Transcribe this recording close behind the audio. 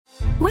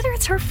Whether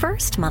it's her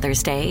first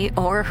Mother's Day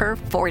or her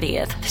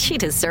 40th, she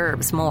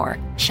deserves more.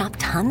 Shop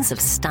tons of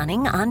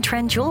stunning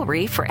on-trend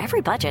jewelry for every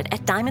budget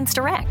at Diamonds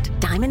Direct.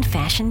 Diamond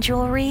fashion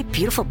jewelry,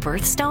 beautiful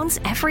birthstones,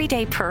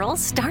 everyday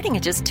pearls starting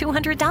at just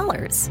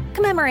 $200.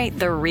 Commemorate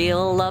the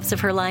real loves of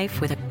her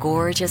life with a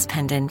gorgeous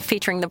pendant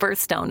featuring the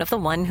birthstone of the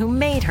one who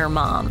made her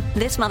mom.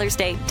 This Mother's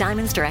Day,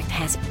 Diamonds Direct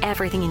has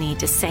everything you need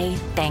to say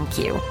thank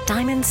you.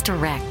 Diamonds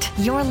Direct.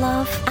 Your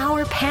love,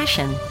 our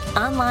passion.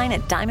 Online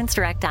at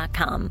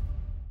diamondsdirect.com.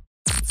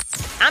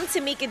 I'm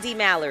Tamika D.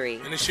 Mallory.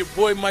 And it's your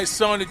boy, my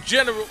son, the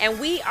General. And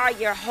we are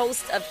your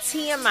hosts of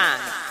TMI.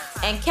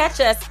 And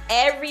catch us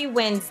every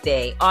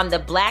Wednesday on the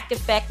Black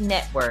Effect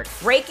Network,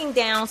 breaking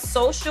down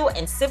social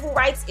and civil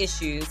rights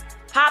issues,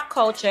 pop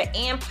culture,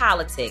 and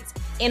politics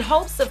in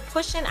hopes of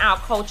pushing our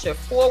culture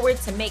forward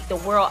to make the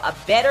world a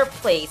better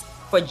place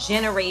for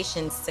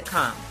generations to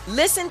come.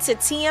 Listen to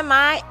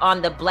TMI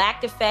on the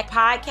Black Effect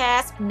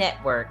Podcast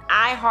Network,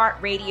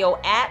 iHeartRadio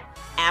app,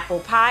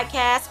 Apple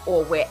Podcasts,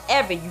 or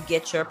wherever you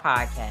get your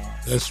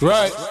podcasts. That's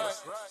right.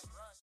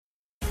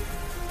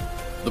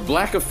 The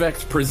Black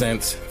Effect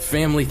presents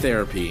Family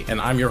Therapy, and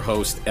I'm your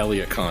host,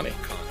 Elliot Connie.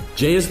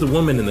 Jay is the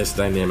woman in this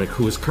dynamic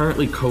who is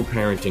currently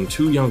co-parenting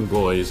 2 young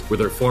boys with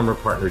her former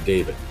partner,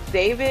 David.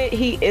 David,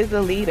 he is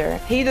a leader.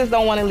 He just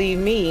don't want to leave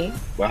me.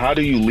 But how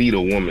do you lead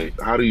a woman?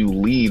 How do you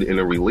lead in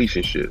a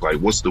relationship? Like,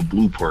 what's the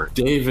blueprint?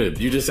 David,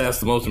 you just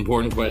asked the most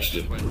important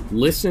question.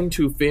 Listen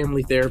to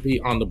Family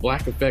Therapy on the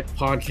Black Effect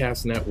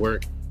Podcast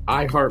Network,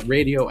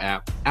 iHeartRadio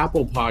app,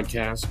 Apple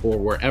Podcasts, or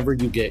wherever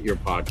you get your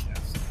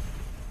podcasts.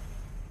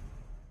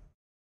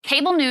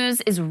 Cable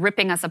news is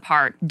ripping us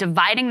apart,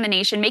 dividing the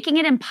nation, making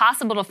it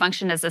impossible to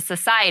function as a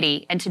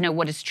society and to know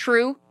what is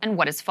true and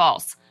what is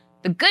false.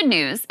 The good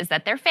news is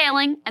that they're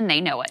failing and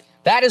they know it.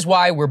 That is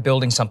why we're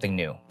building something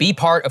new. Be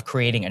part of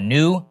creating a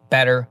new,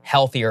 better,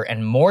 healthier,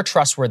 and more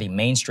trustworthy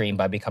mainstream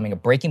by becoming a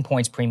Breaking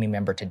Points premium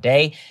member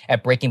today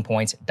at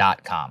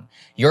breakingpoints.com.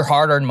 Your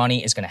hard-earned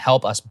money is going to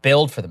help us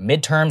build for the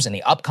midterms and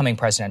the upcoming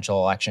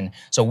presidential election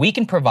so we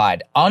can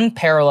provide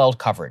unparalleled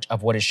coverage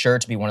of what is sure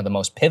to be one of the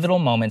most pivotal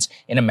moments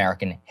in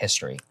American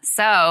history.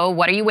 So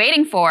what are you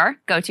waiting for?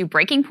 Go to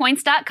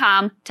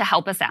breakingpoints.com to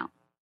help us out.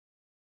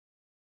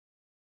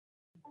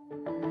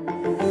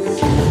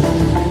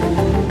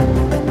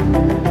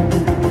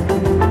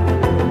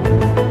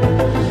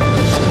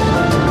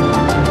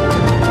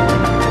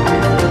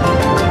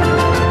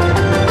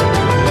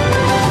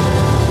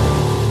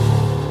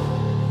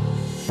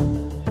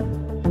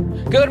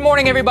 Good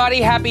morning, everybody.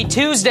 Happy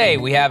Tuesday.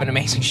 We have an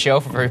amazing show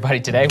for everybody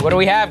today. What do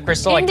we have,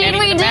 Crystal? Indeed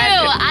we do.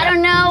 I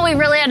don't know. We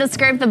really had to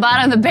scrape the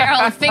bottom of the barrel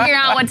to figure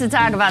out what to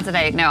talk about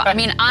today. No, I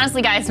mean,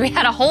 honestly, guys, we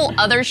had a whole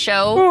other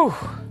show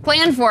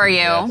planned for you.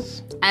 Yes.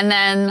 And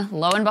then,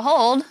 lo and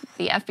behold,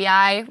 the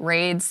FBI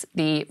raids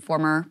the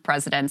former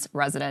president's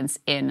residence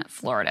in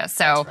Florida.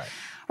 So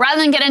rather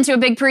than get into a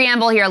big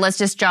preamble here, let's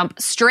just jump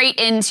straight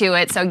into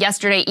it. So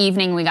yesterday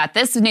evening, we got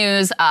this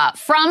news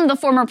from the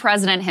former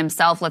president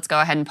himself. Let's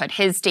go ahead and put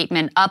his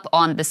statement up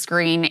on the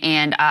screen.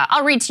 And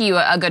I'll read to you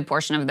a good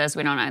portion of this.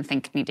 We don't, I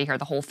think, need to hear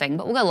the whole thing,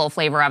 but we'll get a little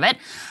flavor of it.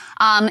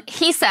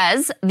 He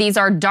says, "These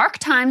are dark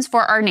times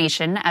for our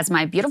nation as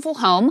my beautiful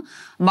home,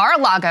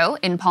 Mar-a-Lago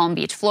in Palm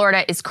Beach,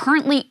 Florida, is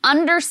currently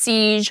under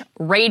siege,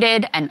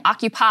 raided, and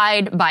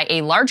occupied by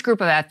a large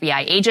group of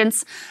FBI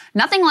agents.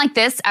 Nothing like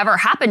this ever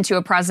happened to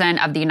a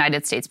president of the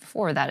United States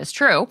before, that is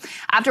true.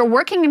 After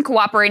working and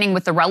cooperating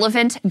with the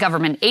relevant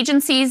government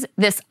agencies,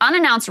 this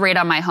unannounced raid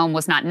on my home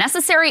was not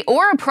necessary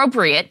or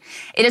appropriate.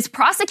 It is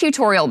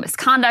prosecutorial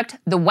misconduct,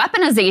 the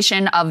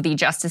weaponization of the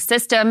justice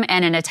system,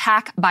 and an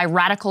attack by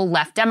radical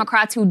left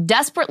Democrats who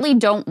desperately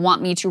don't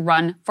want me to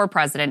run for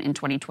president in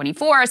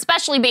 2024,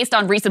 especially based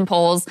on recent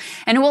polls,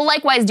 and who will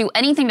likewise do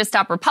anything to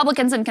stop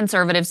Republicans and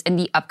conservatives in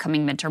the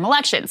upcoming midterm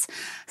elections.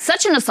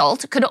 Such an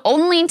assault could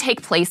only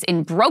take place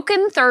in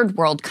broken third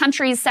world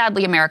countries.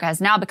 Sadly, America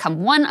has now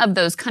become one of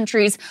those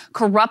countries,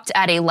 corrupt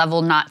at a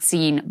level not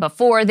seen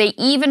before. They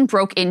even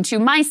broke into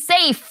my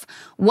safe.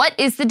 What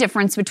is the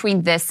difference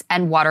between this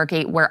and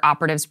Watergate, where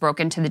operatives broke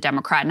into the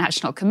Democrat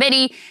National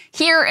Committee?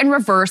 Here, in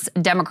reverse,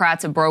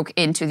 Democrats broke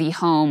into the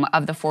home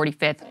of the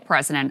 45th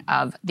president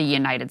of the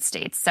United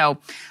States." So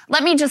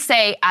let me just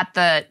say at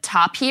the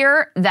top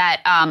here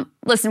that,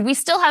 listen, we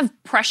still have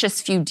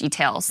precious few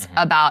details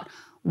about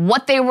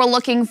what they were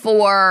looking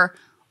for,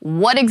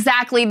 what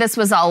exactly this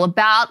was all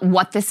about,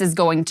 what this is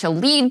going to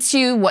lead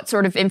to, what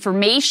sort of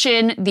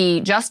information the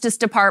Justice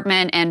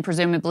Department and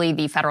presumably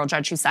the federal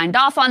judge who signed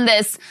off on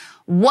this,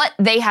 what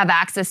they have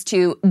access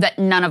to that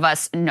none of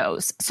us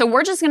knows. So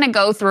we're just going to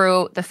go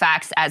through the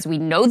facts as we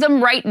know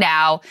them right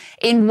now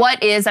in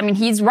what is, I mean,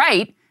 he's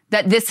right,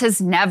 that this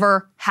has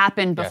never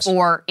happened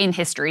before in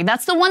history.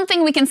 That's the one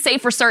thing we can say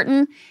for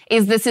certain,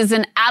 is this is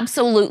an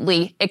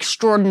absolutely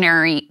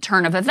extraordinary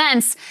turn of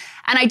events.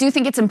 And I do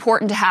think it's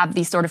important to have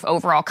the sort of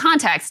overall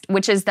context,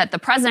 which is that the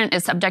president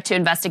is subject to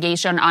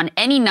investigation on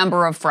any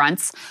number of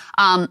fronts.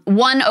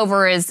 One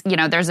over is,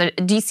 there's a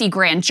D.C.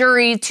 grand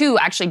jury, two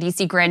actually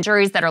D.C. grand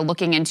juries that are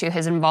looking into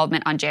his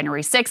involvement on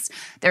January 6th.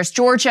 There's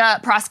Georgia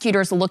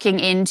prosecutors looking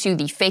into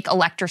the fake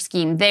elector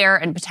scheme there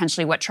and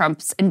potentially what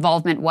Trump's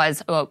involvement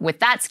was with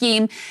that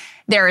scheme.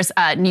 There's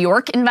a New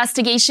York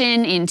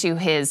investigation into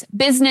his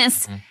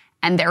business.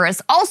 And there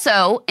is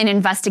also an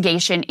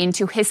investigation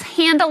into his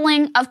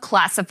handling of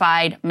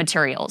classified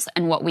materials.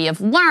 And what we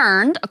have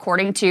learned,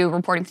 according to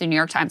reporting through the New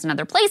York Times and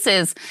other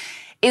places,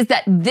 is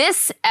that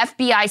this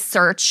FBI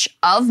search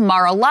of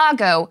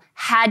Mar-a-Lago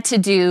had to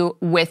do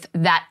with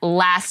that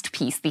last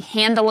piece, the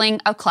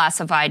handling of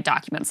classified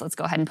documents. Let's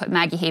go ahead and put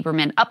Maggie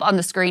Haberman up on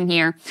the screen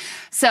here.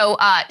 So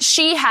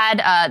she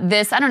had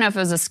this, I don't know if it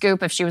was a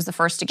scoop, if she was the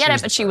first to get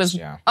it, but she was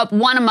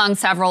one among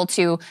several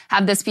to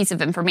have this piece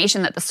of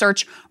information that the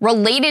search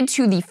related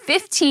to the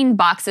 15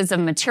 boxes of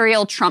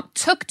material Trump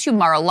took to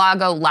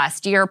Mar-a-Lago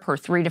last year per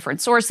 3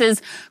 different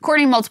sources.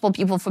 According to multiple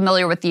people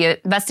familiar with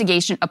the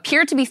investigation,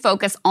 appeared to be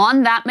focused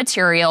on that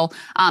material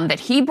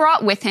that he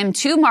brought with him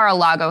to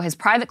Mar-a-Lago, his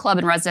private club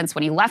and residence,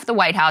 when he left the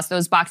White House.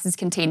 Those boxes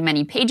contained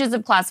many pages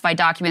of classified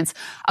documents,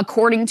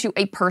 according to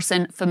a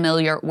person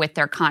familiar with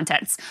their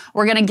contents.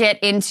 We're going to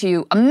get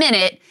into a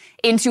minute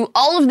into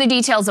all of the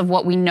details of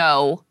what we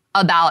know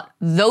about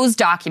those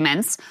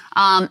documents.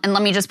 And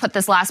let me just put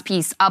this last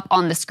piece up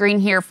on the screen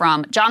here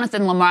from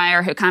Jonathan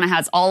Lemire, who kind of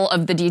has all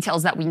of the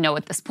details that we know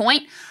at this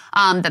point.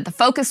 That the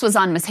focus was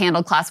on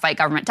mishandled classified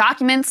government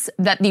documents,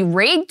 that the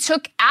raid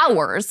took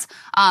hours.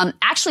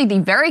 Actually, the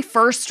very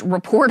first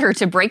reporter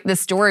to break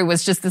this story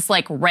was just this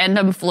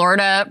random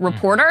Florida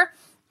reporter.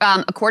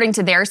 According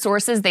to their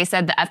sources, they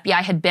said the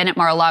FBI had been at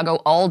Mar-a-Lago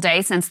all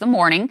day since the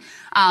morning.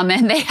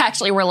 And they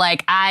actually were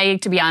like,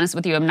 to be honest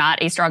with you, I'm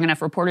not a strong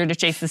enough reporter to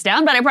chase this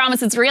down, but I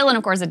promise it's real. And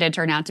of course, it did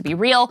turn out to be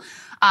real.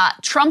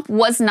 Trump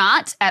was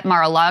not at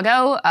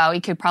Mar-a-Lago.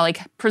 We could probably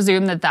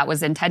presume that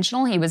was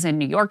intentional. He was in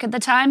New York at the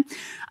time.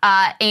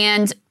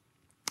 And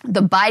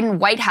the Biden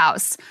White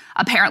House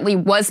apparently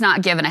was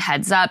not given a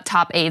heads up.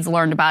 Top aides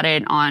learned about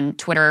it on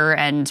Twitter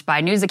and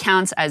by news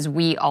accounts, as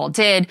we all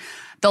did.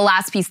 The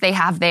last piece they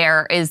have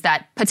there is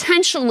that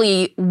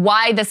potentially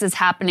why this is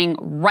happening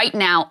right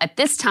now at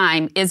this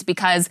time is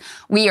because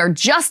we are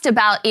just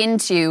about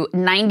into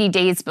 90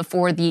 days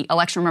before the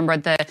election. Remember,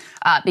 at the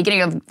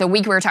beginning of the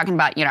week, we were talking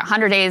about,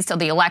 100 days till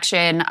the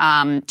election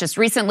just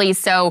recently.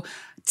 So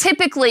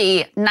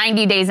typically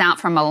 90 days out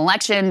from an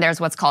election,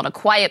 there's what's called a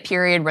quiet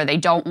period where they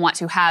don't want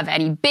to have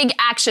any big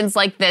actions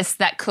like this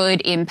that could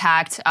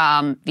impact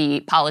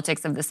the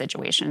politics of the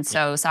situation.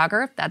 So,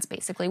 Sagar, that's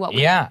basically what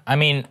we Yeah, I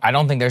mean, I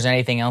don't think there's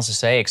anything else to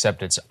say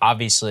except it's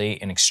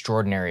obviously an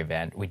extraordinary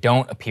event. We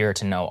don't appear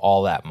to know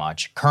all that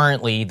much.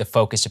 Currently, the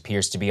focus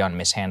appears to be on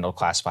mishandled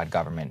classified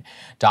government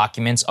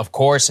documents. Of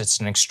course, it's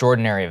an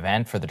extraordinary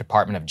event for the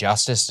Department of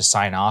Justice to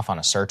sign off on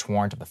a search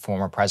warrant of the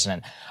former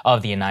president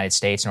of the United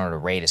States in order to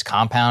raid his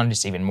compound.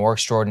 It's even more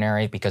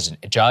extraordinary because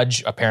a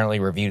judge apparently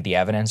reviewed the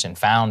evidence and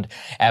found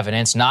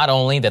evidence not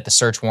only that the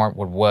search warrant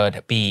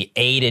would be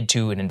aided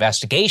to an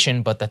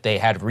investigation, but that they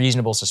had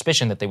reasonable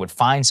suspicion that they would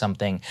find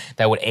something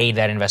that would aid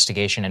that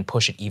investigation and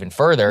push it even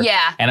further.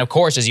 Yeah. And of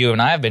course, as you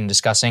and I have been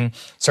discussing,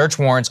 search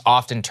warrants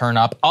often turn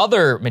up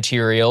other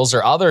materials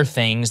or other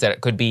things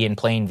that could be in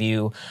plain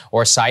view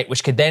or sight,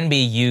 which could then be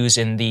used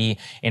in the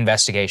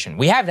investigation.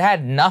 We have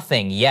had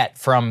nothing yet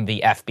from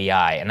the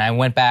FBI. And I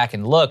went back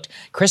and looked.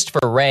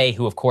 Christopher Wray,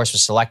 who of course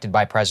was selected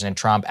by President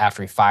Trump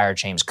after he fired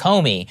James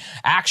Comey,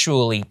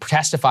 actually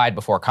testified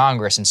before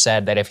Congress and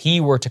said that if he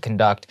were to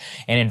conduct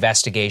an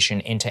investigation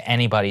into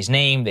anybody's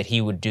name, that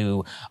he would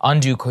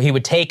he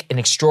would take an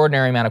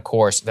extraordinary amount of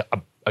course.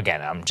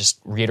 Again, I'm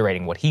just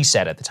reiterating what he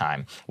said at the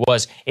time,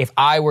 was if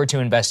I were to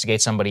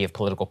investigate somebody of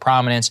political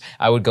prominence,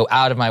 I would go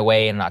out of my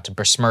way and not to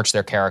besmirch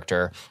their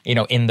character,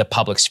 in the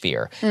public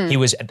sphere. He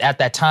was, at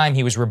that time,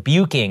 he was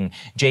rebuking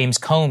James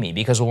Comey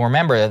because we'll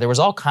remember that there was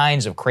all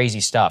kinds of crazy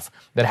stuff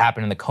that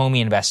happened in the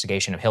Comey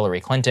investigation of Hillary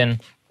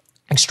Clinton.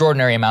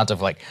 Extraordinary amount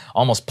of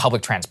almost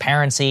public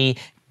transparency.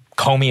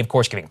 Comey, of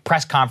course, giving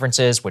press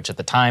conferences, which at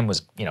the time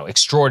was,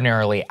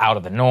 extraordinarily out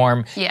of the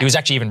norm. Yeah. He was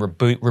actually even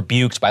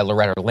rebuked by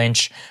Loretta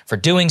Lynch for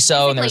doing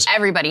so. And there was,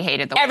 everybody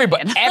hated the way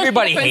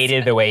everybody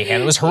hated the way he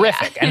handled it. It was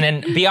horrific. Yeah. And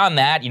then beyond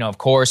that, of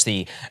course,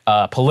 the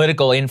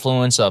political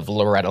influence of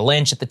Loretta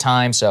Lynch at the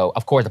time. So,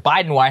 of course, the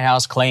Biden White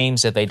House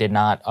claims that they did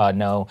not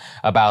know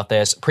about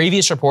this.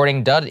 Previous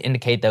reporting does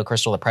indicate, though,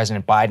 Crystal, that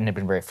President Biden had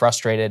been very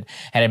frustrated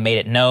and had made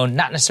it known,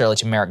 not necessarily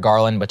to Merrick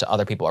Garland, but to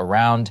other people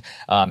around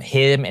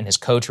him and his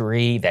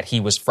coterie, that he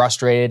was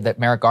frustrated that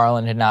Merrick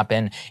Garland had not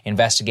been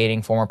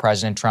investigating former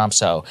President Trump.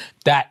 So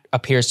that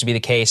appears to be the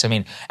case. I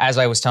mean, as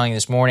I was telling you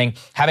this morning,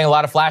 having a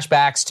lot of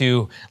flashbacks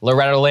to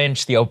Loretta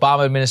Lynch, the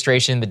Obama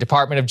administration, the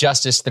Department of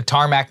Justice, the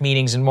tarmac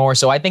meetings, and more.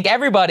 So I think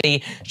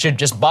everybody should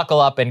just buckle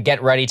up and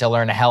get ready to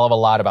learn a hell of a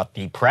lot about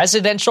the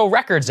Presidential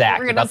Records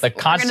Act, about the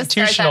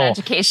constitutional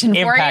education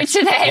impact. For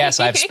you today. Yes,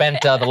 I've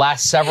spent the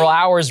last several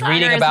hours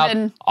reading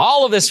about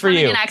all of this for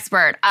you. An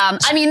expert.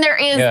 I mean, there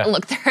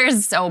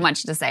is so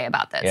much to say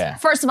about this. Yeah.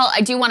 First of all,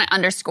 I do want to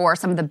underscore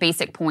some of the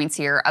basic points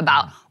here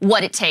about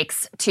what it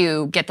takes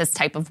to get this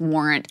type of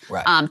warrant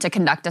to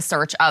conduct a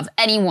search of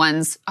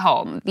anyone's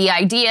home. The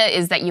idea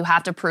is that you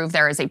have to prove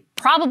there is a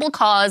probable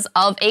cause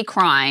of a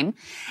crime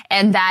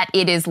and that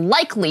it is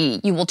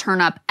likely you will turn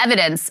up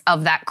evidence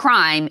of that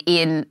crime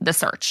in the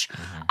search.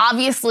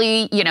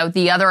 Obviously,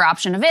 the other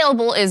option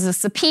available is a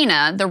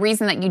subpoena. The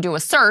reason that you do a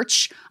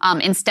search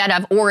instead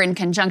of or in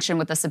conjunction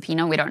with a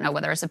subpoena, we don't know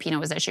whether a subpoena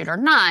was issued or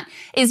not,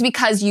 is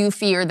because you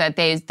fear that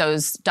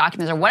those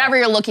documents or whatever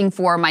you're looking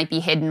for might be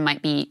hidden,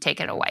 might be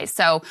taken away.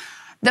 So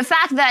the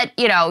fact that,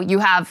 you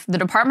have the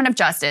Department of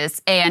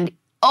Justice and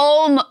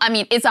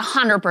it's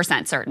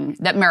 100% certain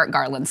that Merrick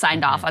Garland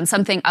signed off on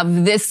something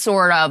of this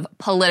sort of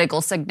political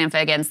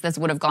significance. This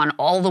would have gone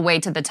all the way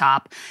to the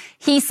top.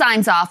 He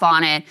signs off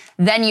on it.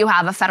 Then you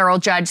have a federal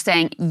judge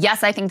saying,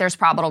 yes, I think there's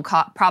probable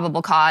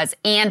cause,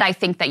 and I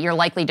think that you're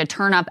likely to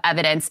turn up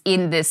evidence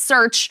in this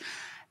search.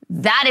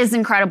 That is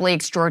incredibly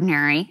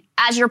extraordinary.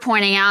 As you're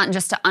pointing out, and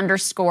just to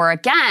underscore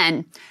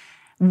again,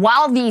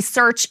 while the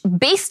search,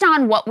 based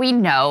on what we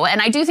know,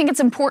 and I do think it's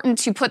important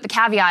to put the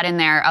caveat in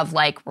there of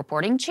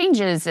reporting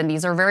changes, and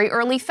these are very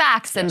early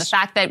facts, and the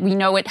fact that we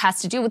know it has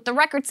to do with the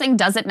record thing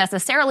doesn't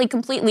necessarily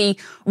completely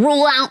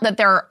rule out that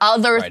there are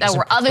other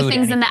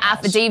things in the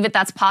affidavit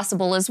that's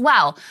possible as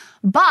well.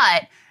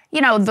 But,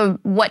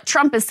 what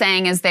Trump is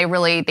saying is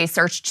they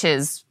searched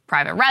his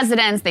private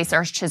residence, they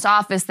searched his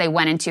office, they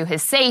went into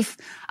his safe,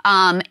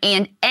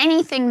 and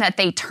anything that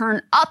they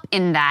turn up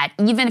in that,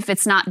 even if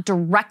it's not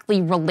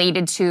directly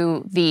related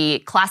to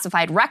the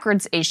classified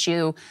records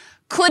issue,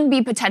 could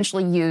be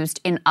potentially used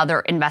in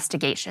other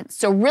investigations.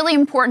 So really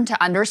important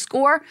to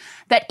underscore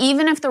that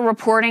even if the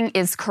reporting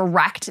is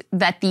correct,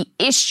 that the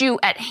issue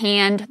at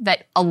hand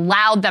that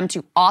allowed them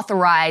to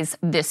authorize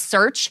this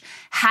search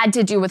had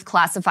to do with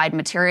classified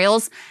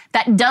materials,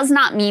 that does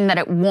not mean that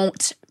it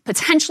won't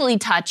potentially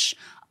touch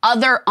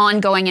other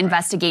ongoing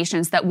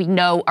investigations that we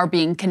know are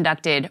being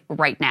conducted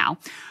right now.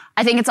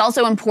 I think it's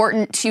also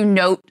important to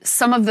note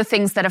some of the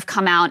things that have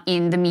come out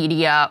in the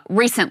media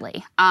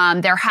recently.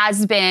 There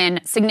has been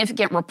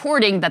significant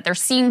reporting that there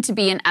seemed to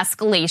be an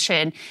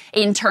escalation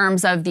in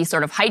terms of the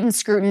sort of heightened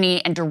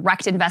scrutiny and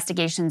direct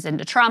investigations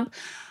into Trump.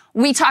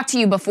 We talked to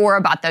you before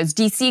about those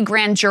D.C.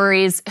 grand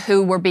juries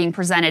who were being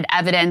presented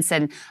evidence,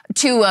 and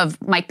two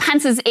of Mike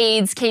Pence's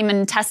aides came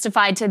and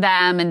testified to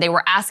them, and they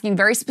were asking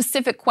very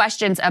specific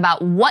questions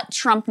about what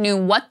Trump knew,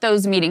 what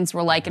those meetings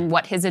were like, and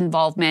what his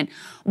involvement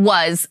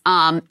was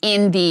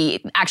in the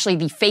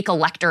fake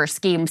elector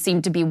scheme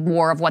seemed to be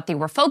more of what they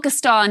were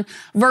focused on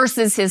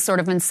versus his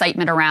sort of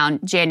incitement around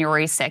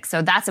January 6th.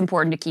 So that's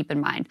important to keep in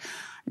mind.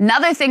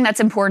 Another thing that's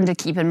important to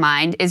keep in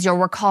mind is you'll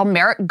recall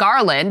Merrick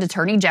Garland,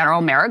 Attorney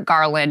General Merrick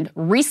Garland,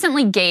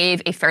 recently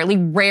gave a fairly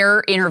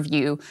rare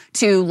interview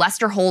to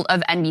Lester Holt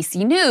of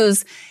NBC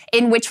News,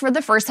 in which for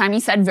the first time he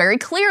said very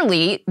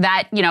clearly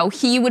that,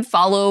 he would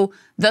follow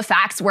the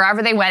facts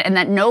wherever they went and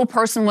that no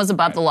person was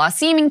above the law,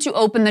 seeming to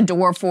open the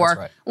door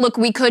for, look,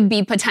 we could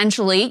be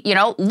potentially,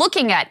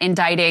 looking at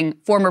indicting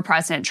former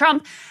President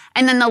Trump.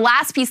 And then the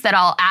last piece that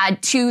I'll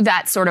add to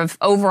that sort of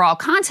overall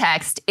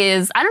context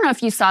is, I don't know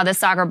if you saw this,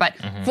 Sagar, but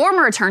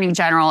former Attorney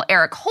General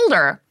Eric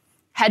Holder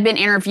had been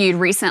interviewed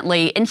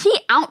recently, and he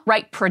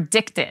outright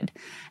predicted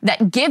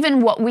that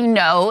given what we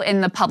know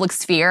in the public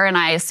sphere, and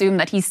I assume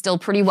that he's still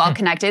pretty well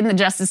connected in the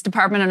Justice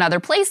Department and other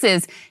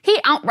places, he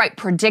outright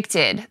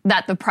predicted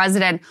that the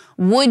president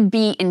would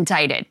be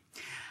indicted.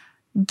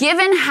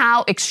 Given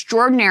how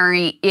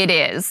extraordinary it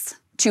is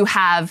to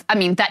have,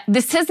 that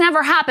this has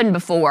never happened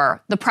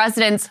before, the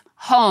president's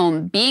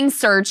home being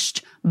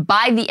searched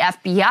by the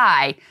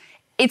FBI,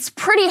 it's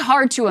pretty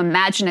hard to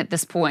imagine at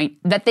this point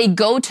that they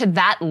go to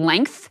that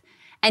length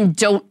and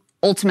don't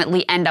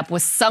ultimately end up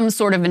with some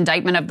sort of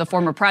indictment of the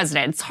former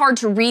president. It's hard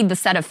to read the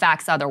set of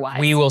facts otherwise.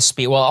 We will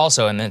speak, well,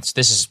 also, and this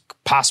is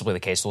possibly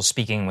the case, we're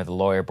speaking with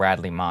lawyer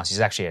Bradley Moss.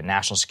 He's actually a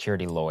national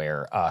security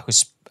lawyer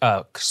who's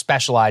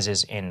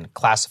specializes in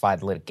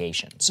classified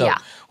litigation. So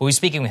we'll be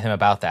speaking with him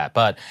about that.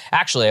 But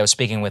actually, I was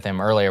speaking with him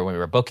earlier when we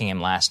were booking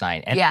him last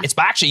night. And it's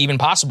actually even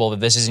possible that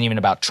this isn't even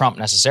about Trump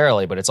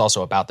necessarily, but it's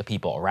also about the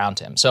people around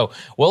him. So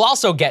we'll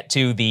also get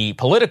to the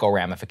political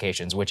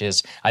ramifications, which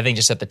is, I think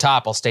just at the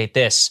top, I'll state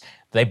this.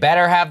 they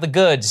better have the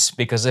goods,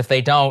 because if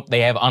they don't,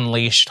 they have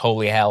unleashed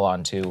holy hell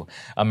onto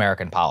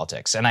American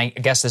politics. And I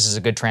guess this is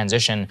a good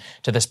transition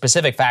to the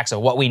specific facts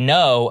of what we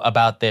know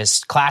about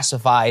this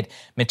classified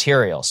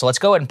material. So let's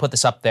go ahead and put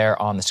this up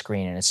there on the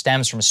screen. And it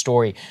stems from a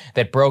story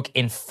that broke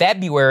in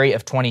February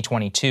of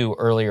 2022,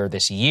 earlier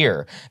this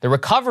year. The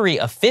recovery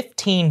of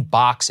 15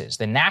 boxes.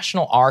 The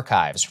National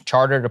Archives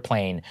chartered a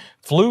plane,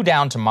 flew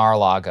down to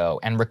Mar-a-Lago,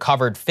 and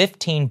recovered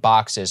 15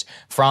 boxes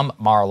from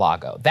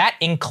Mar-a-Lago. That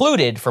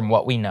included, from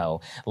what we know,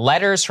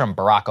 letters from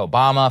Barack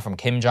Obama, from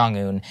Kim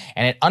Jong-un,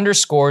 and it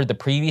underscored the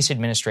previous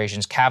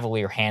administration's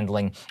cavalier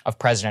handling of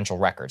presidential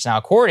records. Now,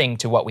 according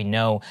to what we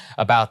know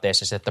about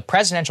this, is that the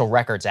Presidential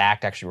Records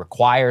Act actually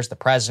requires the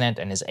president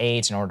and his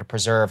aides, in order to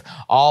preserve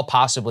all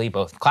possibly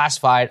both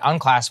classified,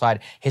 unclassified,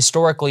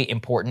 historically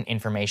important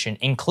information,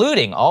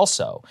 including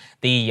also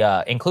the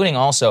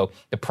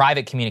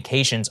private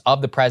communications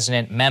of the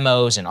president,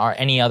 memos, and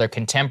any other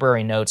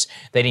contemporary notes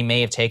that he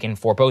may have taken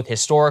for both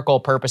historical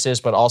purposes,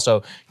 but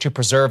also to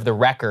preserve the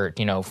record,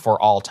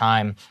 for all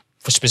time,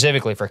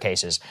 specifically for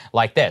cases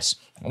like this.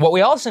 What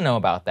we also know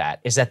about that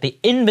is that the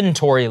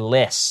inventory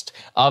list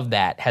of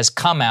that has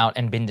come out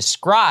and been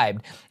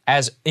described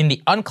as, in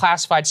the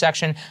unclassified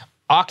section,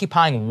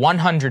 occupying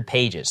 100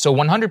 pages. So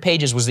 100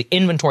 pages was the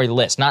inventory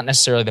list, not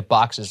necessarily the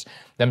boxes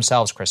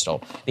themselves,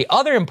 Crystal. The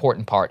other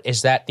important part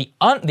is that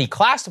the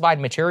classified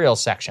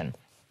materials section,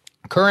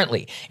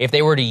 currently, if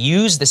they were to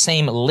use the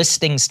same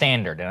listing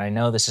standard, and I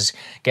know this is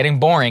getting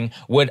boring,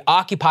 would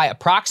occupy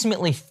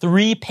approximately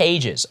 3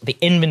 pages of the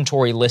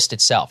inventory list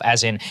itself,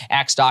 as in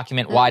X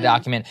document, Y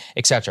document,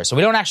 etc. So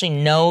we don't actually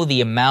know the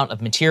amount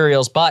of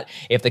materials, but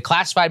if the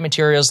classified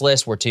materials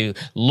list were to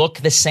look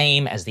the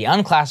same as the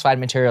unclassified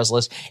materials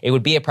list, it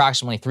would be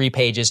approximately 3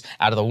 pages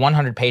out of the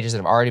 100 pages that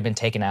have already been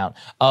taken out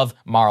of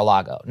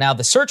Mar-a-Lago. Now,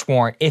 the search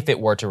warrant, if it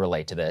were to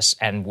relate to this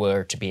and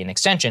were to be an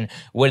extension,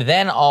 would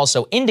then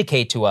also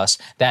indicate to us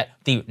that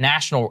the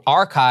National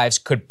Archives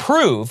could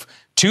prove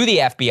to the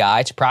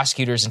FBI, to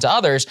prosecutors, and to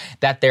others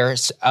that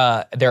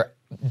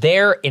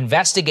their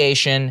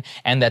investigation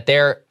and that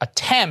their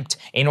attempt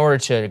in order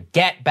to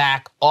get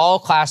back all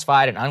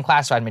classified and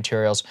unclassified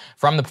materials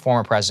from the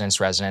former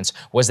president's residence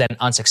was then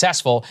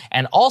unsuccessful.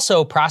 And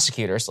also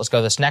prosecutors, let's go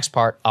to this next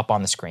part up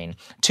on the screen,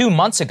 2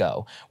 months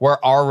ago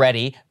were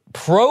already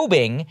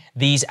probing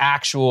these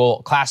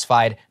actual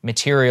classified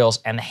materials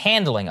and the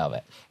handling of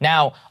it.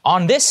 Now,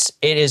 on this,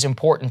 it is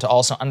important to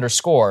also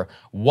underscore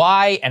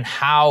why and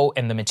how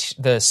and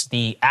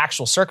the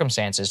actual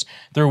circumstances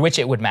through which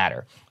it would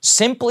matter.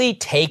 Simply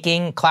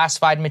taking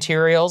classified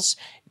materials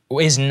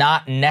is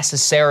not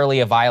necessarily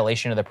a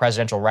violation of the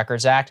Presidential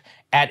Records Act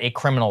at a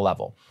criminal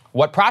level.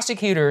 What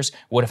prosecutors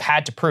would have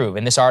had to prove,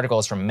 and this article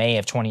is from May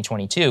of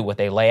 2022, what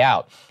they lay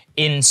out,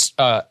 in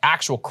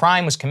actual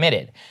crime was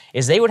committed,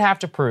 is they would have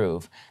to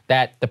prove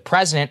that the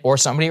president or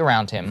somebody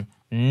around him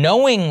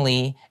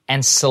knowingly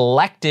and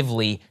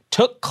selectively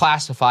took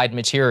classified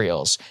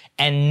materials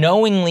and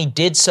knowingly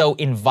did so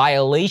in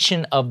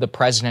violation of the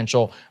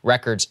Presidential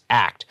Records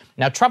Act.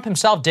 Now, Trump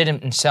himself did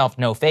himself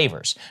no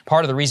favors.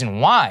 Part of the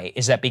reason why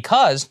is that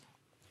because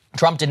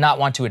Trump did not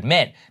want to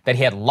admit that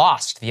he had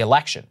lost the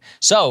election.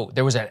 So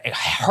there was a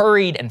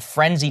hurried and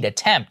frenzied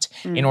attempt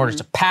in order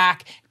to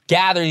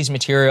gather these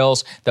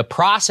materials. The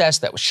process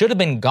that should have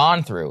been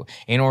gone through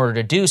in order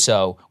to do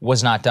so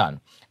was not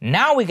done.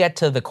 Now we get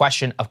to the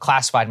question of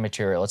classified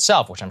material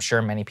itself, which I'm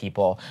sure many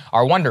people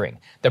are wondering.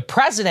 The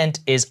president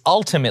is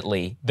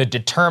ultimately the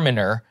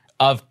determiner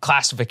of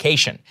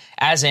classification,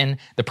 as in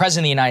the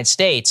president of the United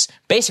States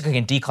basically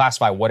can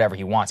declassify whatever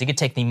he wants. He could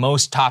take the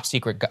most top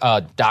secret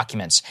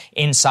documents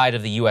inside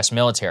of the U.S.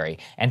 military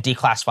and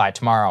declassify it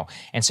tomorrow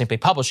and simply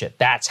publish it.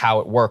 That's how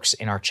it works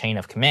in our chain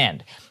of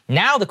command.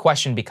 Now the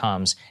question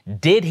becomes,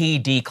 did he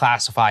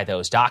declassify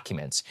those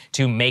documents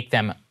to make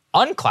them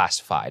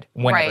unclassified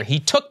whenever he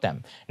took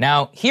them?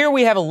 Now, here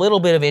we have a little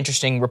bit of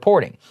interesting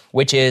reporting,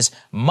 which is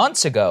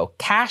months ago,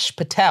 Kash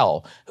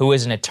Patel, who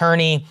is an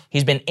attorney,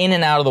 he's been in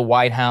and out of the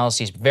White House,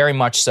 he's very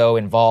much so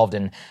involved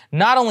in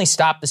not only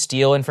Stop the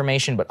Steal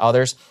information, but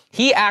others.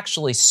 He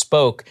actually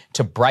spoke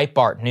to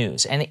Breitbart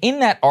News. And in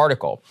that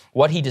article,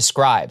 what he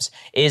describes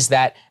is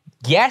that,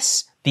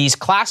 yes, these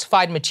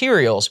classified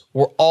materials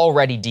were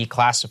already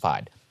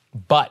declassified,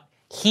 but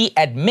he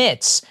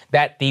admits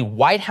that the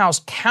White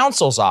House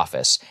counsel's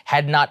office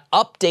had not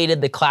updated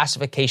the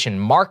classification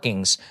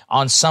markings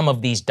on some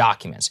of these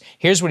documents.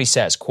 Here's what he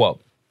says,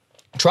 quote,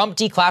 Trump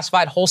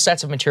declassified whole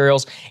sets of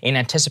materials in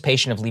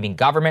anticipation of leaving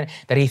government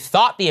that he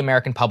thought the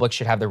American public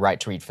should have the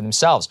right to read for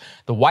themselves.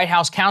 The White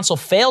House counsel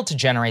failed to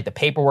generate the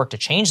paperwork to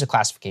change the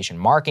classification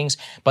markings,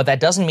 but that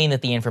doesn't mean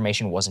that the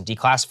information wasn't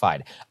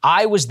declassified.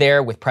 I was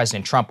there with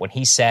President Trump when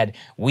he said,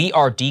 we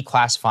are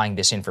declassifying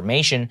this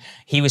information.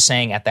 He was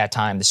saying at that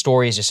time, the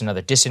story is just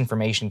another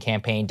disinformation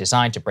campaign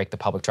designed to break the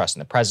public trust in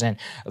the president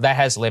that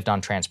has lived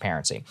on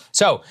transparency.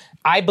 So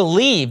I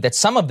believe that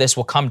some of this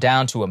will come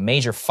down to a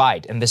major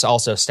fight, and this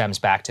also stems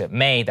back to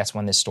May. That's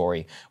when this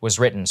story was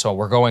written. So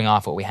we're going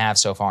off what we have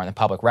so far in the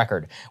public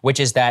record, which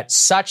is that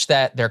such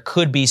that there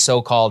could be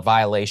so-called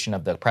violation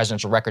of the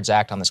Presidential Records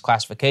Act on this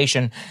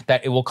classification,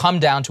 that it will come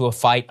down to a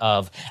fight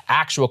of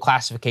actual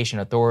classification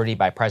authority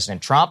by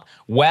President Trump,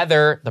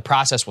 whether the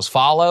process was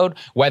followed,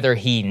 whether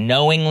he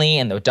knowingly,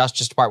 and the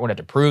Justice Department would have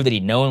to prove that he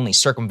knowingly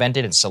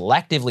circumvented and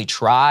selectively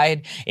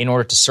tried in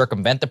order to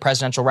circumvent the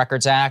Presidential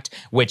Records Act,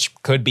 which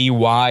could be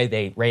why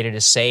they rated it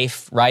as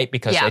safe, right?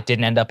 Because it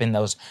didn't end up in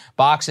those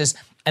boxes.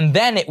 And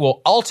then it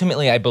will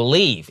ultimately, I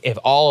believe, if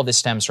all of this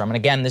stems from, and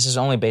again, this is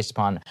only based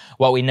upon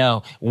what we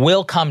know,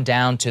 will come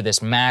down to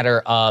this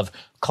matter of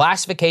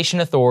classification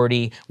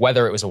authority,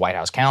 whether it was the White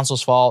House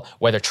counsel's fault,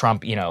 whether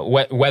Trump,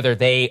 whether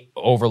they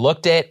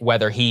overlooked it,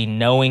 whether he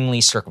knowingly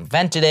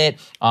circumvented it,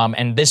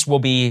 and this will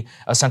be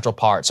a central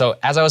part. So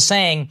as I was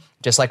saying,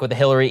 just like with the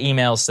Hillary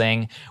emails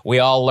thing, we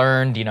all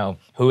learned,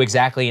 who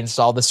exactly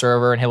installed the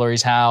server in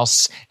Hillary's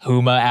house,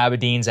 Huma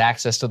Abedin's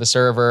access to the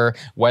server,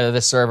 whether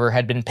the server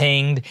had been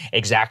pinged,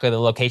 exactly the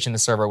location the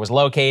server was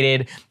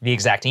located, the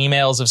exact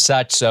emails of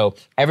such. So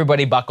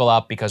everybody buckle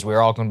up, because we're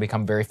all going to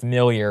become very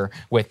familiar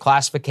with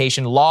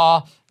classification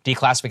law,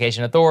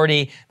 declassification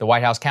authority, the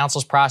White House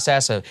counsel's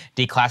process of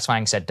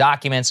declassifying said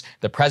documents,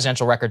 the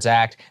Presidential Records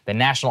Act, the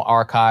National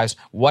Archives,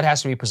 what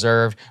has to be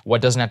preserved,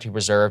 what doesn't have to be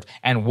preserved,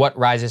 and what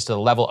rises to the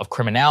level of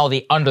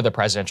criminality under the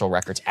Presidential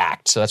Records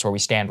Act. So that's where we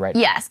stand right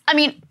now. Yes. I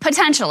mean,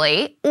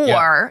 potentially,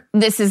 or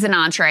this is an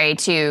entree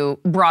to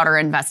broader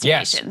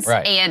investigations. Yes,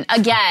 right. And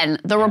again,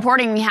 the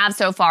reporting we have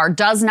so far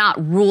does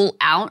not rule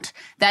out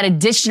that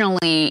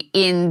additionally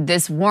in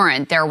this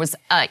warrant, there was,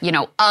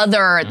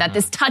 that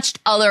this touched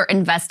other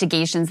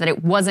investigations, that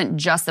it wasn't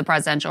just the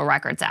Presidential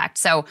Records Act.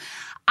 So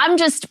I'm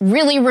just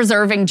really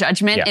reserving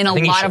judgment in a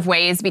lot of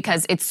ways,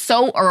 because it's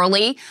so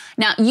early.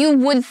 Now, you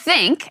would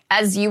think,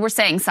 as you were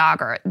saying,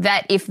 Sagar,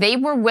 that if they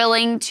were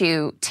willing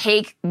to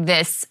take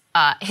this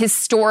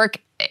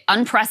historic,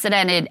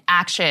 unprecedented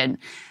action,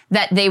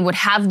 that they would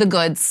have the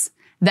goods,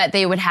 that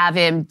they would have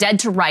him dead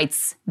to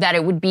rights, that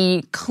it would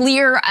be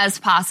clear as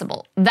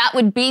possible. That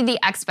would be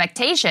the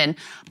expectation.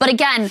 But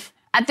again,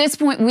 at this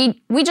point,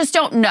 we just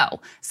don't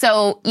know.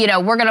 So,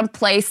 we're going to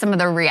play some of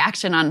the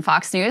reaction on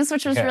Fox News,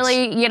 which was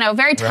really,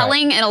 very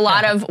telling in a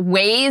lot of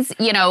ways.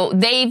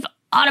 They've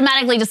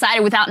automatically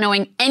decided without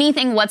knowing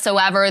anything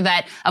whatsoever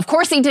that, of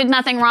course, he did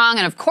nothing wrong,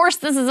 and of course,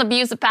 this is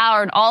abuse of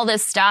power and all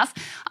this stuff.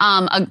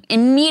 An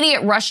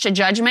immediate rush to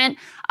judgment.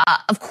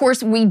 Of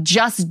course, we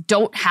just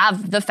don't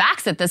have the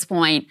facts at this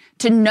point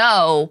to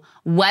know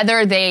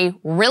whether they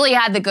really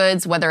had the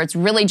goods, whether it's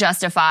really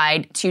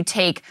justified to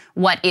take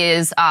what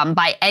is,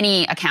 by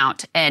any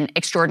account, an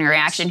extraordinary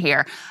action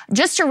here.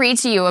 Just to read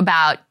to you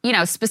about,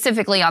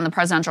 specifically on the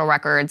Presidential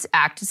Records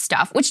Act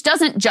stuff, which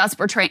doesn't just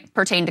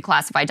pertain to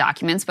classified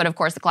documents, but of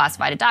course the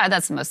classified data,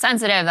 that's the most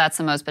sensitive, that's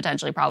the most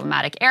potentially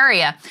problematic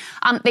area.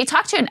 They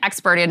talked to an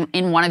expert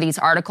in one of these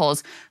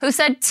articles who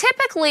said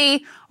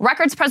typically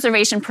records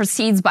preservation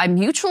proceeds by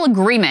mutual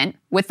agreement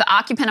with the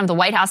occupant of the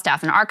White House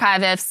staff and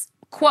archivists,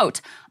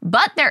 quote,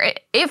 but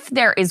if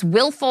there is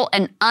willful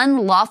and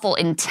unlawful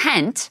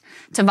intent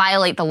to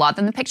violate the law,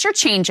 then the picture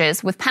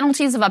changes, with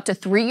penalties of up to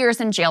 3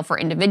 years in jail for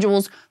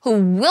individuals who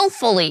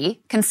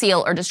willfully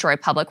conceal or destroy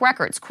public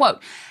records.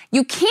 Quote,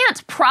 you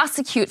can't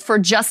prosecute for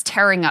just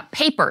tearing up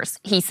papers,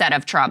 he said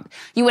of Trump.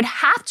 You would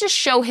have to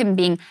show him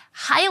being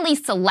highly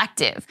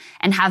selective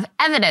and have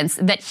evidence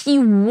that he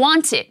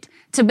wanted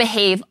to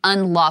behave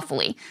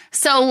unlawfully.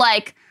 So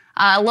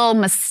a little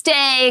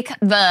mistake.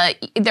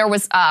 There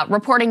was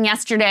reporting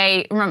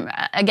yesterday.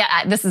 Again,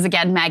 this is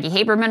again Maggie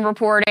Haberman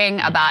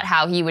reporting about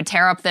how he would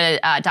tear up the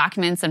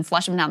documents and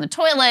flush them down the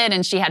toilet.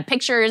 And she had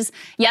pictures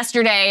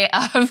yesterday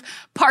of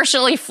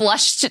partially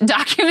flushed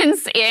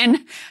documents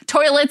in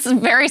toilets,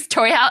 various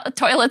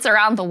toilets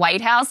around the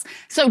White House.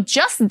 So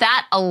just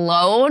that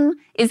alone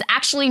is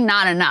actually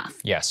not enough.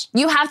 Yes,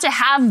 you have to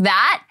have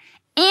that.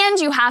 And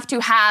you have to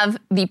have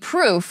the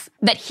proof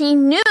that he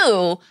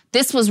knew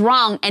this was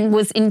wrong and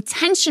was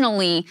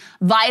intentionally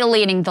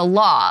violating the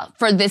law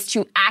for this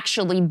to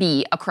actually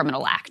be a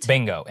criminal act.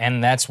 Bingo.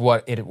 And that's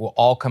what it will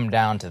all come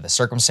down to, the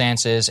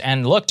circumstances.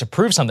 And look, to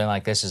prove something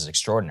like this is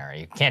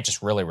extraordinary. You can't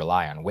just really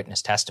rely on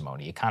witness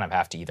testimony. You kind of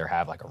have to either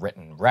have a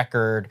written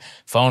record,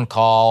 phone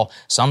call,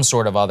 some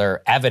sort of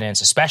other evidence,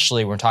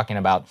 especially when we're talking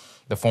about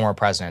the former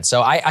president.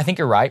 So I think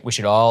you're right. We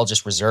should all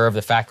just reserve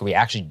the fact that we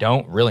actually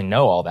don't really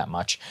know all that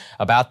much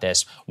about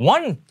this.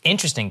 One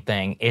interesting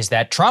thing is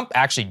that Trump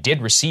actually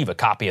did receive a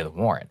copy of the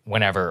warrant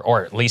whenever,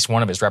 or at least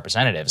one of his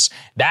representatives.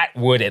 That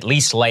would at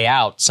least lay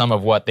out some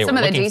of what they were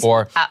looking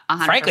for.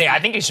 100%. Frankly, I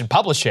think he should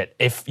publish it.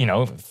 If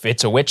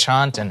it's a witch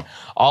hunt and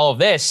all of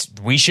this,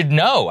 we should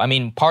know. I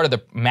mean, part of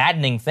the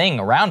maddening thing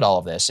around all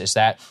of this is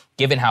that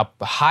given how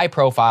high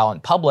profile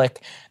and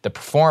public the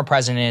former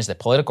president is, the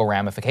political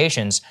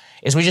ramifications,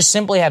 is we just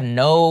simply have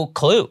no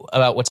clue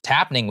about what's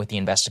happening with the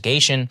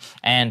investigation.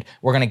 And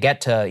we're going to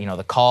get to,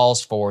 the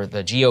calls for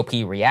the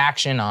GOP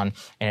reaction on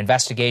an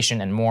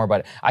investigation and more.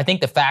 But I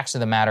think the facts of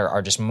the matter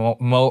are just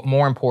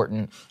more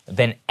important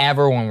than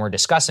ever when we're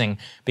discussing,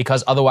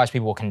 because otherwise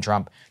people can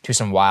jump to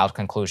some wild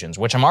conclusions,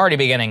 which I'm already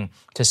beginning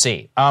to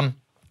see.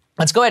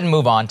 Let's go ahead and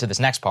move on to this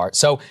next part.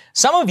 So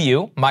some of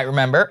you might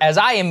remember, as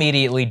I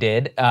immediately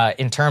did,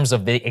 in terms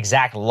of the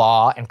exact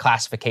law and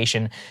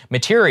classification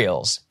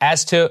materials,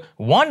 as to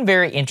one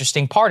very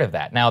interesting part of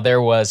that. Now,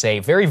 there was a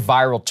very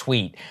viral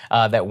tweet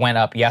that went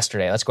up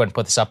yesterday. Let's go ahead and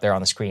put this up there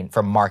on the screen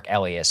from Mark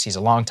Elias. He's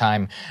a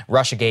longtime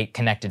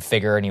Russiagate-connected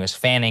figure, and he was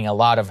fanning a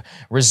lot of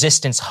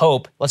resistance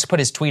hope. Let's put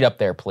his tweet up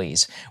there,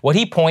 please. What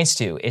he points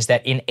to is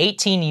that in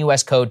 18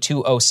 U.S. Code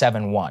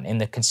 2071, in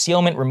the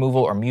concealment,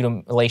 removal, or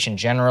mutilation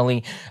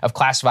generally of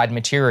classified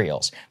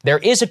materials, there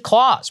is a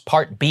clause,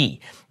 Part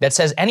B, that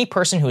says any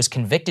person who is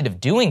convicted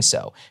of doing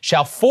so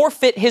shall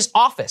forfeit his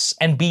office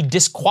and be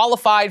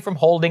disqualified from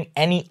holding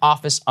any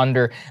office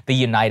under the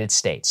United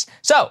States.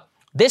 So,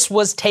 this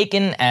was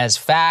taken as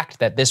fact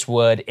that this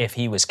would, if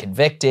he was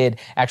convicted,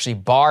 actually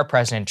bar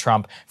President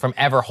Trump from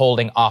ever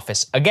holding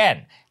office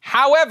again.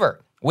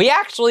 However, we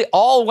actually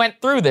all went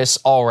through this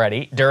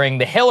already during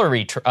the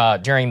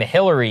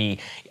Hillary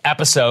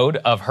episode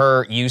of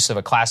her use of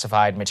a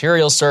classified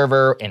materials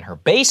server in her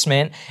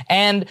basement.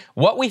 And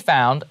what we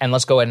found, and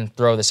let's go ahead and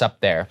throw this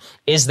up there,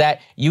 is that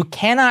you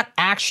cannot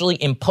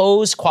actually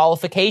impose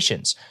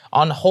qualifications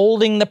on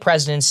holding the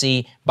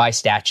presidency by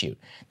statute.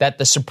 That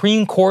the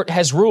Supreme Court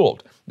has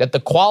ruled that the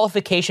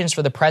qualifications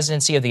for the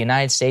presidency of the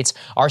United States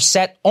are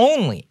set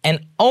only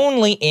and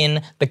only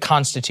in the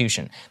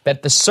Constitution.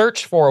 That the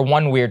search for a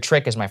one weird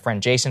trick, as my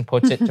friend Jason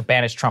puts it, to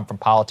banish Trump from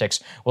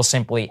politics will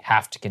simply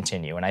have to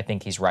continue. And I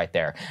think he's right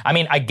there. I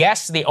mean, I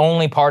guess the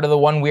only part of the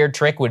one weird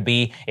trick would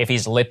be if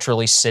he's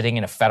literally sitting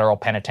in a federal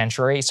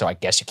penitentiary. So I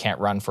guess you can't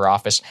run for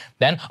office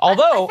then.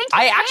 Although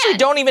I actually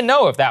don't even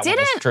know if that one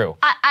is true.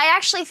 I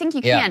actually think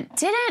you can.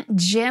 Didn't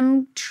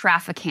Jim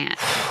Traficant?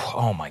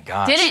 Oh my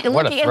gosh.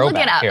 Look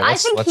it up. Here, I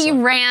think he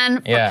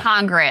ran for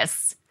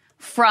Congress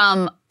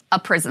from a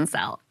prison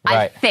cell.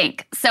 Right. I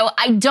think. So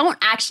I don't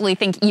actually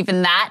think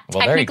even that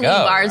technically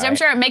bars. Right. I'm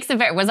sure it makes it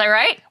very, was I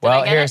right?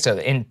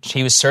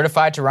 He was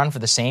certified to run for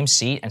the same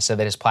seat, and so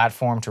that his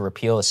platform to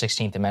repeal the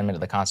 16th Amendment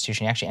of the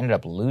Constitution, he actually ended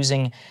up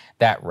losing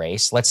that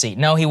race. Let's see.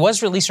 No, he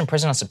was released from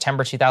prison on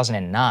September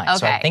 2009. Okay.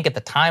 So I think at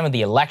the time of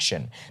the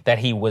election that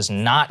he was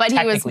not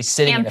technically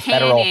sitting in a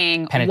federal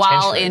penitentiary.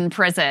 While in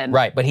prison.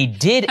 Right, but he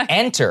did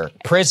enter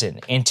prison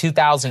in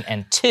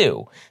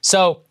 2002.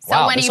 So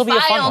when he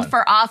filed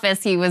for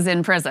office, he was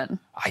in prison.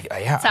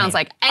 Sounds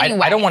like. Anyway,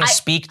 I don't want to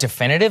speak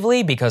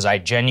definitively because I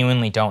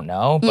genuinely don't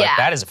know, but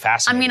that is a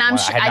fascinating one.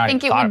 I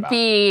think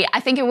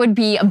it would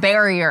be a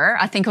barrier.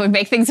 I think it would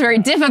make things very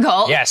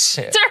difficult. Yes.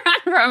 To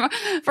run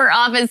for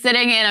office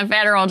sitting in a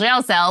federal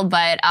jail cell,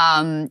 but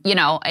I'm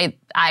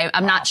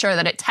not sure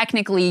that it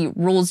technically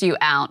rules you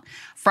out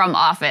from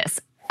office.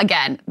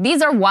 Again,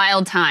 these are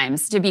wild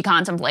times to be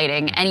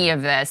contemplating any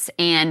of this.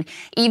 And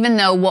even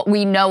though what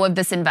we know of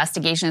this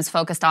investigation is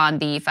focused on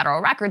the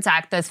Federal Records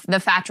Act, the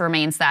fact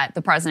remains that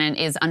the president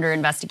is under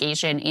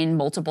investigation in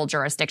multiple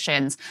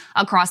jurisdictions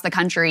across the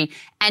country,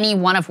 any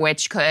one of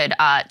which could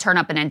turn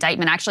up an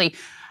indictment. Actually,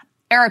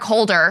 Eric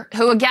Holder,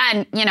 who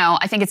again,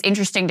 I think it's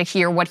interesting to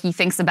hear what he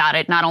thinks about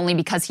it, not only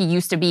because he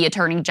used to be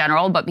Attorney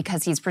General, but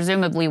because he's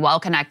presumably well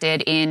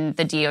connected in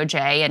the DOJ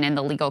and in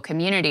the legal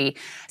community,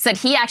 said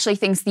he actually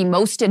thinks the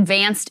most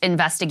advanced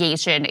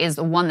investigation is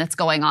the one that's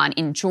going on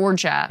in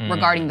Georgia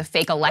regarding the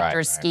fake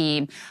electors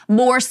scheme,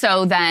 more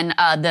so than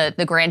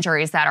the grand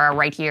juries that are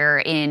right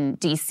here in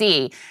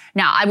D.C.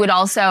 Now, I would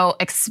also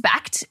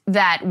expect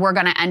that we're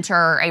going to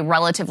enter a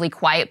relatively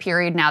quiet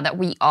period now that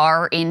we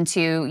are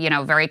into,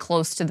 very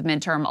close to the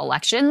midterm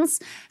elections.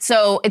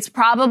 So it's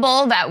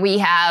probable that we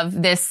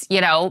have this,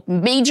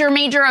 major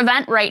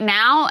event right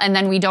now, and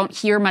then we don't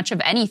hear much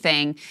of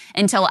anything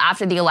until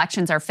after the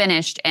elections are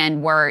finished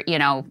and we're,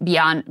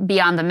 beyond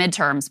the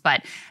midterms.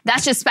 But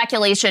that's just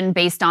speculation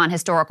based on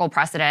historical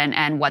precedent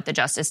and what the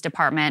Justice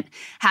Department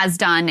has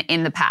done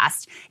in the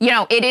past.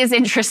 It is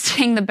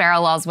interesting, the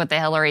parallels with the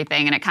Hillary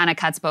thing, and it kind of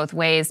cuts both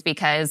ways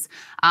because,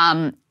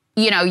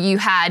 you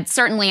had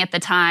certainly at the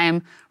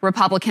time,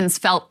 Republicans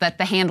felt that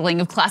the handling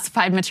of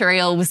classified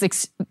material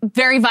was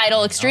very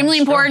vital, extremely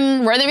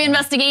important, worthy of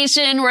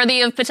investigation,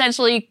 worthy of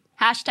potentially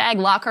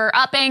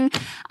 #lock-her-upping.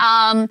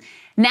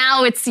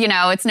 Now it's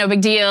no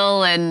big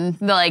deal, and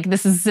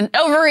this is an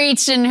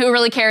overreach, and who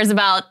really cares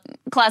about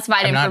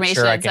classified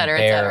information, et cetera,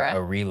 et cetera. I'm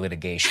not sure I can bear a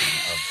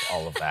relitigation of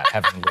all of that,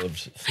 having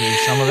lived through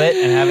some of it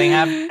and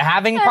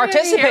having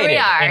participated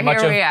in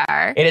much of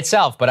it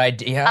itself. But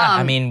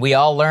I mean, we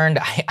all learned.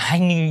 I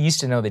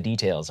used to know the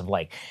details of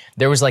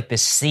there was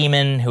this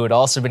seaman who had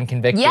also been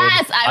convicted.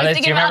 Yes, I was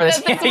thinking about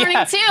this morning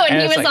too,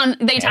 and he was on.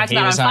 They talked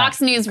about on Fox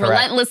News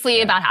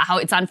relentlessly about how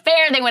it's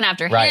unfair. They went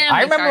after him.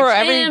 I remember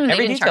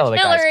every detail of the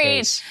guy's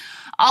case.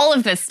 all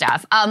of this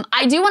stuff.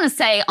 I do want to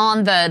say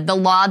on the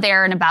law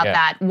there and about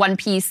that one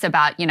piece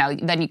about,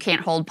 then you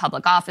can't hold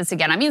public office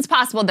again. I mean, it's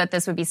possible that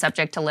this would be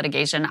subject to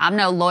litigation. I'm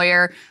no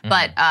lawyer,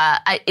 but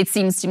it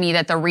seems to me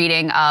that the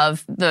reading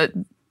of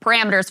the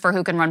parameters for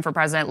who can run for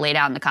president laid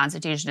out in the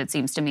Constitution, it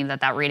seems to me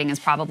that reading is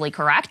probably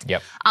correct.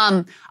 Yep.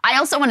 I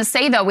also want to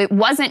say, though, it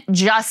wasn't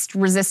just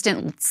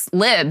resistant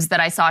libs that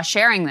I saw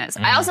sharing this.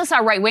 I also saw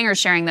right-wingers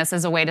sharing this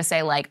as a way to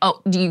say, like,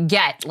 oh, do you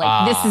get,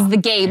 like, this is the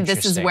game,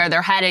 this is where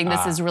they're heading,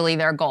 this is really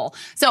their goal.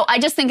 So I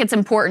just think it's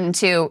important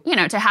to,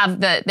 to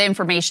have the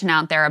information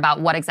out there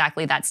about what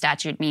exactly that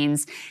statute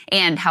means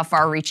and how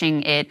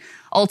far-reaching it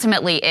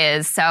ultimately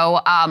is. So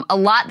a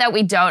lot that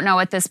we don't know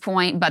at this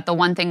point, but the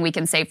one thing we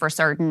can say for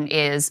certain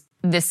is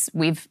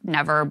we've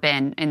never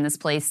been in this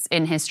place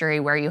in history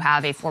where you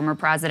have a former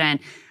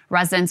president,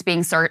 residence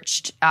being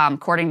searched,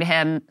 according to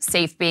him,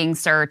 safe being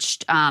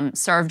searched,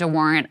 served a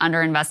warrant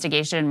under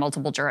investigation in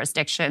multiple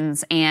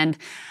jurisdictions. And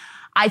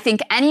I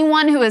think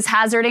anyone who is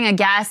hazarding a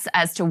guess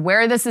as to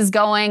where this is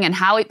going and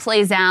how it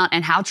plays out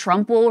and how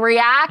Trump will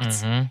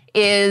react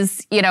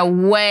is,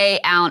 way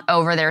out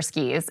over their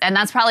skis. And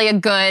that's probably a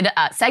good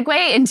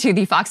segue into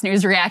the Fox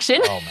News reaction.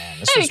 Oh, man.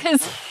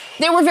 Because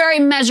they were very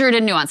measured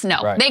and nuanced.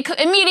 No, Right.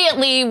 they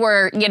immediately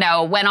were,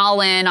 went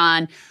all in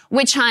on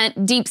witch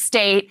hunt, deep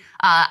state.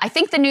 I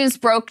think the news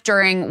broke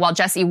while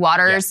Jesse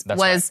Waters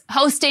was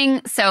hosting.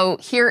 So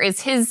here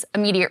is his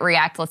immediate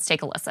react. Let's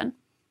take a listen.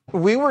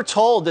 We were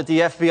told that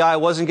the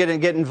FBI wasn't going to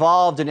get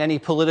involved in any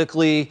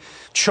politically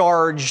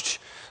charged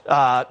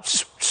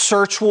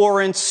search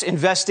warrants,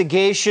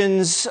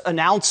 investigations,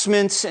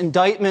 announcements,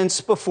 indictments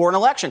before an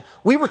election.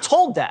 We were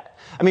told that.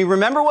 I mean,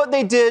 remember what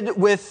they did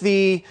with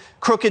the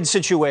crooked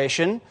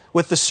situation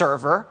with the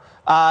server.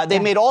 They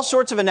made all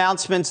sorts of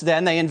announcements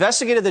then. They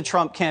investigated the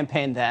Trump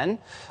campaign then.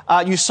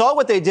 You saw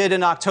what they did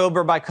in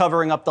October by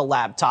covering up the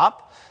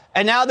laptop.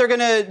 And now they're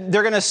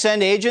gonna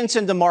send agents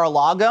into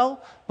Mar-a-Lago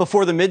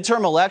before the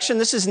midterm election.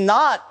 This is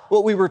not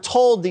what we were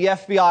told the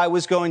FBI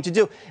was going to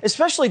do,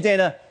 especially,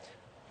 Dana,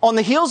 on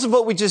the heels of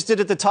what we just did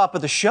at the top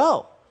of the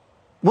show,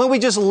 when we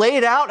just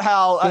laid out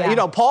how,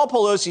 Paul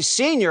Pelosi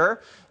Sr.,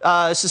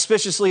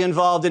 suspiciously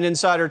involved in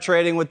insider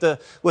trading with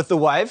the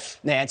wife,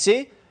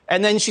 Nancy,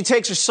 and then she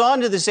takes her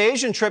son to this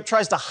Asian trip,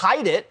 tries to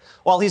hide it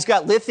while he's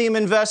got lithium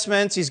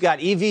investments, he's got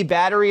EV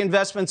battery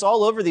investments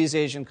all over these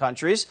Asian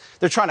countries.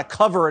 They're trying to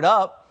cover it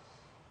up.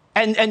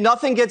 And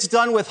nothing gets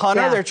done with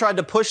Hunter. They're trying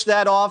to push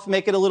that off,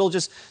 make it a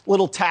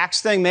little tax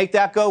thing, make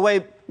that go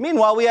away.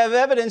 Meanwhile, we have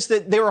evidence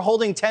that they were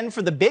holding 10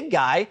 for the big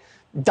guy.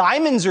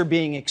 Diamonds are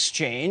being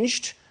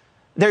exchanged.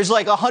 There's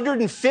like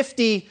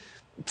 150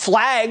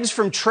 flags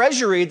from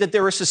Treasury that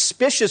there were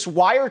suspicious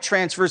wire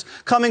transfers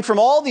coming from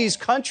all these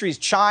countries,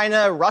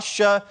 China,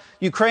 Russia,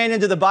 Ukraine,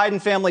 into the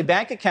Biden family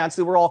bank accounts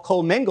that were all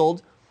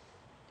commingled.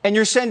 And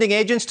you're sending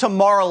agents to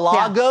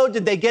Mar-a-Lago? Yeah.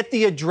 Did they get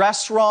the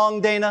address wrong,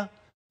 Dana?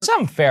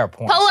 Some fair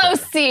points.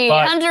 Pelosi,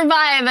 Hunter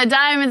Biden, the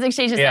diamonds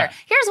exchanges there.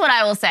 Here's what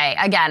I will say,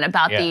 again,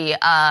 about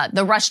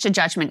the rush to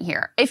judgment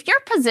here. If your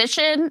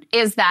position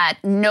is that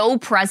no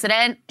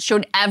president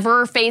should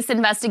ever face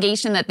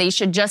investigation, that they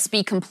should just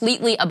be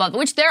completely above,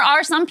 which there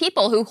are some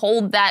people who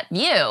hold that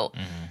view,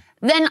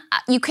 then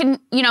you can,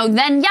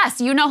 then yes,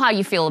 how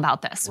you feel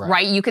about this,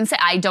 right? You can say,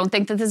 I don't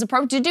think that this is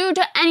appropriate to do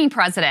to any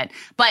president.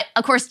 But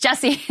of course,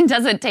 Jesse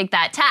doesn't take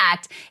that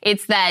tact.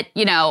 It's that,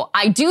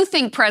 I do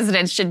think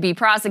presidents should be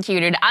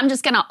prosecuted. I'm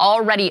just going to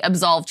already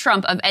absolve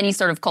Trump of any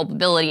sort of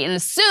culpability and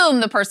assume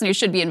the person who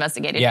should be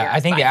investigated here. I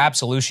think the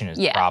absolution is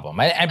the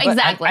problem.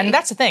 Exactly. And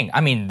that's the thing.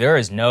 I mean, there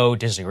is no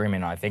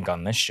disagreement, I think,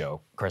 on this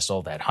show,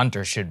 Crystal, that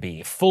Hunter should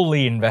be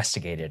fully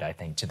investigated, I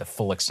think, to the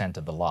full extent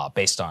of the law,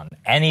 based on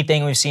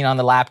anything we've seen on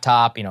the laptop,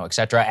 et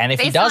cetera. And if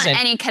based he doesn't, on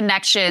any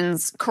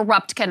connections,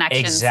 corrupt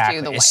connections to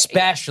the White House,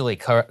 especially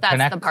corrupt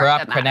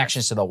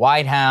connections to the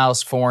White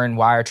House, foreign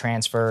wire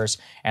transfers,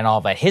 and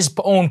all that. His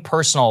own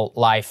personal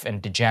life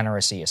and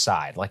degeneracy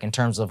aside, like in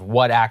terms of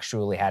what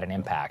actually had an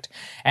impact.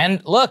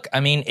 And look, I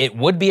mean, it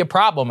would be a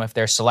problem if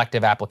there's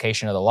selective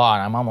application of the law,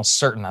 and I'm almost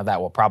certain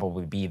that will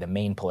probably be the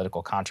main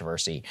political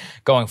controversy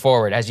going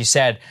forward. As you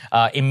said,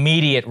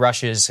 immediate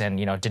rushes and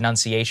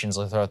denunciations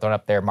are thrown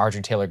up there.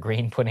 Marjorie Taylor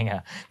Greene putting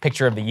a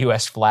picture of the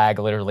U.S. flag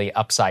literally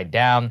upside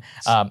down.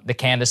 The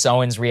Candace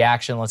Owens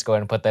reaction, let's go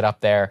ahead and put that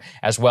up there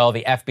as well.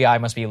 The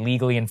FBI must be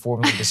legally and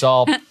formally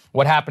dissolved.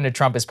 What happened to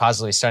Trump is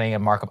positively stunning, a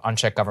mark of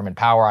unchecked government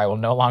power. I will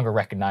no longer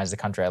recognize the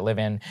country I live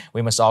in.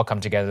 We must all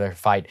come together to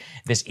fight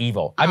this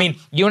evil. I mean,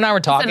 you and I were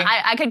talking. Listen,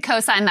 I could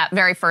co-sign that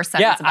very first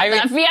sentence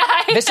about the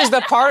FBI. This is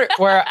the part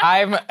where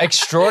I'm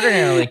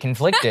extraordinarily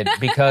conflicted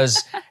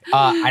because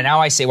And now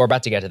I say we're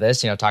about to get to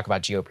this, talk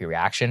about GOP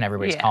reaction.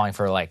 Everybody's calling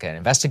for like an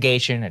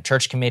investigation, a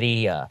church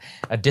committee, a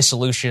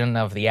dissolution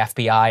of the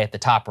FBI at the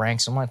top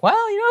ranks. I'm like, well,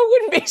 it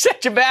wouldn't be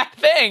such a bad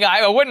thing.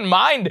 I wouldn't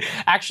mind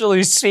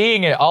actually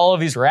seeing all of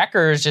these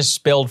records just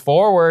spilled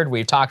forward.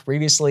 We talked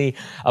previously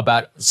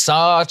about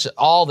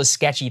all the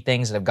sketchy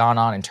things that have gone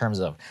on in terms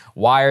of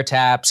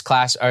wiretaps,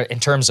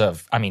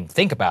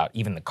 think about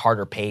even the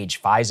Carter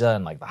Page FISA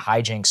and like the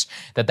hijinks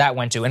that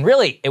went to. And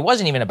really, it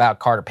wasn't even about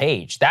Carter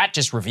Page. That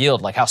just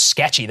revealed like how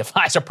sketchy the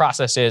FISA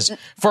process is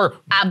for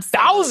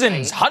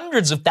thousands,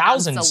 hundreds of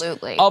thousands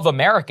of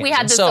Americans. We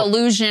had this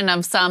illusion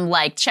of some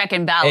like check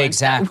and balance.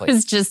 Exactly. That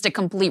was just a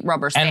complete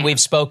rubber stamp. And we've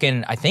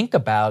spoken, I think,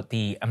 about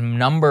the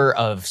number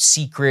of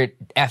secret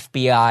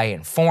FBI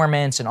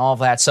informants and all of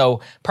that.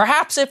 So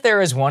perhaps if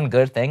there is one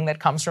good thing that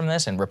comes from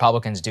this, and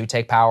Republicans do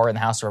take power in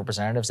the House of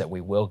Representatives, that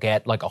we will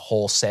get like a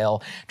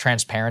wholesale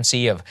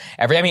transparency of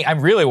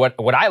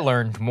what I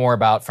learned more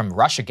about from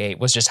Russiagate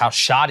was just how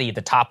shoddy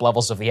the top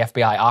levels of the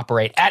FBI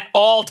operate at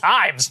all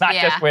times, not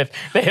just with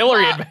the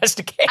Hillary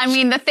investigation. I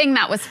mean, the thing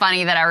that was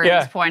funny that everyone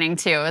was pointing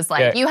to is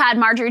like you had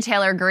Marjorie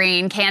Taylor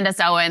Greene, Candace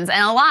Owens,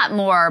 and a lot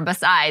more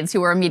besides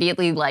who were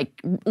immediately like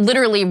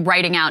literally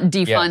writing out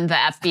defund the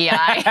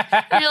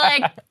FBI. And you're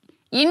like,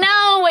 you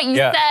know what you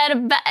said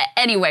about...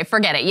 Anyway,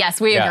 forget it. Yes,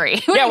 we agree.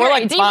 We're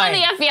like, defund fine.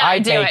 the FBI, I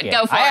do take it.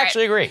 Go for it. I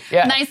actually agree.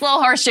 Yeah. Nice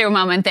little horseshoe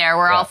moment there.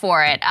 We're all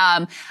for it.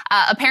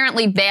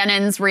 Apparently,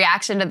 Bannon's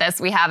reaction to this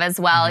we have as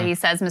well. He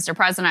says, Mr.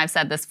 President, I've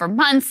said this for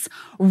months.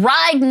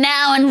 Ride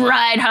now and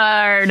ride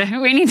hard.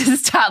 We need to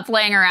stop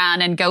playing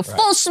around and go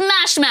full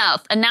smash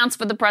mouth. Announced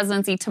for the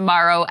presidency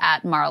tomorrow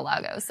at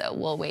Mar-a-Lago. So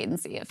we'll wait and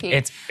see if he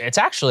it's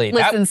actually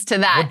listens to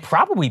that. Would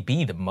probably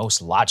be the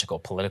most logical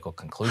political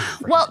conclusion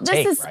for him to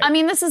take, right? I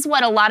mean, this is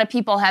what a lot of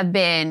people have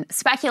been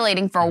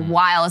speculating for a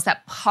while, is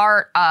that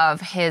part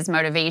of his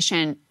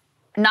motivation,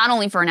 not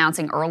only for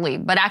announcing early,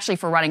 but actually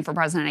for running for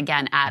president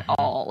again at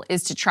all,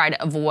 is to try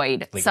to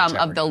avoid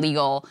of the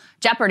legal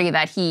jeopardy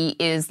that he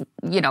is,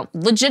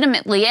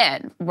 legitimately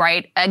in,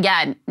 right?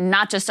 Again,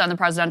 not just on the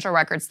presidential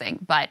records thing,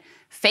 but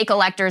fake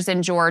electors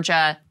in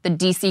Georgia, the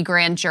D.C.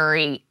 grand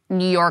jury,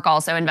 New York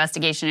also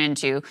investigation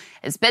into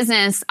his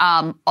business.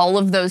 All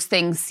of those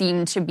things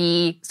seem to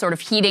be sort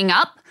of heating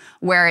up,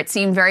 where it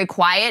seemed very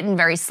quiet and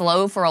very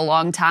slow for a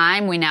long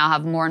time. We now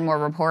have more and more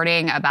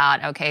reporting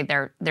about, okay,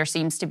 there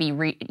seems to be,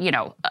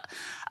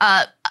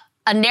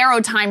 a narrow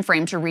time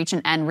frame to reach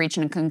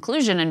a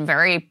conclusion, and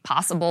very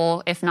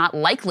possible, if not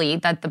likely,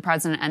 that the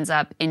president ends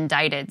up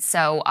indicted.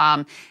 So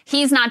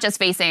he's not just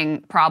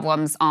facing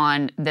problems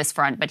on this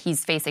front, but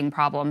he's facing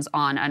problems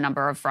on a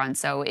number of fronts.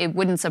 So it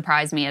wouldn't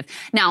surprise me if...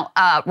 Now,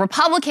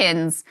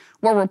 Republicans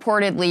were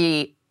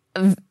reportedly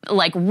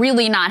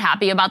really not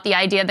happy about the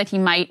idea that he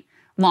might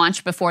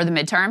launch before the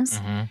midterms,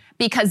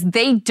 because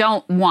they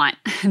don't want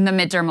the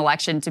midterm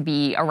election to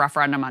be a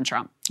referendum on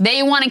Trump.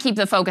 They want to keep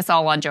the focus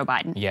all on Joe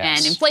Biden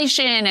and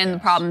inflation and the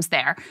problems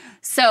there.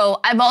 So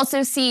I've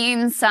also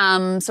seen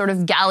some sort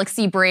of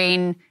galaxy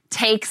brain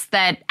takes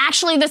that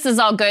actually this is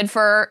all good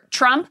for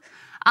Trump.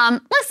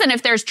 Listen,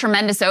 if there's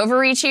tremendous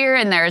overreach here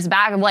and there's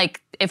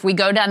if we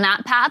go down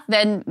that path,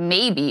 then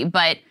maybe.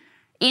 But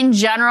in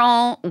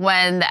general,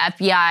 when the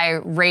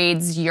FBI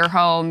raids your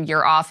home,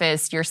 your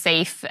office, your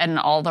safe, and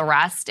all the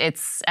rest,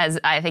 it's, as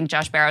I think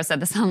Josh Barrow said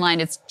this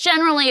online, it's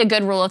generally a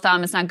good rule of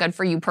thumb. It's not good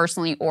for you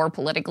personally or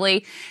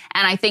politically.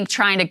 And I think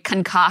trying to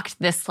concoct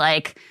this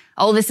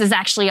this is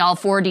actually all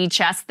 4D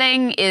chess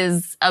thing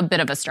is a bit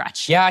of a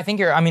stretch. Yeah, I think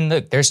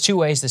look, there's two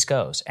ways this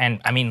goes.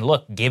 And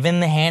look, given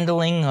the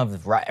handling of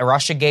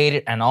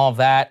Russiagate and all of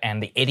that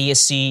and the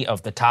idiocy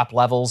of the top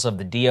levels of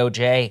the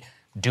DOJ,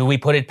 do we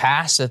put it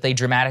past that they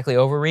dramatically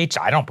overreach?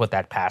 I don't put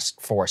that past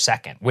for a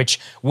second, which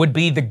would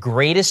be the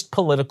greatest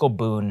political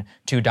boon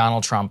to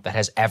Donald Trump that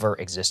has ever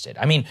existed.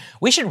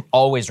 We should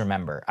always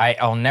remember,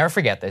 I'll never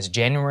forget this,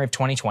 January of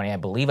 2020, I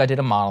believe I did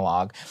a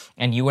monologue,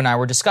 and you and I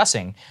were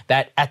discussing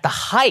that at the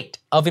height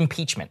of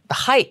impeachment, the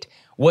height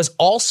was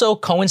also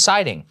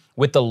coinciding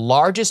with the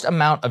largest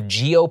amount of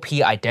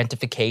GOP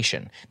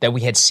identification that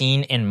we had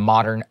seen in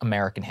modern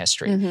American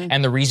history.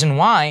 And the reason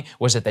why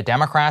was that the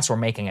Democrats were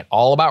making it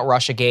all about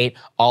Russiagate,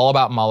 all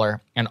about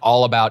Mueller, and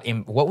all about,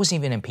 what was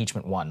even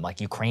impeachment one?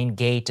 Like Ukraine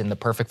Gate and the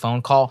perfect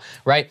phone call,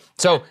 right?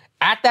 So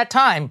at that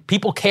time,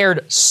 people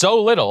cared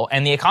so little,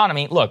 and the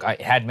economy, look,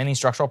 it had many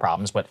structural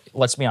problems, but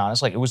let's be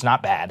honest, it was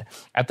not bad.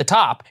 At the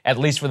top, at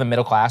least for the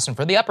middle class and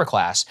for the upper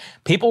class,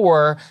 people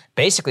were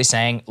basically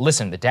saying,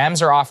 listen, the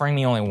Dems are offering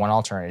me only one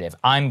alternative.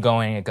 I'm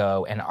going to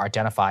go and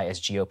identify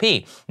as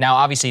GOP. Now,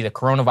 obviously, the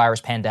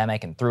coronavirus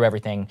pandemic and threw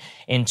everything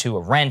into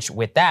a wrench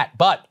with that,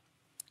 but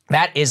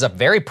that is a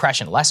very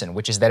prescient lesson,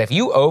 which is that if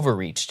you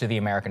overreach to the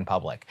American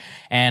public,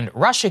 and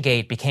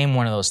Russiagate became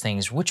one of those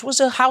things which was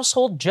a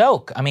household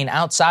joke, I mean,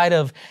 outside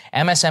of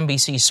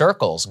MSNBC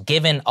circles,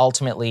 given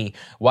ultimately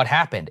what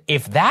happened.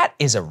 If that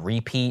is a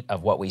repeat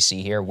of what we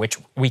see here, which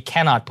we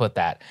cannot put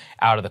that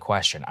out of the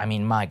question, I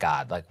mean, my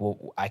God, like,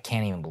 I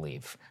can't even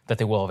believe that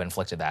they will have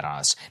inflicted that on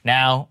us.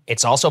 Now,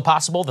 it's also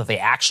possible that they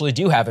actually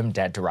do have him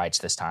dead to rights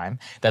this time,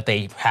 that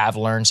they have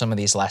learned some of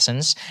these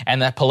lessons,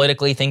 and that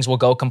politically things will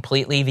go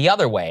completely the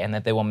other way, and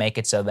that they will make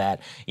it so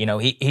that, you know,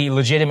 he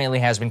legitimately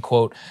has been,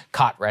 quote,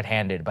 caught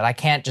red-handed. But I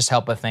can't just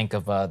help but think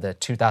of the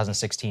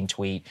 2016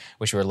 tweet,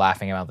 which we were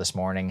laughing about this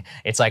morning.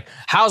 It's like,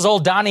 how's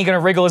old Donnie going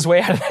to wriggle his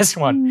way out of this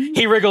one?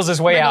 He wriggles his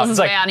way out. It's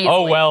like,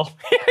 oh, well.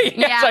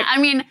 Yeah, like, I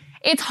mean,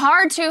 it's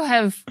hard to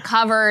have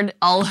covered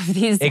all of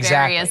these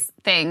various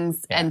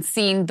things and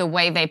seen the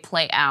way they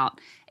play out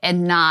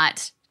and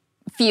not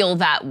feel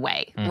that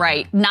way,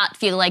 right? Not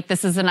feel like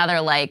this is another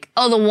like,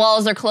 oh, the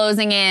walls are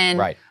closing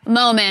in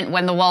moment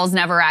when the walls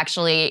never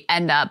actually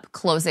end up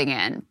closing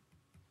in.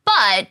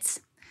 But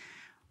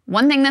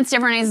one thing that's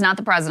different, he's not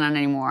the president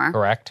anymore.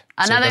 Correct.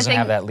 So he doesn't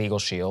have that legal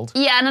shield.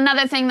 Yeah, and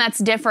another thing that's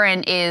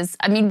different is,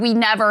 I mean, we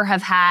never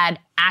have had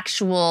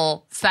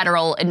actual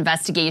federal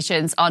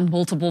investigations on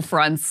multiple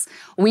fronts.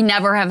 We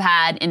never have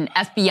had an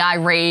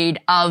FBI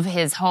raid of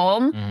his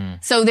home.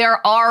 So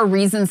there are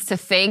reasons to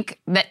think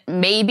that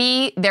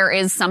maybe there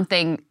is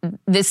something,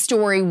 this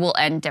story will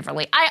end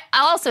differently.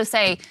 I'll also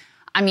say,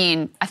 I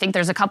mean, I think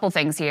there's a couple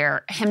things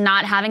here. Him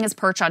not having his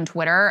perch on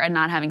Twitter and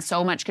not having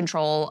so much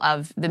control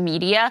of the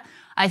media,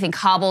 I think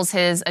hobbles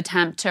his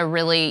attempt to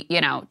really,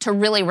 you know, to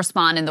really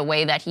respond in the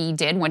way that he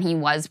did when he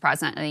was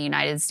president of the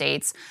United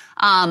States.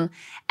 And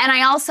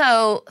I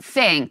also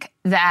think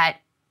that,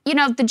 you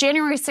know, the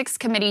January 6th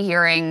committee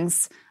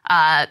hearings,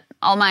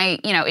 all my,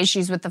 you know,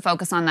 issues with the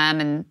focus on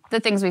them and the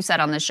things we've said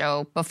on the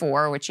show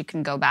before, which you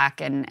can go back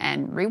and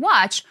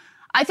rewatch,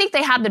 I think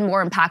they have been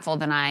more impactful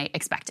than I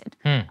expected.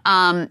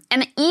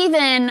 And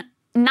even,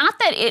 not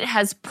that it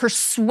has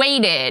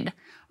persuaded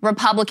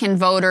Republican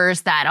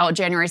voters that, oh,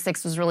 January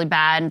 6th was really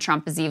bad and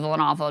Trump is evil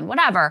and awful and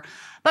whatever.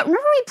 But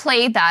remember we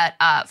played that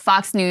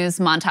Fox News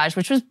montage,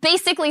 which was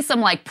basically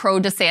some like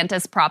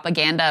pro-DeSantis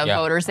propaganda of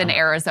voters in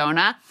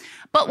Arizona.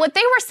 But what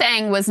they were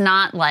saying was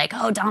not like,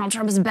 oh, Donald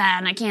Trump is bad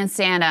and I can't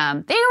stand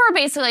him. They were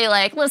basically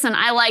like, listen,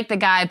 I like the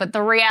guy, but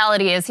the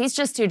reality is he's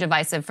just too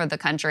divisive for the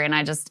country. And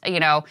I just, you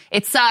know,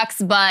 it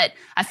sucks, but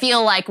I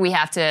feel like we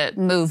have to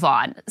move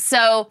on.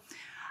 So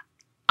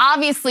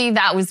obviously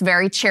that was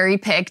very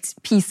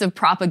cherry-picked piece of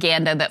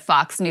propaganda that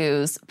Fox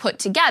News put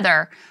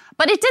together.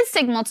 But it did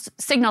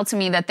signal to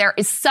me that there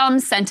is some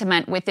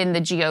sentiment within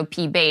the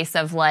GOP base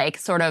of like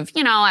sort of,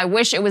 you know, I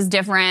wish it was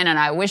different and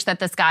I wish that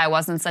this guy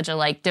wasn't such a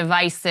like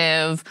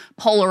divisive,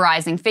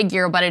 polarizing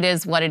figure, but it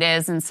is what it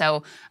is. And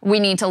so we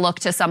need to look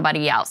to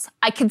somebody else.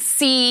 I could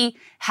see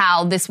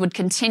how this would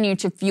continue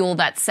to fuel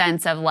that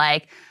sense of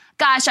like,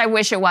 gosh, I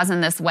wish it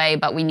wasn't this way,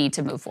 but we need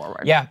to move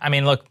forward. Yeah, I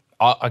mean, look,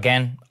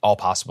 again, all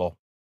possible.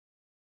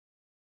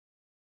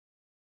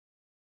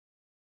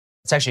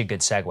 It's actually a good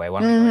segue. Why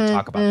don't we go and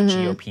talk about the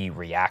GOP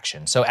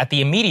reaction? So at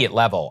the immediate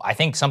level, I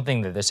think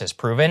something that this has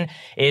proven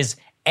is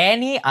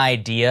any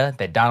idea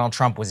that Donald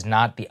Trump was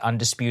not the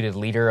undisputed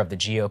leader of the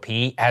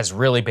GOP has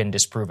really been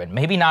disproven.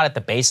 Maybe not at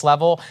the base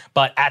level,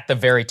 but at the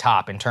very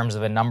top in terms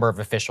of the number of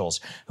officials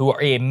who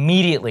are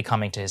immediately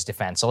coming to his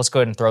defense. So let's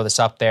go ahead and throw this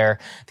up there.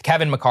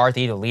 Kevin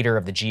McCarthy, the leader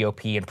of the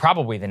GOP and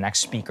probably the next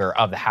Speaker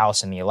of the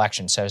House in the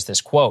election, says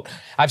this, quote,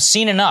 "I've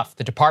seen enough.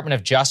 The Department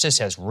of Justice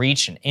has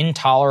reached an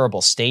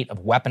intolerable state of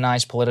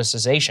weaponized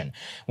politicization.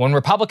 When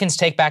Republicans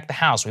take back the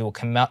House, we will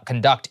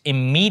conduct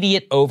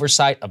immediate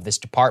oversight of this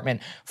department,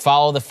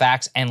 follow the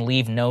facts, and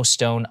leave no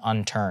stone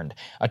unturned.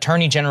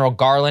 Attorney General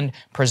Garland,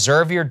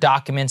 preserve your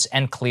documents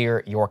and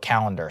clear your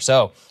calendar."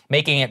 So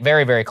making it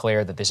very, very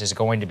clear that this is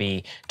going to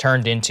be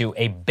turned into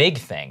a big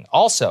thing.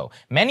 Also,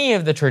 many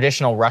of the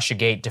traditional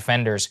Russiagate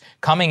defenders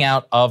coming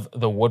out of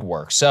the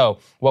woodwork. So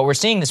what we're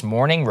seeing this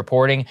morning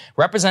reporting,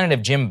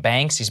 Representative Jim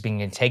Banks, he's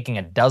been taking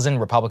a dozen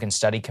Republican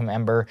study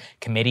member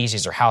committees,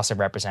 these are House of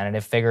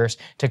Representative figures,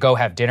 to go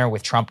have dinner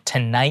with Trump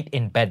tonight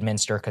in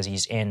Bedminster because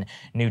he's in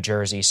New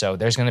Jersey. So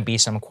there's going to be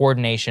some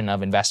coordination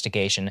of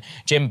investigation.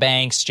 Jim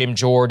Banks, Jim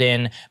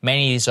Jordan,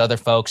 many of these other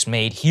folks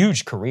made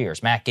huge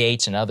careers, Matt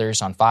Gaetz and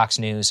others on Fox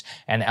News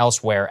and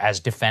elsewhere as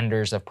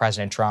defenders of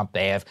President Trump.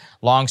 They have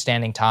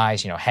longstanding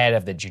ties, head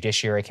of the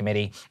Judiciary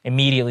Committee.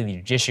 Immediately, the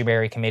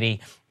Judiciary Committee,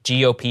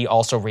 GOP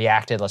also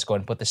reacted. Let's go ahead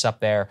and put this up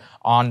there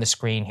on the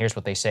screen. Here's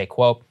what they say,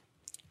 quote,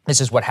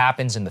 "This is what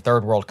happens in the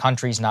third world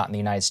countries, not in the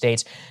United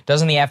States.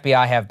 Doesn't the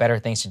FBI have better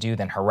things to do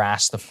than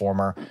harass the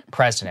former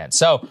president?"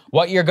 So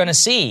what you're going to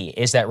see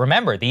is that,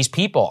 remember, these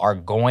people are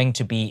going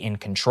to be in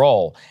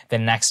control the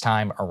next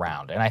time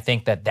around. And I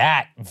think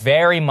that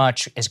very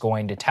much is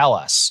going to tell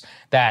us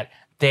that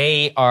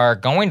they are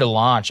going to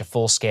launch a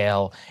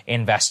full-scale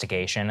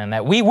investigation and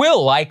that we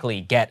will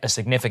likely get a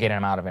significant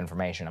amount of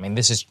information. I mean,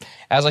 this is,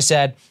 as I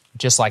said,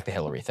 just like the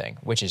Hillary thing,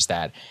 which is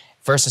that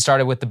first it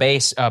started with the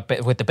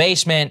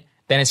basement,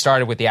 Then it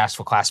started with the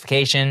actual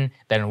classification,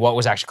 then what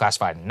was actually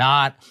classified and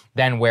not,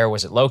 then where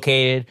was it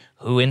located,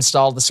 who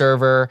installed the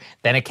server,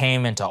 then it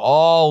came into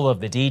all of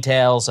the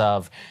details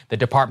of the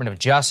Department of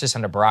Justice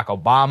under Barack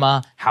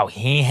Obama, how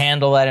he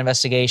handled that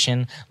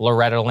investigation,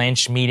 Loretta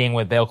Lynch meeting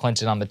with Bill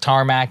Clinton on the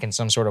tarmac and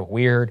some sort of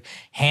weird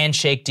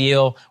handshake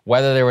deal,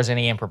 whether there was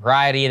any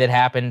impropriety that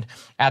happened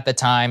at the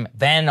time,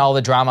 then all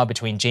the drama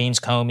between James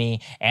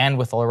Comey and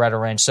with Loretta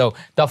Lynch. So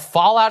the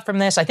fallout from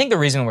this, I think the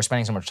reason we're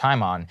spending so much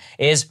time on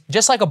is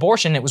just like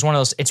abortion, it's one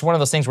of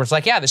those things where it's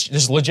like, yeah,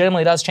 this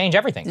legitimately does change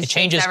everything. It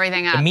changes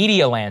everything the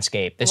media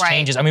landscape. This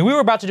changes. I mean, we were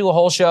about to do a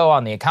whole show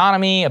on the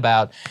economy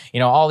about,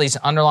 all these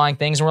underlying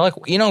things. And we're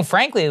like,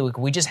 frankly,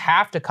 we just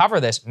have to cover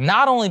this,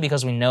 not only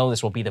because we know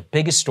this will be the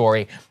biggest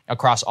story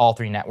across all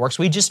three networks.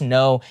 We just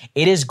know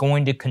it is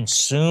going to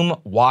consume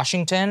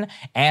Washington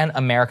and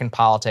American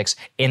politics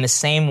in the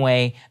same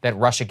way that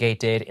Russiagate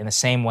did, in the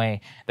same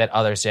way that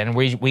others did. And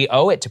we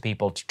owe it to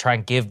people to try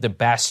and give the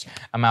best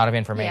amount of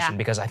information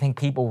because I think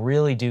people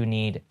really do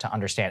need to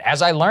understand,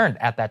 as I learned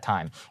at that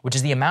time, which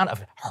is the amount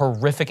of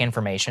horrific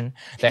information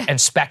and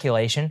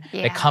speculation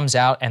that comes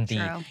out, and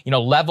the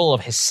level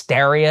of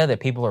hysteria that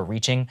people are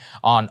reaching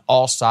on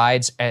all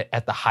sides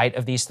at the height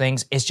of these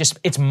things is just,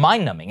 it's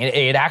mind-numbing.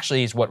 It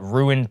actually is what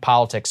ruined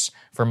politics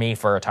for me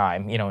for a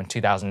time, in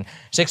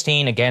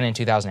 2016, again in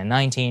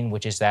 2019,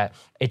 which is that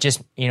it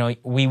just,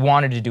 we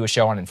wanted to do a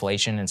show on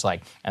inflation. And it's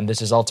like, and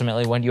this is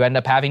ultimately when you end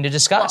up having to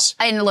discuss.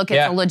 Well, and look,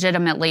 it's a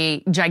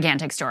legitimately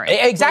gigantic story.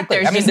 Exactly.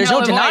 There's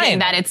no denying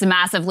that it's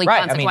massively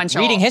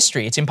consequential. Reading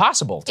history, it's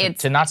impossible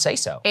to not say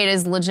so. It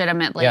is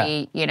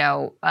legitimately,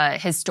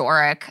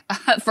 historic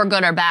for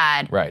good or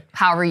bad. Right.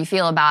 However you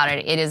feel about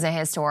it, it is a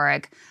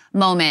historic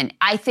moment.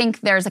 I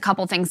think there's a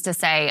couple things to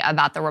say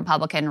about the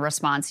Republican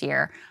response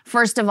here.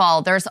 First of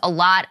all, there's a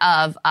lot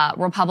of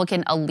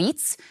Republican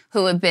elites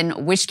who have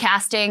been wish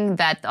casting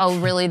that,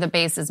 really the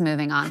base is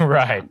moving on from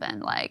Trump,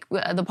 and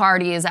the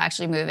party is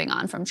actually moving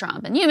on from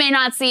Trump. And you may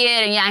not see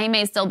it, and he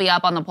may still be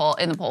up on the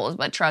polls,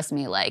 but trust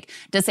me,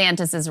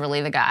 DeSantis is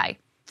really the guy.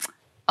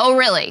 Oh,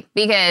 really?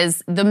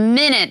 Because the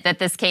minute that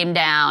this came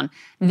down,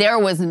 there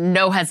was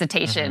no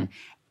hesitation. Mm-hmm.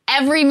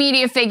 Every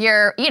media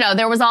figure,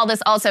 there was all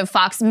this also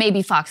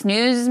maybe Fox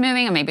News is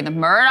moving, or maybe the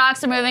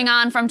Murdochs are moving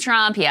on from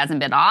Trump. He hasn't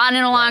been on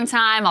in a long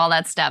time, all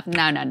that stuff.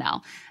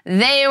 No.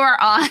 They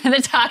were on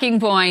the talking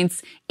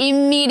points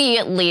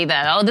immediately,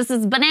 though. This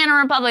is Banana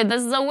Republic.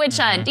 This is a witch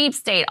hunt, deep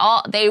state.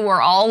 They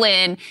were all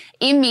in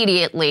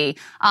immediately.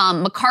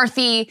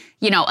 McCarthy,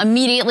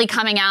 immediately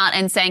coming out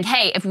and saying,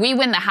 hey, if we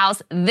win the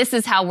House, this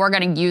is how we're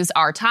going to use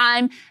our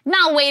time.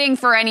 Not waiting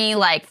for any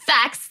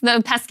facts,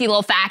 the pesky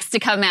little facts to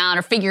come out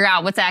or figure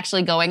out what's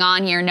actually going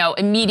on here. No,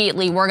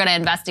 immediately we're going to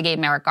investigate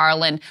Merrick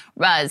Garland,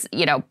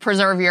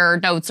 preserve your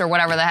notes or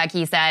whatever the heck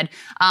he said,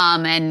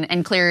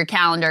 and clear your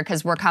calendar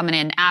because we're coming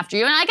in after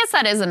you. And I guess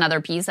that is another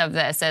piece of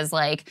this is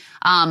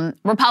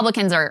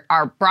Republicans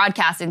are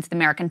broadcasting to the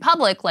American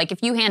public,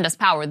 if you hand us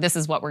power, this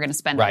is what we're going to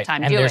spend our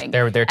time doing.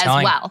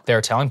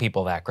 They're telling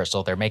people that,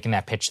 Crystal. They're making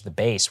that pitch to the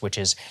base,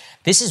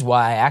 this is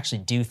why I actually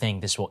do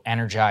think this will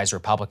energize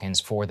Republicans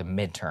for the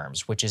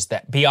midterms, which is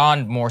that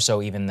beyond more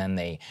so even than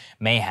they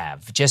may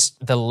have.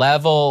 Just the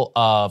level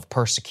of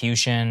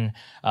persecution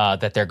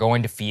that they're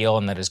going to feel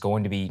and that is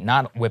going to be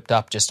not whipped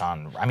up just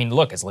on,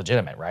 look, it's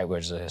legitimate, right?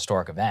 Which is a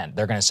historic event.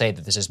 They're going to say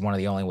that this is one of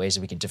the only ways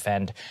that we can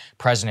defend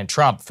President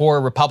Trump. For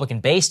a Republican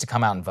base to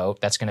come out and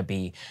vote, that's going to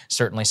be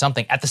certainly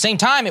something. At the same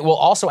time, it will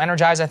also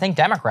energize, I think,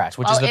 Democrats,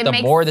 which is that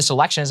the more this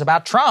election is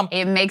about Trump.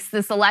 It makes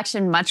this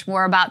election much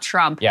more about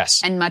Trump.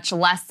 Yes. And much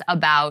less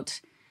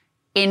about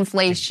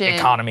inflation,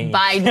 economy,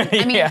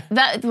 Biden.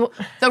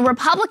 The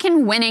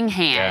Republican winning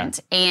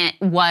hand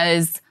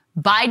was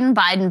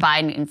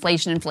Biden,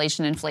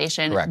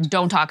 inflation. Correct.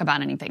 Don't talk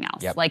about anything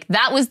else. Yep.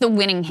 That was the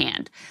winning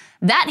hand.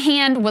 That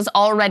hand was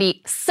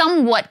already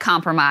somewhat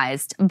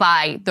compromised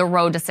by the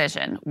Roe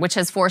decision, which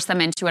has forced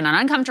them into an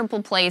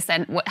uncomfortable place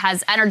and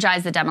has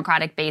energized the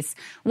Democratic base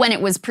when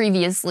it was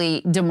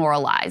previously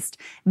demoralized.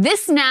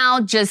 This now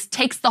just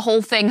takes the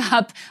whole thing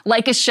up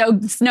like a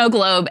snow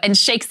globe and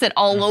shakes it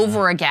all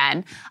over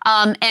again.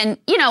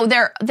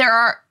 There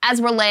are,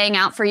 as we're laying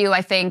out for you,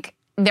 I think,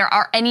 there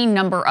are any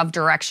number of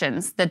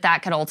directions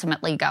that could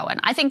ultimately go in.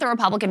 I think the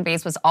Republican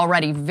base was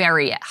already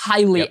very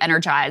highly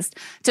energized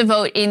to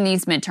vote in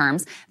these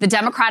midterms. The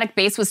Democratic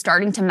base was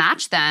starting to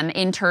match them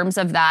in terms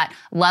of that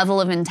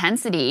level of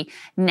intensity.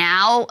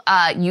 Now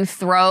you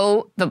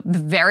throw the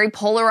very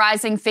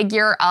polarizing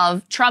figure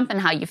of Trump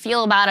and how you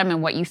feel about him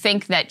and what you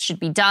think that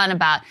should be done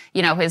about,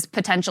 his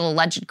potential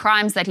alleged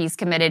crimes that he's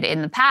committed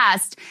in the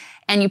past.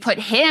 and you put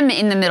him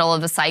in the middle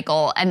of a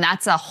cycle, and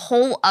that's a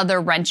whole other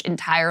wrench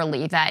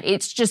entirely that it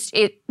just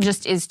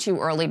is too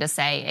early to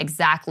say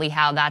exactly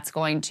how that's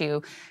going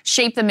to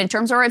shape the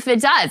midterms, or if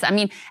it does. I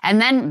mean, and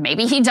then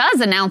maybe he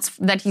does announce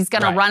that he's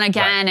going to run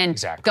again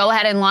and go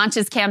ahead and launch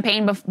his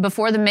campaign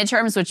before the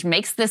midterms, which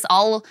makes this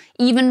all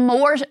even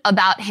more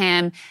about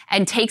him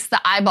and takes the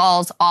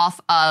eyeballs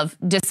off of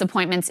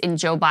disappointments in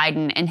Joe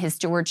Biden and his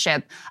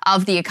stewardship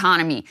of the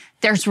economy.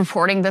 There's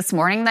reporting this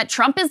morning that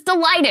Trump is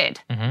delighted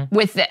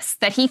with this,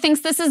 that he thinks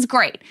this is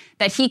great,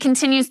 that he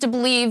continues to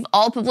believe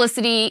all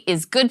publicity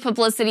is good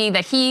publicity,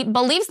 that he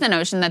believes the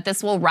notion that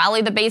this will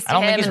rally the base to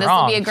him and this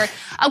will be a great...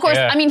 Of course,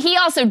 I mean, he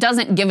also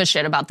doesn't give a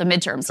shit about the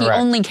midterms. He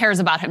only cares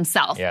about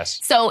himself. Yes.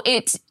 So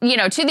it,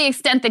 to the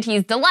extent that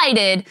he's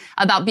delighted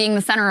about being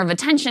the center of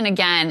attention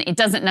again, it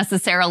doesn't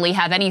necessarily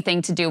have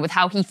anything to do with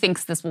how he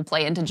thinks this will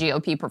play into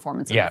GOP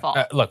performance in the fall.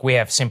 Look, we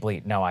have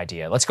simply no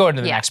idea. Let's go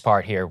into the next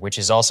part here, which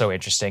is also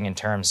interesting in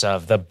terms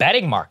of the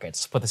betting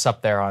markets. Put this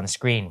up there on the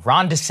screen.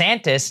 Ron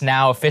DeSantis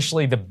now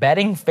officially the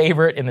betting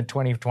favorite in the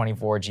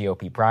 2024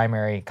 GOP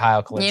primary.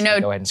 Kyle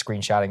Kalinske, go ahead and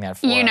screenshotting that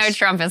for us. You know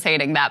Trump is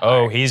hating that part.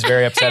 Oh, he's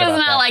very upset about that. He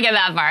does not like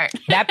that part.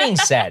 That being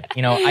said,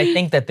 I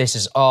think that this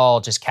is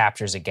all just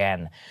captures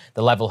again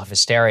the level of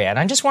hysteria. And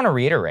I just want to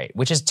reiterate,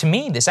 which is to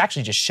me, this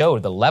actually just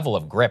showed the level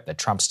of grip that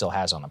Trump still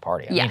has on the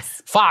party. I mean,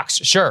 Fox,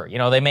 sure,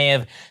 they may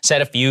have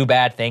said a few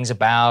bad things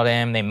about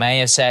him. They may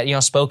have said,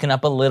 spoken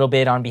up a little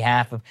bit on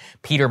behalf of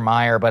Peter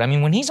Meyer. But I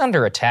mean, when he's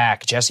under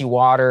attack, Jesse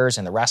Waters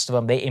and the rest of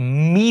them, they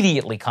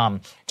immediately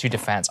come to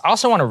defense. I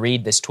also want to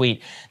read this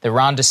tweet that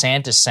Ron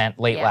DeSantis sent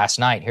late last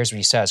night. Here's what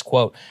he says,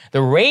 quote,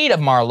 "The raid of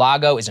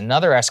Mar-a-Lago is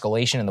another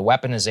escalation in the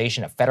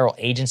weaponization of federal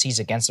agencies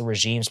against the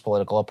regime's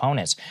political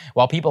opponents.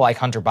 While people like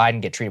Hunter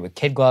Biden get treated with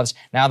kid gloves,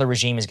 now the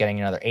regime is getting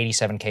another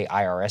 87K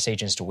IRS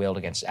agents to wield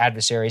against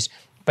adversaries.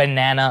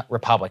 Banana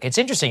Republic." It's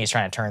interesting he's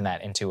trying to turn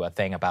that into a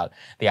thing about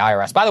the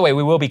IRS. By the way,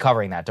 we will be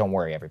covering that, don't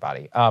worry,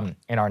 everybody,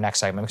 in our next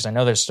segment, because I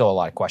know there's still a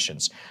lot of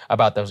questions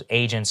about those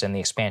agents and the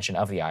expansion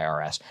of the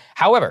IRS.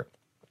 However,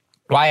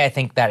 why I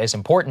think that is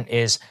important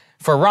is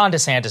for Ron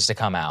DeSantis to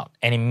come out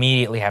and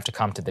immediately have to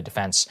come to the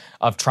defense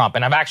of Trump.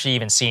 And I've actually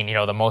even seen,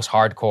 the most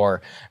hardcore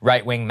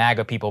right-wing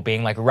MAGA people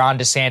being like, Ron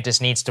DeSantis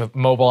needs to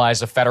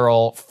mobilize the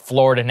federal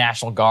Florida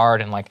National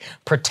Guard and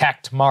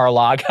protect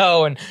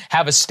Mar-a-Lago and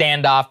have a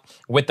standoff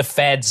with the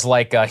feds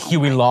like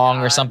Huey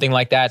Long or something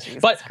like that.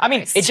 Jesus Christ. I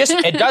mean,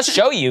 it does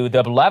show you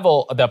the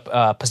level, the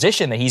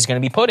position that he's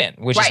going to be put in,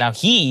 which is now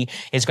he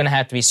is going to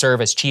have to serve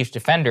as chief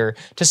defender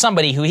to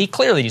somebody who he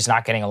clearly is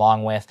not getting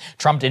along with.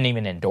 Trump didn't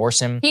even endorse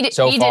him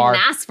so far.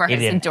 Didn't ask for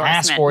his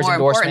endorsement, more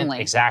importantly.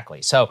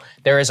 Exactly. So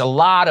there is a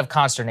lot of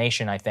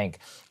consternation, I think,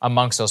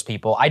 amongst those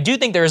people. I do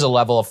think there is a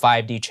level of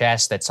 5D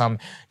chess that some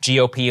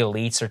GOP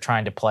elites are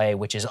trying to play,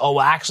 which is,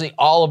 actually,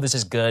 all of this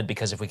is good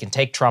because if we can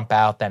take Trump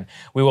out, then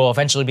we will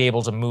eventually be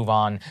able to move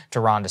on to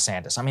Ron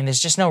DeSantis. I mean, there's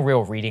just no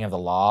real reading of the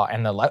law.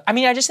 And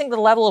I just think the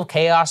level of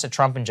chaos that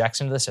Trump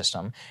injects into the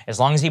system, as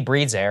long as he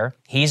breathes air,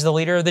 he's the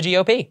leader of the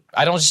GOP.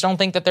 I just don't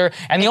think that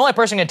and the only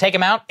person going to take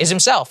him out is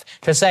himself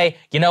to say,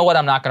 you know what,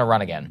 I'm not going to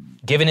run again.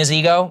 Given his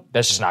ego,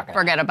 that's just not going to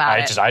forget about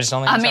it. I just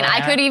don't think.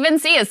 I could even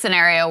see a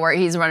scenario where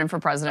he's running for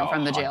president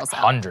from the jail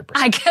cell. 100%.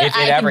 If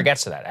it ever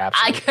gets to that,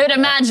 absolutely. I could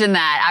imagine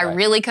that. I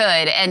really could.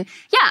 And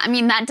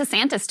that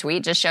DeSantis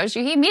tweet just shows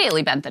you he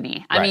immediately bent the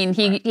knee. I mean,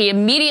 he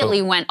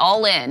immediately went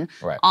all in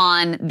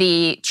on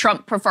the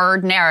Trump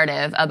preferred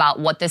narrative about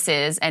what this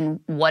is and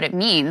what it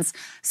means.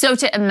 So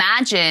to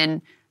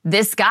imagine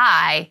this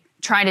guy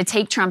trying to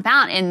take Trump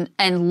out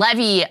and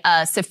levy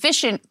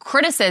sufficient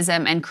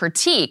criticism and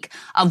critique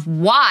of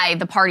why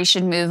the party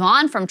should move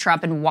on from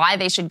Trump and why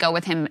they should go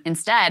with him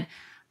instead,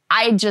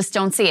 I just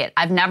don't see it.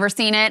 I've never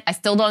seen it. I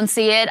still don't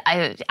see it.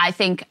 I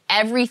think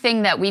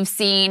everything that we've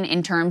seen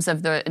in terms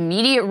of the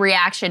immediate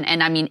reaction,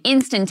 and I mean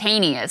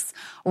instantaneous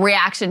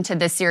reaction to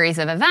this series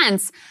of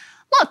events,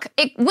 look,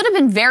 it would have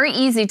been very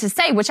easy to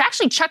say, which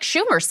actually Chuck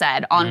Schumer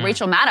said on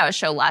Rachel Maddow's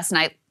show last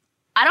night,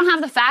 I don't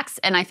have the facts,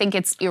 and I think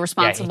it's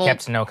irresponsible. Yeah, he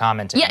kept no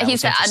comment. Yeah, he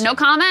said, no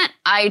comment.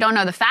 I don't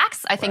know the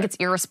facts. I think it's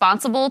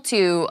irresponsible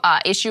to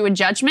issue a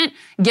judgment,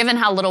 given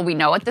how little we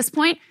know at this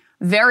point.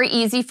 Very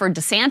easy for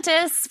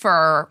DeSantis,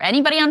 for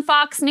anybody on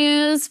Fox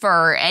News,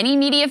 for any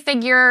media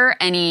figure,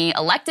 any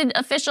elected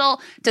official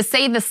to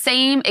say the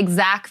same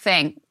exact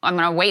thing. I'm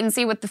going to wait and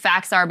see what the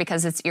facts are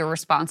because it's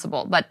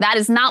irresponsible. But that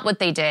is not what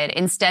they did.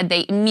 Instead,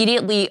 they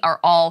immediately are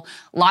all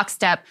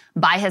lockstep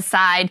by his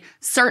side.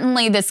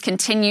 Certainly, this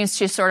continues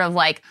to sort of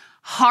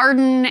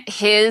harden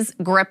his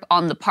grip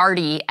on the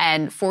party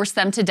and force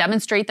them to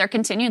demonstrate their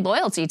continued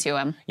loyalty to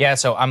him. Yeah,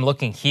 so I'm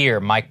looking here.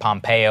 Mike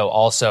Pompeo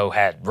also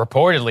had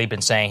reportedly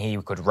been saying he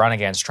could run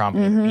against Trump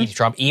and beat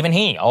Trump. Even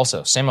he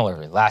also,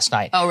 similarly, last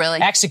night. Oh, really?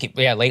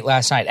 Late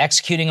last night.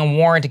 Executing a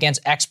warrant against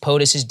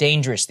ex-POTUS is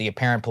dangerous. The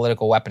apparent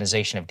political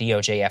weaponization of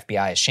DOJ,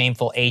 FBI is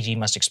shameful. AG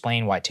must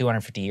explain why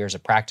 250 years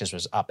of practice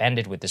was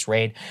upended with this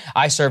raid.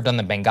 I served on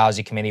the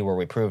Benghazi committee where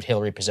we proved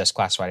Hillary possessed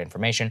classified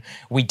information.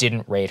 We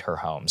didn't raid her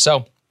home.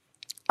 So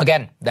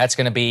Again, that's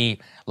going to be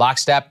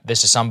lockstep.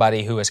 This is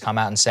somebody who has come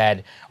out and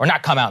said, or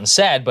not come out and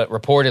said, but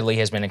reportedly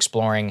has been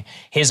exploring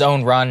his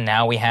own run.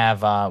 Now we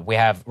have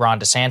Ron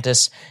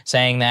DeSantis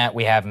saying that.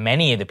 We have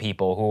many of the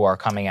people who are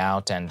coming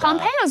out. And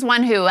Pompeo's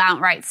one who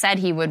outright said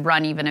he would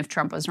run even if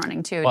Trump was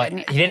running too, but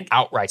didn't he didn't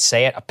outright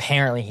say it.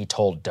 Apparently, he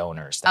told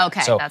donors that.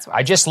 Okay, so that's what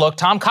I just looked.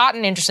 Tom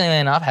Cotton, interestingly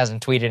enough,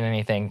 hasn't tweeted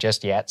anything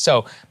just yet.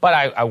 So, but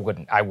I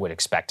would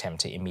expect him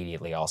to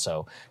immediately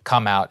also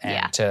come out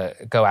and to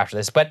go after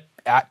this. But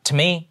to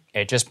me,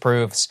 it just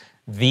proves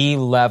the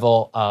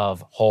level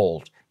of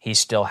hold he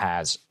still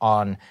has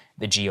on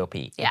the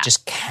GOP. Yeah. It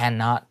just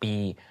cannot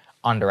be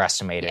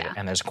underestimated,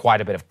 and there's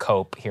quite a bit of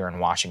cope here in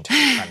Washington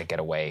trying to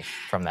get away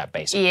from that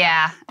base.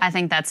 Yeah, I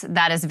think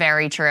that is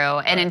very true.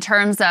 And in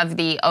terms of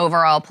the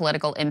overall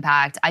political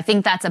impact, I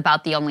think that's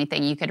about the only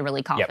thing you could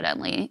really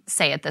confidently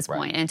say at this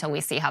point until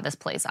we see how this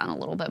plays out a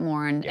little bit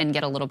more and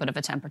get a little bit of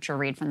a temperature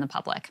read from the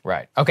public.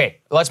 Right. Okay,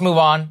 let's move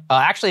on.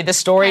 Actually, this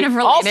story kind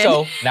of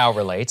also now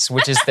relates,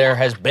 which is there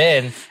has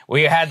been,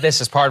 we had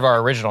this as part of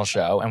our original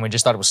show, and we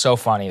just thought it was so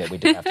funny that we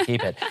didn't have to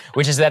keep it,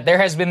 which is that there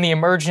has been the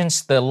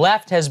emergence, the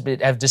left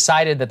have decided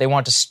that they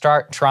want to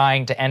start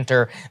trying to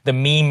enter the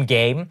meme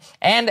game.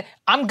 And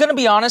I'm going to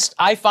be honest,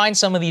 I find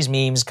some of these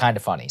memes kind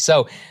of funny.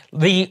 So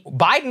the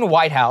Biden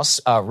White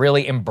House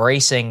really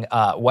embracing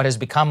what has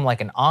become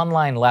like an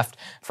online left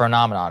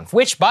phenomenon,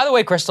 which, by the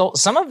way, Crystal,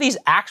 some of these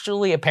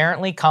actually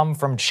apparently come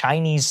from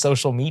Chinese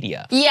social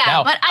media. Yeah,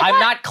 now, but I'm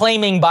not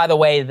claiming, by the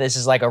way, this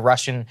is like a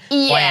Russian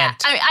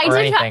plant or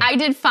anything. I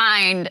did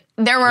find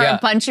there were a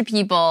bunch of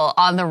people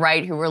on the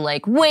right who were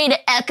like, way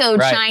to echo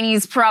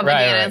Chinese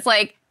propaganda. Right. It's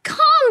like, calm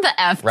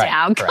the F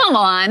down. Come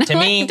on. To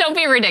me, don't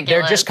be ridiculous.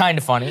 They're just kind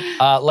of funny.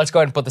 Let's go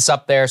ahead and put this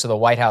up there. So the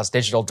White House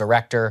digital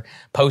director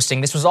posting,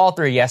 this was all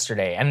through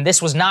yesterday, and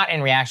this was not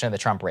in reaction to the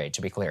Trump raid,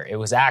 to be clear. It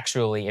was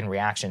actually in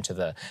reaction to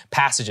the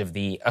passage of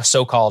the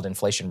so-called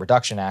Inflation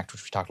Reduction Act,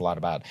 which we talked a lot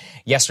about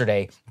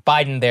yesterday.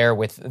 Biden there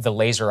with the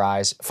laser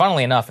eyes.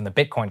 Funnily enough, in the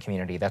Bitcoin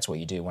community, that's what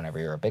you do whenever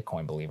you're a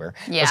Bitcoin believer.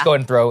 Yeah. Let's go ahead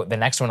and throw the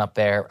next one up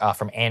there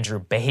from Andrew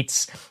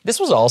Bates. This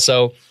was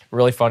also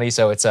really funny.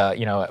 So it's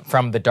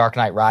from The Dark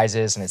Knight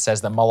Rises, and it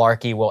says the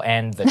malarkey will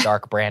end. The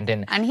Dark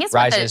Brandon and he's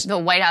rises. The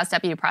White House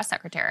Deputy Press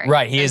Secretary.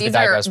 Right, he is the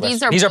White House.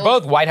 These are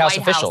both White House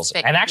officials,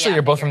 and actually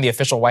they're both from the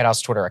official White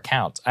House Twitter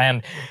account.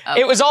 And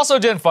it was also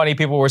done funny.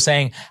 People were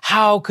saying,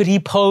 how could he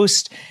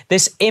post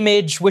this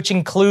image, which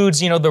includes,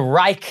 the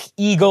Reich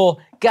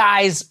Eagle?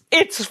 Guys,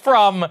 it's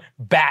from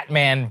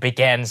Batman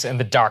Begins and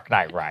The Dark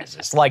Knight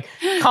Rises. Like,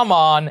 come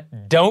on,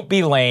 don't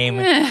be lame.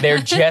 They're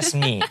just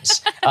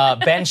memes.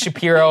 Ben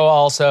Shapiro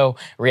also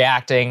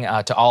reacting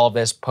to all of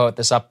this, put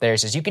this up there.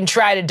 Says, you can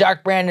try to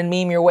Dark Brandon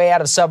meme your way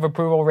out of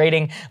sub-approval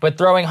rating, but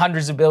throwing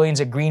hundreds of billions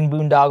at green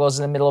boondoggles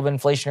in the middle of an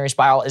inflationary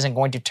spiral isn't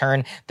going to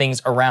turn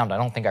things around. I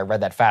don't think I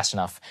read that fast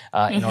enough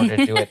in order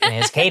to do it in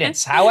his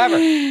cadence. However,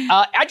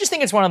 I just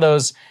think it's one of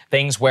those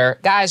things where,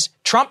 guys,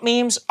 Trump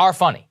memes are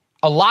funny.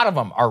 A lot of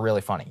them are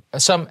really funny.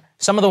 Some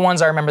of the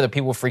ones I remember that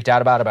people freaked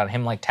out about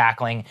him like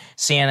tackling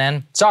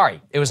CNN.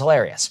 Sorry, it was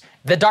hilarious.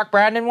 The Dark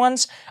Brandon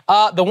ones,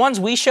 the ones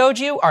we showed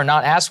you are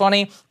not as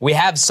funny. We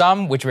have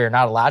some which we are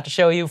not allowed to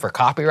show you for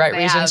copyright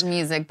reasons,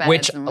 music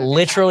which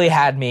literally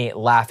had me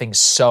laughing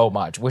so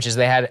much. Which is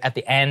they had at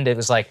the end, it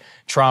was like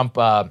Trump,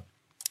 it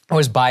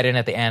was Biden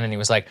at the end, and he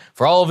was like,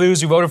 for all of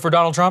those who voted for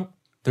Donald Trump,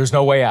 there's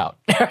no way out.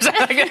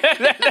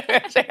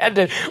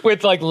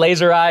 With like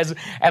laser eyes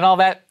and all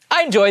that.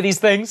 I enjoy these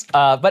things.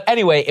 But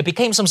anyway, it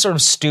became some sort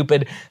of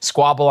stupid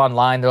squabble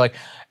online. They're like,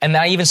 and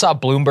then I even saw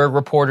Bloomberg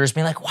reporters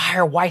being like, why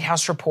are White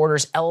House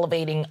reporters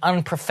elevating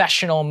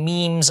unprofessional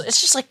memes? It's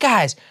just like,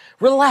 guys,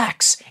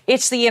 relax.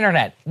 It's the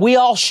internet. We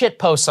all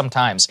shitpost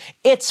sometimes.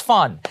 It's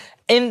fun.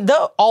 And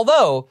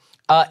although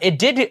it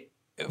did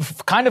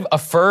kind of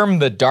affirm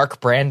the Dark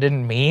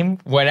Brandon meme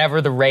whenever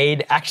the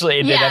raid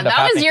actually did end up happening.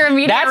 Yeah, that was your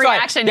immediate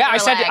reaction. I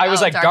said I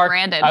was like Dark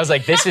Brandon. I was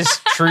like, this is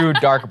true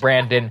Dark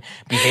Brandon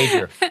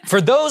behavior.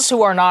 For those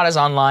who are not as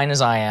online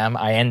as I am,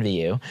 I envy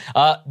you.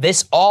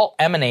 This all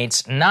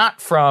emanates not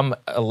from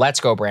Let's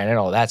Go Brandon.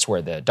 Oh, that's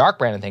where the Dark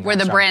Brandon thing comes from.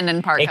 Where the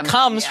Brandon part comes from. It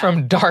comes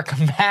from Dark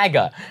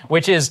MAGA,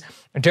 which is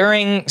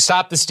during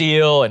Stop the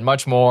Steal and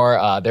much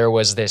more, there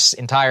was this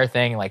entire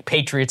thing like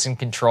Patriots in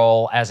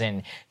control, as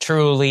in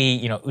truly,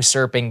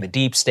 usurping the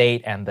deep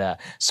state and the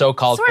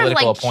so-called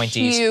political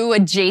appointees. Q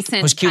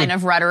adjacent kind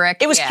of rhetoric.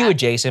 It was Q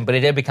adjacent, but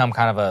it did become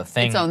kind of a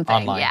thing, its own thing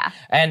online. Yeah.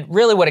 And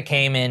really what it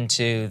came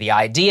into, the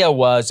idea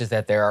is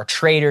that there are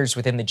traitors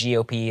within the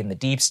GOP and the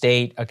deep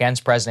state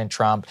against President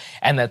Trump,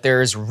 and that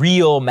there's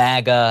real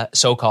MAGA,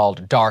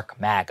 so-called Dark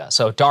MAGA.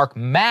 So Dark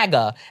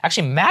MAGA,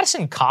 actually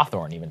Madison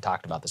Cawthorn even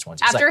talked about this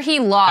once. After he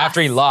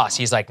lost.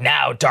 He's like,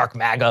 now Dark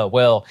MAGA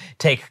will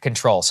take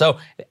control. So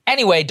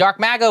anyway, Dark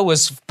MAGA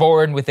was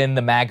born within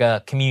the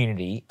MAGA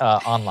community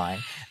online.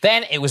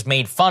 Then it was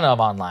made fun of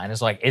online.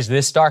 It's like, is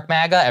this Dark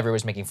MAGA?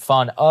 Everyone's making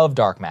fun of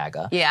Dark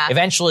MAGA. Yeah.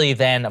 Eventually,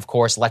 then, of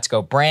course, Let's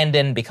Go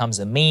Brandon becomes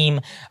a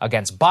meme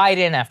against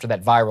Biden after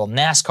that viral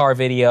NASCAR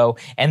video.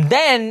 And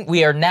then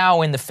we are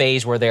now in the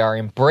phase where they are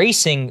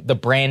embracing the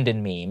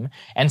Brandon meme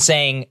and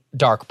saying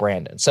Dark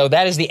Brandon. So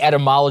that is the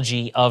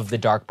etymology of the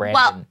Dark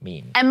Brandon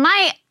meme. And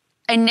my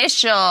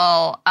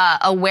initial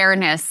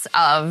awareness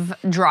of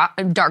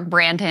Dark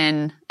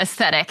Brandon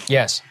aesthetic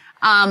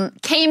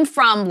came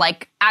from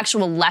like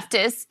actual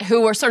leftists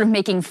who were sort of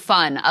making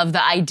fun of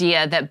the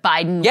idea that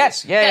Biden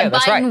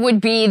Biden would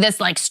be this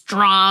like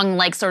strong,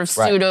 like sort of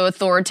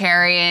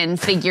pseudo-authoritarian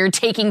figure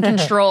taking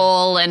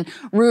control and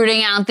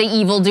rooting out the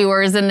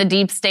evildoers in the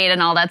deep state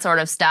and all that sort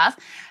of stuff.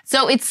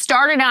 So it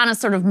started on a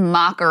sort of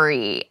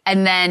mockery,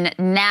 and then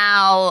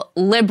now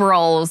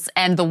liberals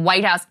and the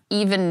White House,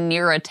 even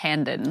Neera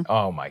Tanden.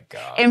 Oh my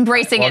God.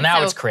 Embracing it. Well, now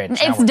so it's cringe.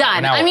 It's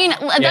done. I mean,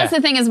 that's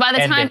the thing is by the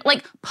time,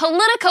 like,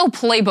 Politico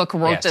Playbook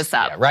wrote this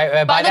up.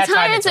 Yeah, by the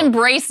time it's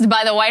embraced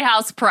by the White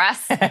House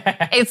press,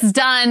 it's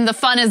done. The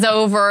fun is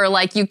over.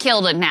 Like, you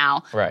killed it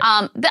now. Right.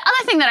 The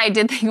other thing that I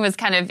did think was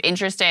kind of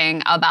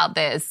interesting about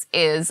this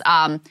is,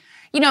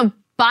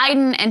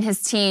 Biden and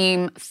his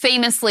team,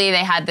 famously,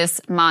 they had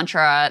this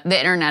mantra, the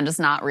internet is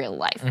not real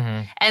life.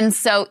 Mm-hmm. And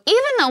so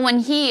even though when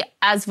he,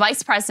 as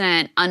vice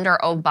president under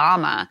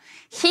Obama,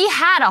 he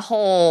had a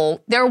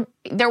whole, there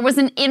was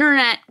an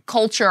internet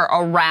culture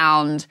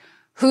around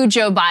who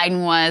Joe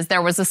Biden was.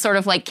 There was a sort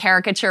of like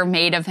caricature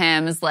made of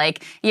him as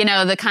like,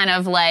 the kind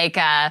of like,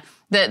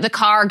 the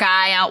car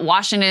guy out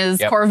washing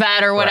his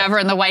Corvette or whatever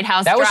in the White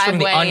House driveway. That was from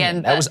The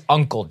Onion. That was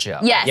Uncle Joe.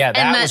 Yes. Yeah,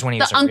 that was when he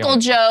was the Uncle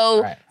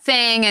Joe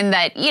thing, and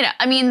that,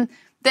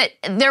 that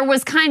there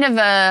was kind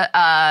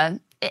of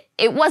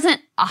it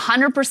wasn't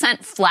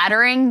 100%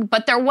 flattering,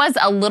 but there was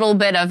a little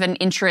bit of an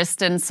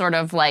interest in sort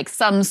of like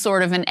some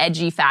sort of an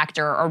edgy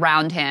factor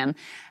around him.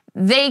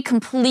 They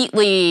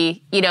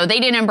completely, they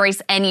didn't embrace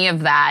any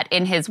of that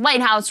in his White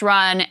House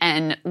run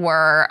and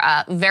were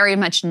very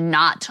much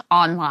not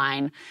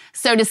online.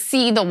 So to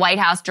see the White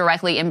House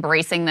directly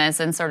embracing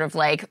this and sort of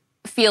like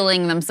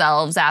feeling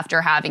themselves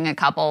after having a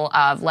couple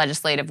of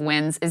legislative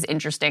wins is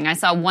interesting. I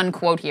saw one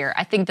quote here.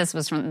 I think this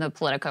was from the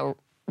Politico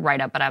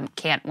write-up, but I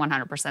can't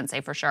 100%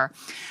 say for sure.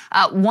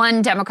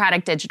 One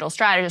Democratic digital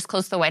strategist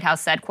close to the White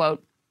House said,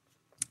 quote,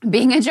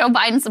 "Being a Joe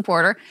Biden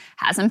supporter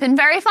hasn't been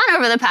very fun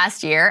over the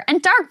past year,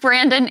 and Dark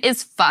Brandon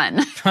is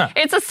fun.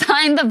 It's a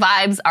sign the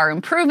vibes are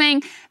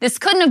improving. This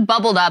couldn't have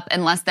bubbled up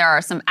unless there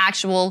are some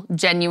actual,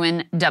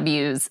 genuine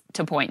W's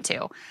to point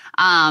to." Which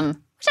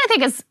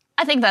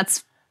I think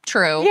that's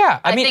true.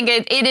 Yeah, I think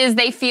it is.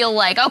 They feel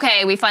like,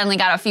 okay, we finally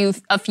got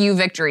a few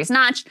victories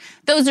notched.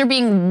 Those are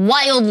being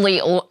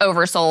wildly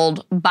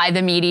oversold by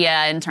the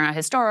media in terms of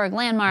historic,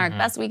 landmark,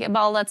 best weekend,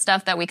 all that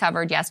stuff that we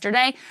covered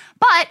yesterday.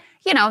 But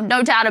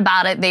no doubt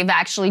about it, they've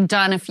actually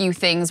done a few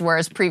things,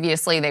 whereas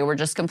previously they were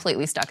just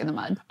completely stuck in the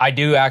mud. I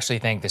do actually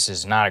think this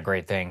is not a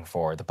great thing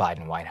for the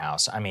Biden White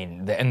House. I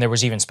mean, and there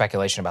was even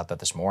speculation about that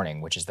this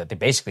morning, which is that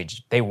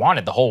they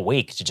wanted the whole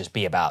week to just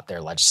be about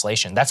their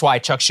legislation. That's why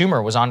Chuck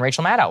Schumer was on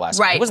Rachel Maddow last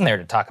night. He wasn't there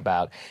to talk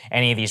about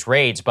any of these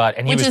raids,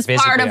 which is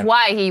part of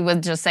why he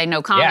would just say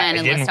no comment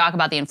and let's talk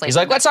about the inflation. He's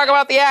like, let's talk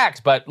about the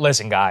act. But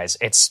listen, guys,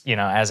 it's,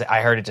 as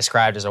I heard it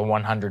described as a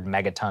 100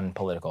 megaton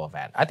political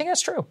event. I think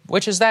that's true,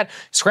 which is that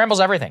scrambles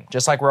everything.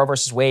 Just like Roe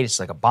versus Wade, it's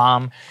like a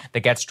bomb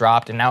that gets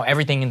dropped. And now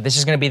this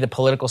is going to be the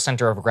political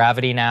center of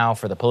gravity now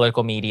for the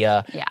political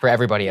media, for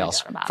everybody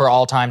else, for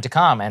all time to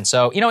come. And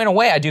so, in a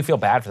way, I do feel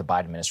bad for the Biden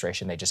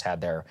administration. They just had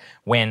their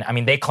win. I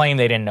mean, they claim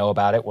they didn't know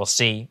about it. We'll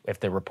see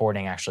if the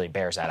reporting actually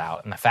bears that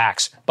out and the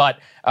facts. But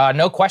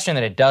no question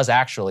that it does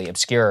actually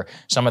obscure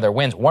some of their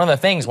wins. One of the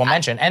things we'll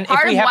mention, and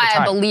part if we of have why the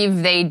time, I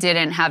believe they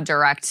didn't have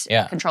direct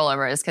control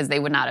over it is because they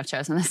would not have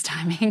chosen this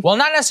timing. Well,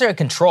 not necessarily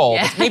control,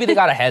 but maybe they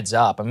got a heads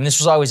up. I mean, this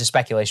was always a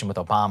speculation with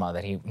Obama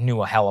that he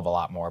knew a hell of a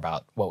lot more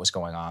about what was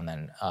going on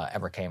than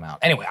ever came out.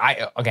 Anyway,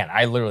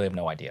 I literally have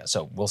no idea.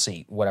 So we'll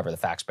see whatever the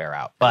facts bear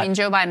out. But I mean,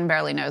 Joe Biden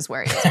barely knows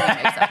where he is when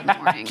he wakes up in the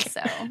morning.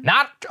 So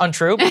not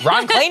untrue.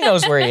 Ron Klain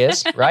knows where he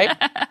is, right?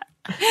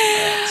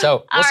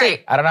 So we'll see.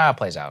 I don't know how it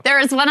plays out. There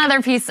is one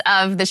other piece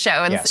of the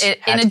show.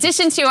 In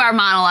addition to our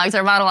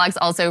monologues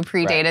also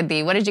predated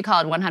the, what did you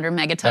call it, 100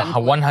 megaton? A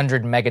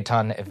 100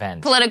 megaton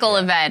event. Political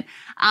event,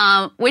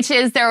 which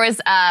is there was,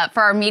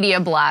 for our media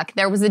block,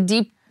 there was a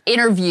deep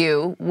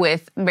interview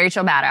with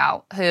Rachel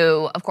Maddow,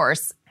 who, of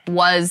course,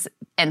 was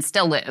and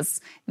still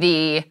is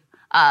the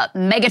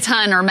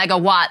megaton or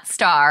megawatt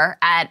star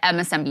at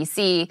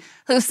MSNBC,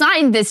 who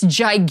signed this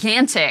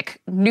gigantic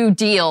new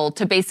deal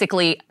to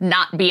basically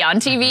not be on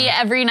TV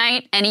every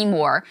night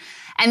anymore.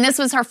 And this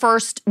was her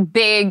first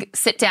big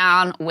sit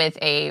down with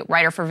a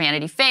writer for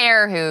Vanity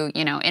Fair who,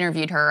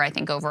 interviewed her, I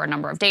think, over a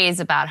number of days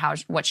about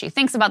what she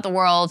thinks about the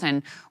world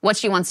and what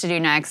she wants to do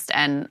next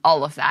and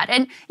all of that.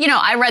 And,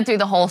 I read through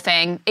the whole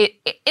thing.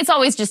 It's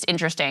always just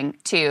interesting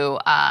to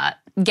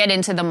get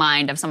into the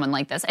mind of someone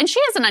like this. And she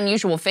is an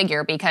unusual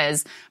figure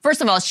because,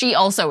 first of all, she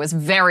also is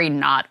very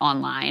not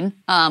online,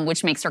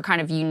 which makes her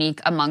kind of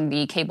unique among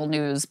the cable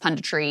news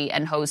punditry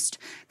and host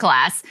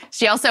class.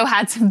 She also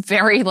had some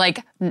very,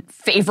 like,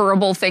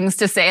 favorable things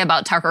to say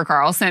about Tucker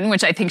Carlson,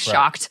 which I think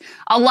shocked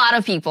a lot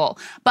of people.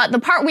 But the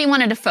part we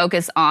wanted to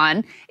focus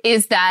on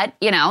is that,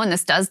 you know, and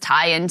this does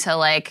tie into,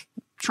 like,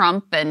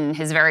 Trump and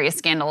his various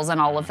scandals and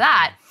all of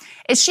that,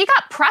 is she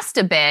got pressed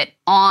a bit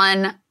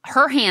on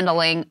her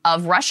handling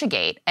of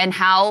Russiagate and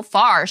how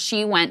far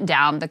she went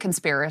down the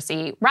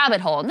conspiracy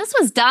rabbit hole. And this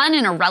was done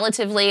in a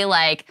relatively,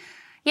 like,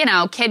 you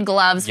know, kid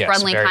gloves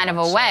friendly kind of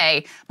a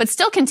way, but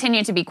still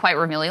continued to be quite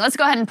revealing. Let's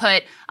go ahead and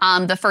put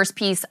the first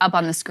piece up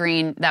on the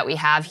screen that we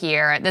have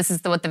here. This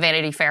is what the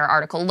Vanity Fair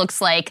article looks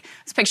like.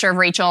 It's a picture of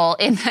Rachel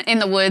in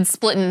the woods,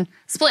 splitting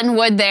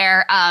wood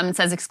there. It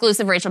says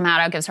exclusive. Rachel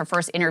Maddow gives her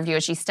first interview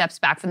as she steps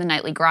back from the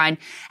nightly grind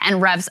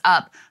and revs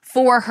up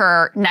for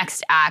her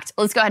next act.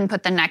 Let's go ahead and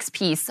put the next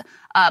piece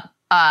up.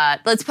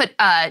 Let's put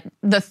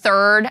the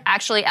third,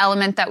 actually,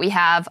 element that we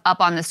have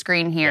up on the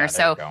screen here.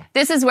 So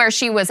this is where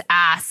she was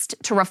asked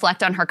to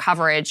reflect on her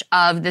coverage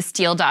of the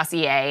Steele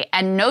dossier.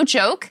 And no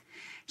joke,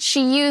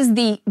 she used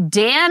the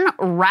Dan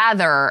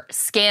Rather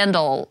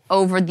scandal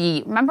over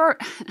the, remember,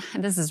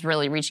 this is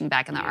really reaching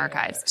back in the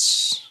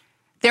archives.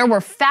 There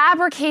were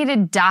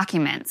fabricated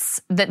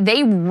documents that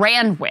they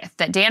ran with,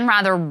 that Dan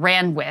Rather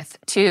ran with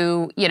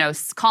to, you know,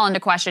 call into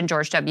question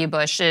George W.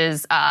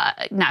 Bush's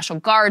National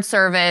Guard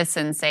service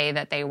and say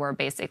that they were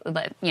basically,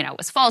 you know,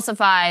 was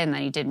falsified and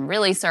that he didn't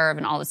really serve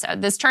and all this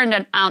stuff. This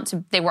turned out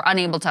to, they were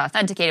unable to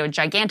authenticate it. A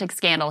gigantic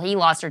scandal. He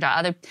lost her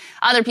job.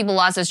 Other people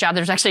lost his job.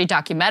 There's actually a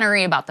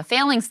documentary about the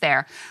failings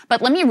there.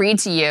 But let me read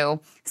to you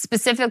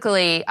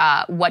specifically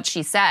what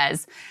she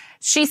says.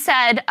 She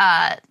said,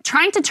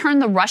 trying to turn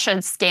the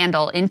Russia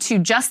scandal into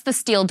just the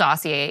Steele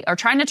dossier, or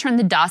trying to turn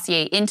the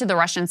dossier into the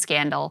Russian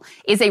scandal,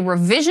 is a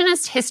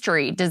revisionist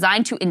history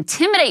designed to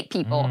intimidate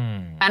people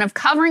and of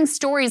covering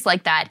stories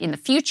like that in the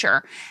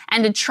future,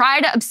 and to try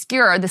to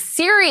obscure the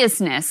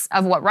seriousness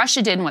of what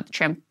Russia did and what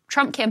the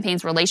Trump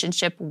campaign's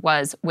relationship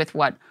was with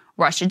what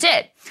Russia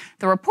did.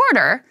 The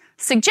reporter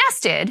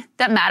suggested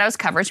that Maddow's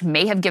coverage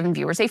may have given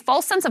viewers a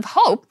false sense of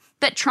hope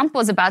that Trump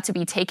was about to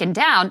be taken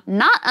down,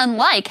 not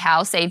unlike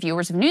how, say,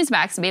 viewers of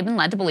Newsmax may have been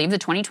led to believe the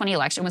 2020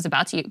 election was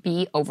about to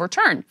be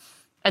overturned.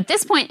 At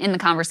this point in the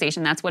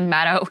conversation, that's when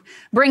Maddow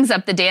brings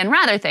up the Dan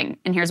Rather thing.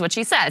 And here's what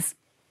she says.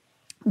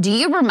 Do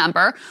you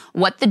remember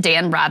what the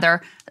Dan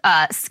Rather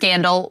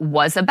scandal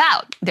was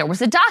about? There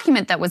was a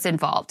document that was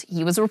involved.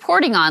 He was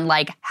reporting on,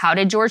 like, how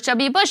did George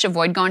W. Bush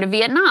avoid going to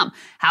Vietnam?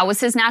 How was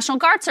his National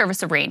Guard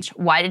service arranged?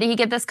 Why did he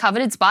get this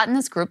coveted spot in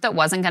this group that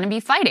wasn't going to be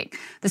fighting?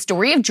 The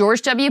story of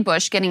George W.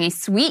 Bush getting a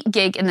sweet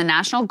gig in the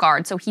National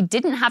Guard so he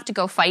didn't have to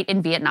go fight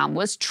in Vietnam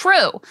was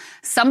true.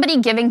 Somebody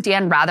giving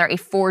Dan Rather a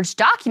forged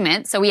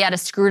document so he had a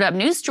screwed up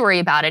news story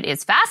about it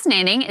is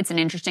fascinating. It's an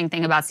interesting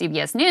thing about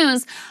CBS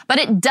News, but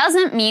it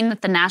doesn't mean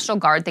that the National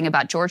Guard thing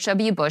about George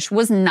W. Bush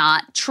was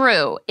not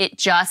true.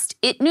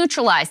 It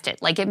neutralized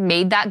it, like it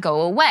made that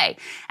go away.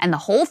 And the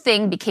whole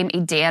thing became a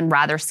Dan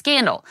Rather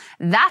scandal.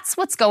 That's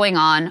what's going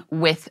on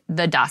with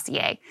the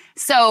dossier.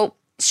 So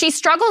she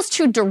struggles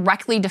to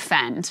directly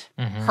defend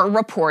her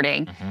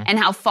reporting and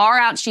how far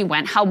out she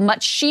went, how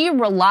much she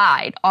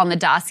relied on the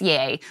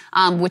dossier,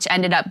 which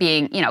ended up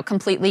being, you know,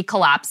 completely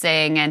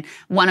collapsing. And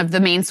one of the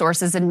main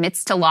sources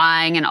admits to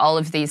lying and all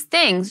of these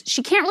things.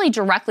 She can't really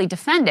directly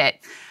defend it.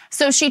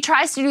 So she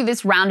tries to do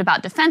this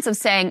roundabout defense of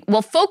saying,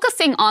 well,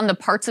 focusing on the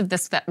parts of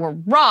this that were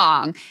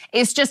wrong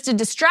is just a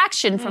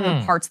distraction from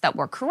the parts that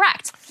were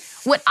correct.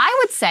 What I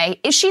would say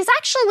is she's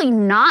actually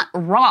not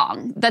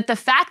wrong that the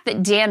fact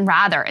that Dan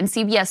Rather and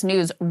CBS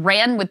News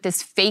ran with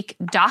this fake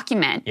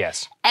document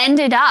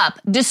ended up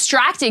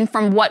distracting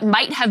from what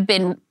might have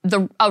been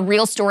a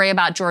real story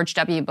about George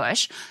W.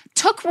 Bush,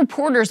 took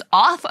reporters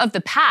off of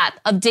the path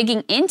of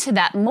digging into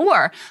that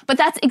more. But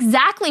that's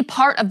exactly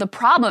part of the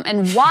problem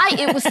and why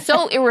it was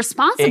so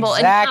irresponsible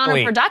and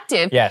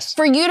counterproductive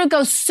for you to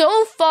go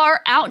so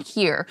far out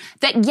here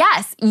that,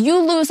 yes, you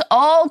lose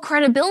all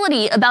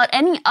credibility about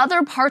any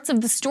other parts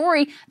of the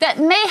story that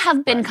may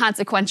have been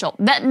consequential,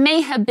 that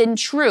may have been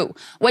true,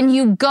 when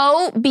you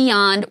go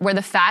beyond where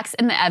the facts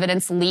and the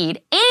evidence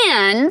lead.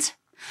 And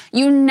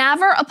you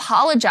never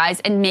apologize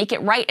and make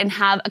it right and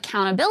have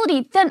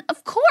accountability, then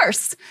of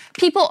course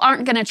people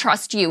aren't going to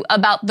trust you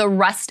about the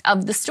rest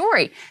of the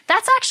story.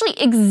 That's actually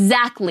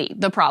exactly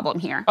the problem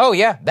here. Oh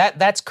yeah,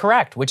 that's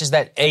correct, which is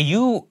that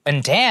you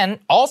and Dan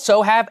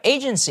also have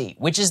agency,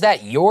 which is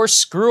that your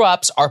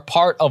screw-ups are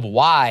part of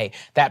why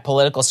that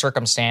political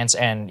circumstance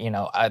and, you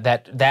know,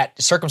 that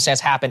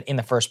circumstance happened in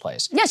the first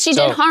place. Yes, she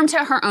did harm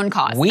to her own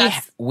cause.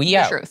 That's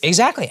the truth.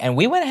 Exactly. And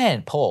we went ahead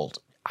and polled.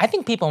 I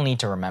think people need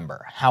to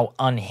remember how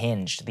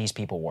unhinged these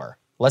people were.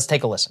 Let's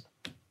take a listen.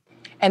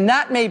 And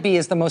that maybe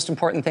is the most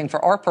important thing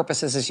for our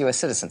purposes as U.S.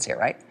 citizens here,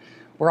 right?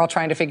 We're all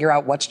trying to figure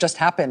out what's just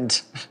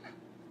happened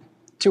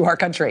to our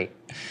country.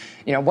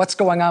 You know, what's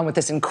going on with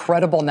this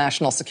incredible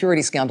national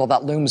security scandal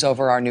that looms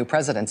over our new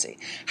presidency?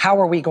 How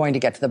are we going to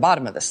get to the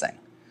bottom of this thing?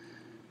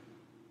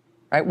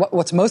 right?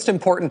 What's most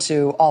important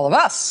to all of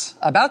us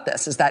about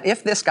this is that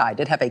if this guy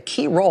did have a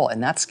key role in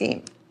that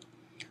scheme,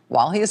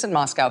 while he is in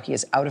Moscow, he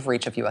is out of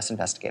reach of U.S.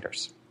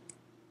 investigators.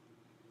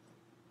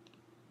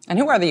 And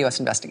who are the U.S.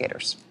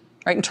 investigators?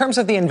 Right? In terms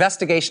of the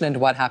investigation into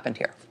what happened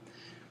here,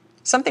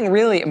 something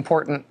really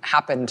important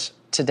happened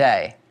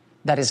today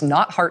that is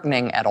not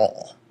heartening at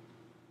all.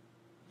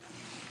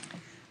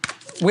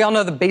 We all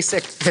know the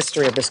basic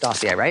history of this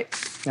dossier, right?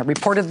 Now,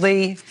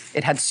 reportedly,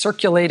 it had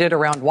circulated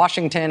around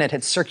Washington. It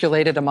had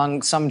circulated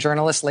among some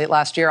journalists late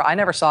last year. I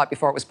never saw it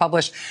before it was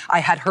published. I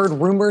had heard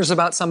rumors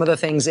about some of the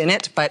things in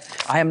it, but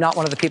I am not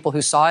one of the people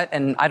who saw it,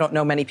 and I don't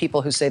know many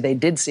people who say they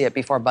did see it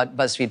before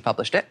BuzzFeed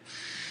published it.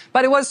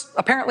 But it was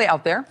apparently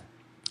out there.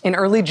 In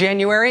early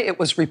January, it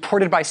was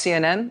reported by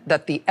CNN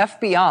that the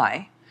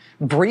FBI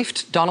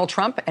briefed Donald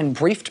Trump and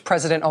briefed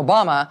President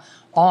Obama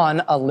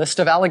on a list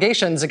of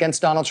allegations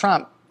against Donald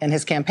Trump and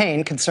his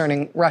campaign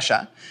concerning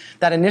Russia.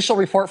 That initial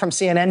report from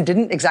CNN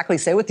didn't exactly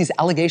say what these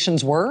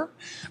allegations were,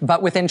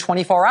 but within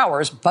 24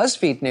 hours,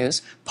 BuzzFeed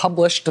News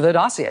published the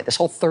dossier, this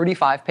whole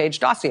 35-page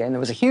dossier. And there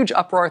was a huge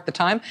uproar at the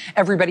time.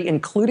 Everybody,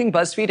 including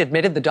BuzzFeed,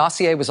 admitted the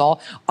dossier was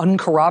all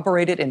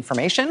uncorroborated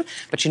information.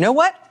 But you know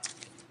what?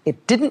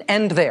 It didn't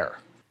end there.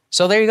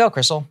 So there you go,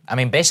 Crystal. I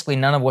mean, basically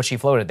none of what she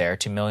floated there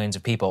to millions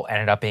of people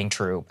ended up being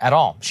true at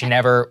all. She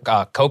never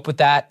coped with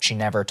that. She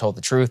never told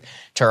the truth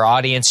to her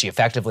audience. She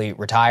effectively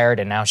retired,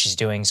 and now she's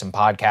doing some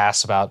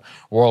podcasts about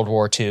World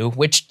War II,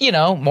 which, you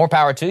know, more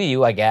power to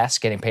you, I guess,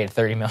 getting paid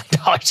 $30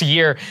 million a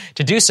year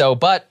to do so.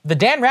 But the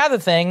Dan Rather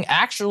thing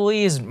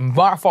actually is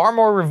far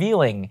more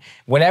revealing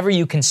whenever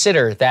you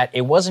consider that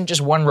it wasn't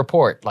just one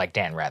report like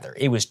Dan Rather.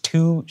 It was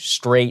 2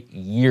 straight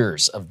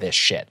years of this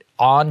shit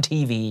on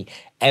TV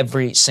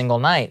every single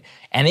night.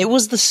 And it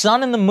was the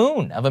sun and the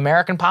moon of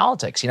American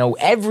politics. You know,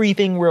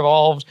 everything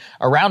revolved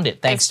around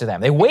it thanks to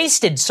them. They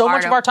wasted so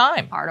much of our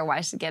time. Part of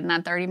why she's getting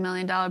that $30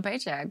 million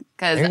paycheck.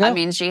 Because, I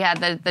mean, she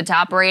had the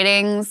top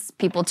ratings.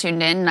 People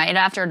tuned in night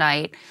after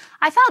night.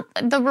 I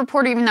thought the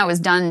report, even though it was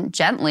done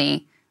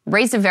gently,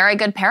 raised a very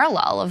good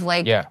parallel of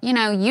you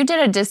know, you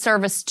did a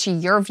disservice to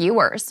your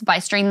viewers by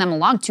stringing them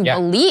along to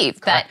believe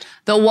that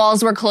the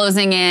walls were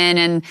closing in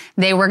and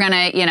they were going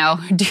to, you know,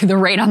 do the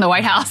raid on the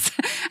White House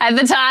at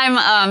the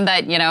time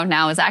that, you know,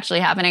 now is actually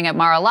happening at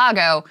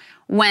Mar-a-Lago,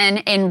 when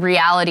in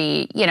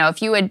reality, you know,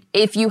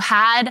 if you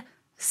had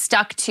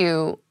stuck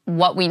to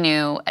what we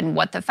knew and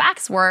what the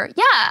facts were,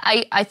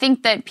 I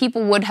think that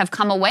people would have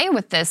come away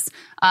with this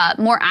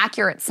more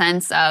accurate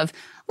sense of,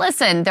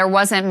 listen, there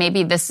wasn't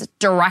maybe this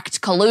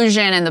direct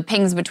collusion and the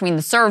pings between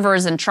the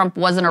servers, and Trump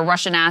wasn't a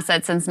Russian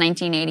asset since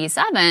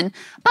 1987.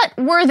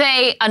 But were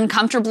they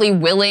uncomfortably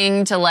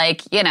willing to,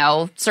 like, you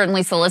know,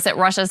 certainly solicit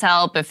Russia's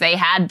help if they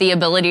had the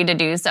ability to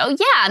do so?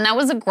 Yeah, and that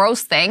was a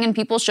gross thing, and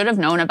people should have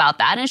known about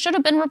that, and it should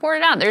have been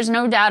reported out. There's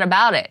no doubt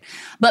about it.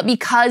 But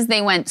because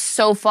they went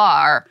so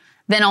far,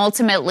 then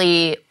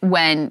ultimately,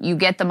 when you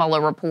get the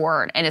Mueller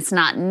report and it's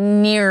not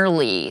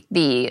nearly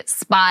the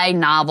spy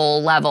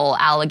novel level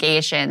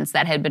allegations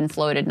that had been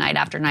floated night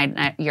after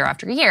night, year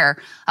after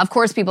year, of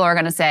course people are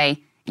going to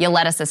say, you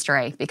led us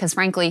astray, because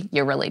frankly,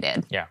 you really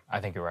did. Yeah, I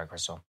think you're right,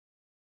 Crystal.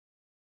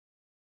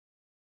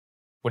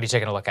 What are you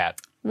taking a look at?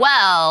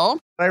 Well,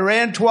 I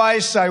ran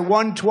twice, I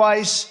won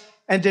twice,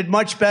 and did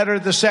much better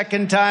the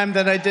second time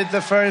than I did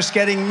the first,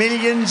 getting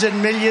millions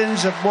and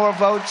millions of more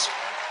votes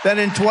than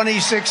in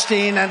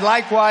 2016, and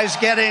likewise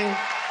getting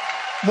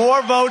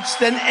more votes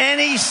than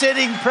any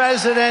sitting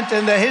president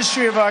in the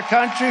history of our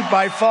country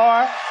by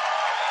far.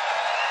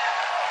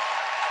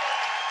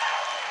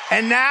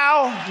 And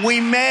now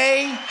we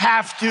may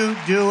have to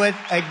do it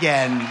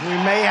again. We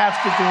may have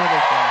to do it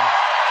again.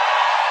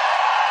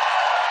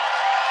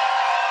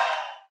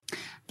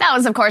 That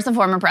was, of course, the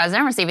former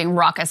president receiving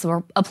raucous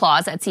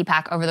applause at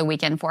CPAC over the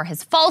weekend for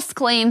his false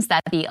claims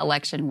that the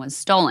election was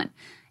stolen.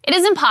 It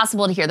is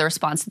impossible to hear the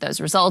response to those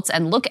results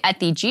and look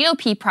at the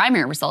GOP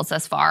primary results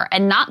thus far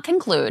and not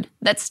conclude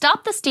that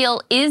Stop the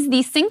Steal is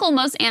the single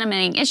most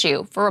animating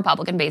issue for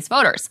Republican-based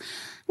voters.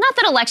 Not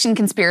that election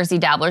conspiracy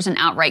dabblers and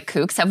outright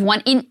kooks have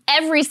won in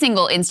every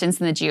single instance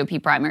in the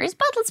GOP primaries,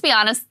 but let's be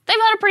honest, they've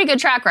had a pretty good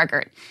track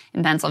record.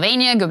 In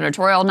Pennsylvania,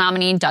 gubernatorial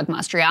nominee Doug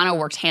Mastriano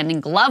worked hand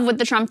in glove with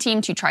the Trump team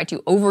to try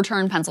to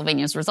overturn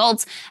Pennsylvania's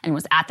results and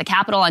was at the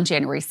Capitol on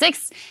January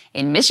 6th.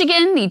 In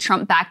Michigan, the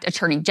Trump-backed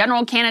attorney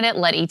general candidate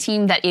led a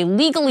team that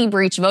illegally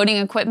breached voting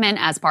equipment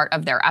as part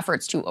of their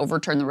efforts to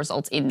overturn the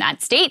results in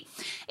that state.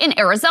 In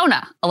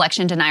Arizona,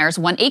 election deniers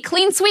won a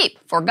clean sweep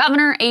for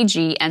governor,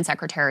 AG, and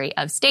secretary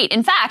of state.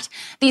 In fact,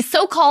 the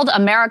so-called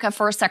America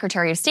First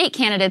Secretary of State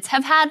candidates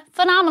have had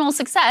phenomenal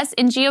success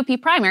in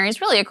GOP primaries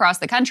really across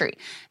the country.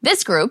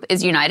 This group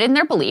is united in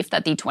their belief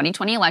that the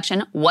 2020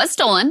 election was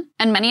stolen,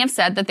 and many have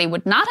said that they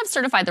would not have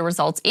certified the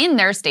results in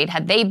their state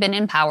had they been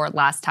in power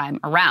last time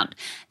around.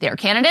 Their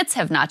candidates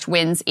have notched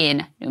wins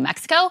in New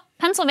Mexico,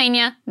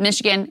 Pennsylvania,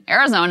 Michigan,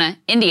 Arizona,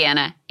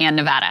 Indiana, and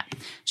Nevada.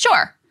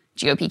 Sure,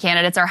 GOP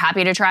candidates are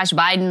happy to trash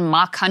Biden,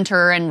 mock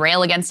Hunter, and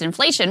rail against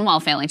inflation while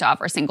failing to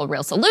offer a single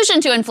real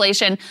solution to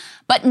inflation.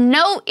 But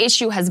no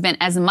issue has been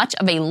as much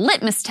of a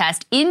litmus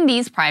test in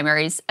these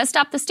primaries as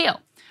Stop the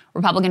Steal.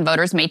 Republican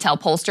voters may tell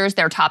pollsters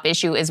their top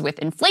issue is with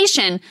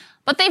inflation,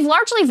 but they've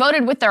largely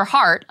voted with their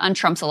heart on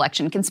Trump's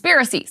election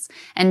conspiracies.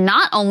 And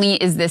not only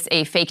is this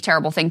a fake,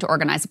 terrible thing to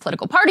organize a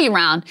political party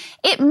around,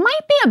 it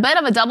might be a bit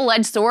of a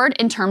double-edged sword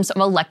in terms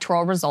of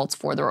electoral results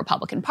for the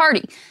Republican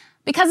Party.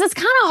 Because it's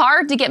kind of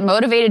hard to get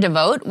motivated to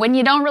vote when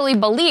you don't really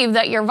believe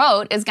that your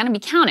vote is going to be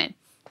counted.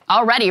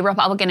 Already,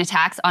 Republican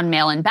attacks on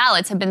mail-in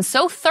ballots have been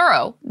so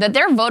thorough that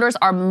their voters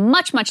are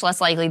much, much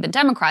less likely than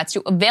Democrats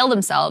to avail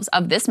themselves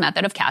of this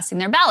method of casting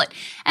their ballot.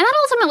 And that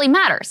ultimately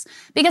matters,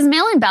 because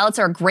mail-in ballots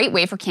are a great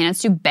way for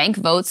candidates to bank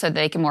votes so that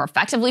they can more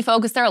effectively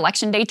focus their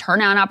election day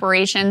turnout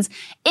operations.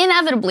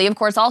 Inevitably, of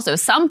course, also,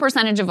 some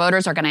percentage of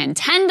voters are going to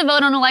intend to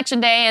vote on election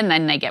day, and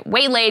then they get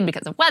waylaid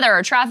because of weather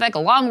or traffic, a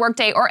long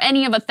workday, or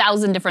any of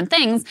 1,000 different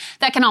things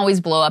that can always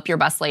blow up your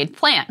best-laid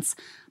plans.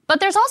 But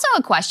there's also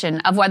a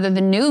question of whether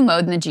the new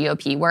mode in the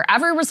GOP, where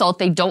every result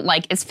they don't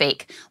like is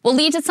fake, will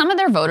lead to some of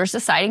their voters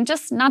deciding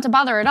just not to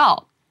bother at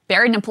all.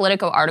 Buried in a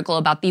Politico article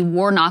about the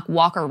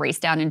Warnock-Walker race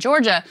down in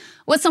Georgia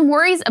was some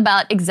worries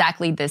about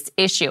exactly this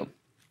issue.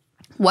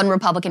 One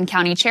Republican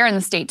county chair in the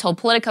state told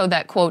Politico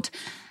that, quote,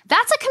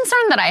 "That's a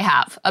concern that I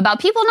have about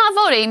people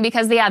not voting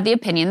because they have the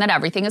opinion that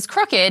everything is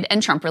crooked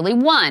and Trump really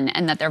won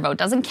and that their vote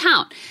doesn't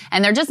count,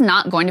 and they're just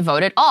not going to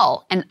vote at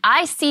all. And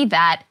I see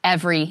that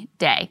every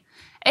day."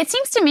 It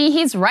seems to me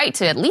he's right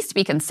to at least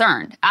be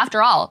concerned.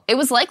 After all, it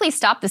was likely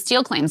Stop the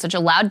Steal claims which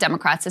allowed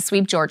Democrats to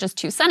sweep Georgia's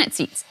 2 Senate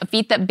seats, a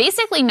feat that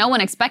basically no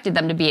one expected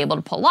them to be able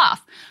to pull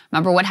off.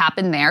 Remember what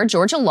happened there?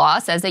 Georgia law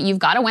says that you've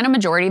got to win a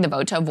majority of the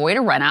vote to avoid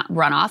a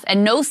runoff,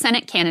 and no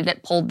Senate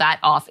candidate pulled that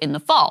off in the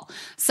fall.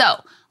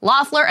 So,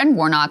 Loeffler and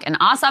Warnock and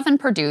Ossoff and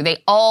Perdue,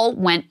 they all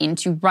went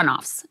into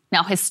runoffs.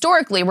 Now,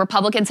 historically,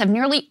 Republicans have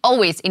nearly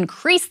always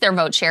increased their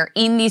vote share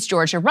in these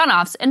Georgia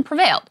runoffs and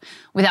prevailed.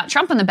 Without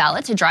Trump on the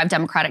ballot to drive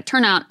Democratic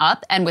turnout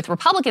up, and with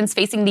Republicans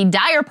facing the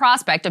dire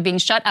prospect of being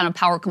shut out of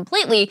power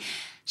completely,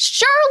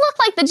 sure looked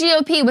like the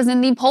GOP was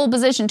in the pole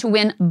position to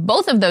win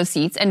both of those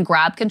seats and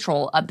grab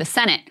control of the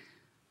Senate.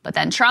 But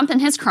then Trump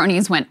and his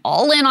cronies went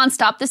all in on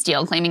Stop the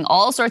Steal, claiming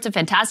all sorts of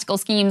fantastical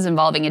schemes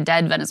involving a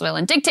dead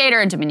Venezuelan dictator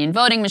and Dominion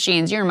voting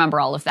machines. You remember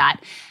all of that.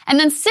 And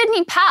then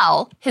Sidney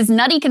Powell, his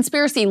nutty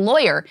conspiracy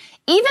lawyer,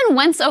 even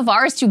went so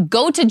far as to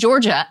go to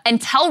Georgia and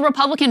tell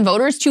Republican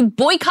voters to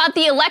boycott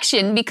the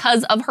election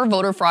because of her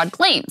voter fraud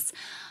claims.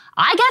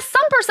 I guess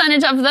some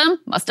percentage of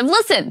them must have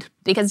listened,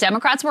 because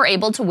Democrats were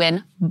able to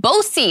win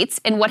both seats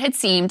in what had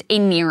seemed a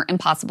near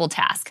impossible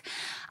task.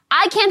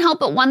 I can't help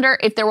but wonder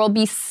if there will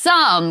be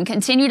some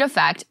continued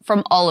effect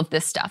from all of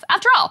this stuff.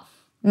 After all,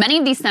 many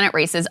of these Senate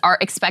races are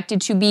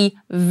expected to be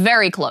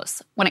very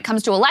close. When it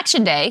comes to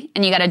Election Day,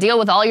 and you got to deal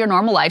with all your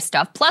normal life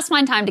stuff, plus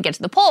find time to get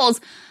to the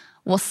polls,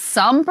 will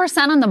some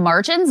percent on the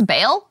margins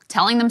bail,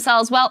 telling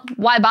themselves, well,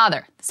 why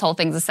bother? This whole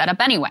thing's a setup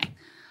anyway.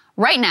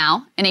 Right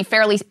now, in a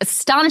fairly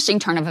astonishing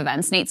turn of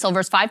events, Nate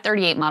Silver's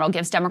 538 model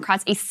gives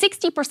Democrats a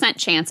 60%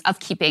 chance of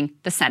keeping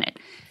the Senate.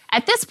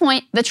 At this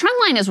point, the trend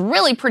line is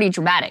really pretty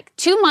dramatic.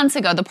 2 months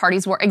ago, the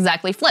parties were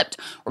exactly flipped.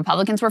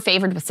 Republicans were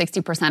favored with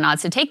 60%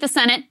 odds to take the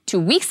Senate. 2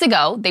 weeks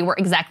ago, they were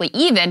exactly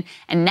even.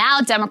 And now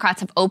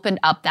Democrats have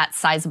opened up that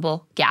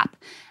sizable gap.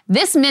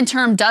 This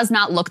midterm does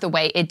not look the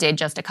way it did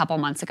just a couple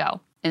months ago.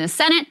 In the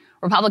Senate,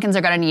 Republicans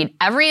are going to need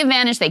every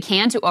advantage they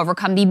can to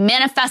overcome the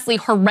manifestly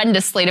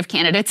horrendous slate of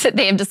candidates that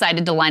they have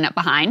decided to line up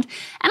behind.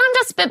 And I'm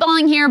just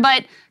spitballing here,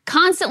 but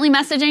constantly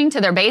messaging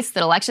to their base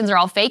that elections are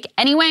all fake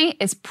anyway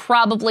is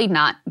probably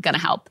not going to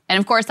help. And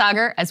of course,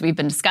 Augur, as we've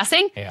been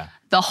discussing,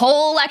 the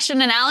whole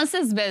election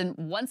analysis has been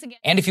once again.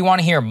 And if you want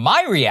to hear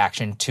my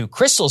reaction to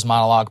Crystal's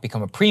monologue,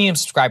 become a premium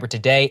subscriber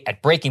today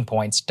at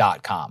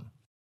breakingpoints.com.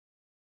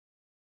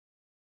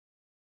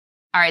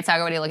 All right,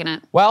 Saga, what are you looking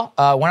at? Well,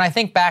 when I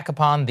think back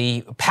upon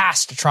the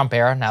past Trump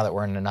era, now that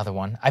we're in another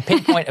one, I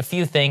pinpoint a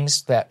few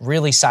things that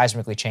really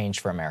seismically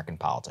changed for American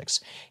politics.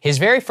 His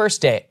very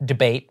first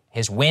debate,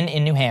 his win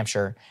in New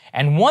Hampshire,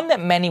 and one that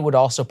many would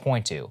also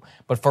point to,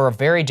 but for a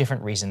very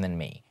different reason than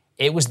me.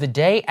 It was the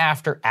day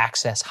after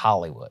Access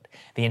Hollywood.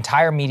 The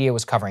entire media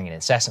was covering it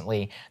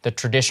incessantly. The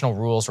traditional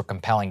rules were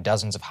compelling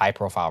dozens of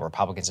high-profile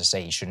Republicans to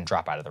say he shouldn't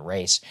drop out of the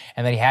race,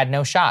 and that he had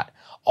no shot.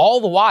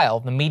 All the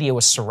while, the media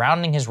was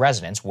surrounding his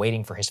residence,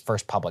 waiting for his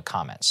first public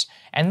comments.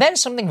 And then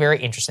something very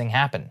interesting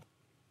happened.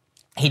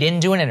 He didn't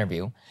do an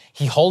interview,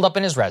 he holed up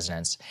in his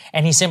residence,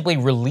 and he simply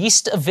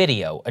released a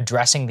video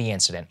addressing the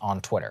incident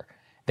on Twitter.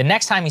 The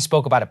next time he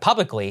spoke about it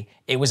publicly,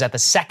 it was at the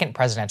second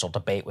presidential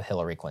debate with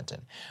Hillary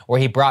Clinton, where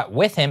he brought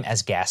with him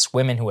as guests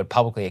women who had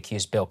publicly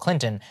accused Bill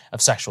Clinton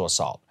of sexual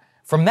assault.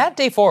 From that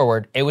day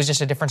forward, it was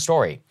just a different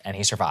story, and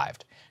he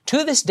survived.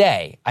 To this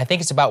day, I think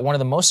it's about one of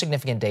the most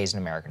significant days in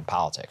American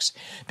politics,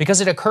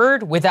 because it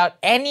occurred without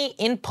any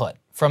input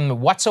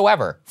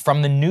whatsoever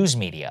from the news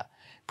media.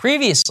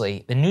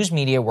 Previously, the news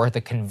media were the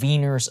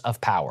conveners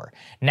of power,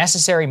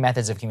 necessary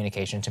methods of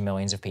communication to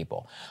millions of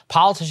people.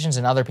 Politicians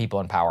and other people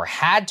in power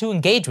had to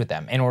engage with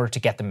them in order to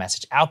get the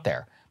message out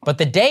there. But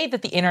the day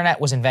that the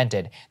internet was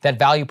invented, that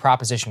value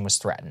proposition was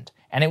threatened.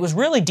 And it was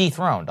really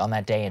dethroned on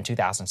that day in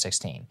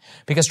 2016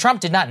 because Trump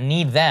did not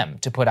need them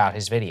to put out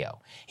his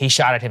video. He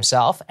shot it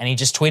himself and he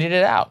just tweeted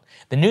it out.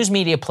 The news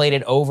media played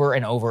it over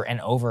and over and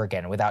over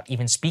again without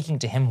even speaking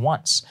to him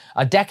once.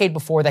 A decade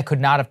before, that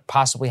could not have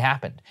possibly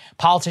happened.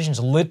 Politicians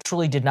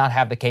literally did not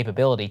have the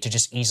capability to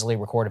just easily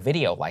record a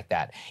video like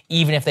that.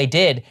 Even if they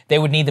did, they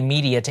would need the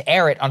media to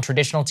air it on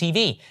traditional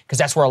TV because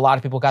that's where a lot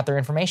of people got their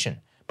information.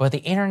 But the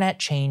internet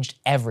changed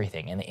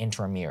everything in the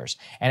interim years,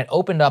 and it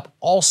opened up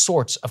all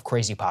sorts of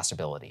crazy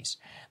possibilities.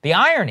 The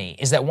irony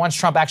is that once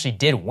Trump actually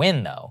did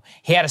win, though,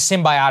 he had a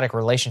symbiotic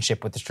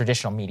relationship with the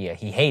traditional media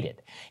he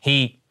hated.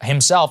 He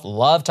himself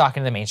loved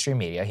talking to the mainstream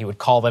media. He would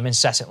call them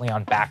incessantly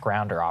on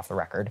background or off the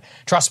record.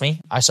 Trust me,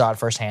 I saw it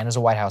firsthand as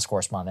a White House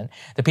correspondent.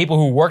 The people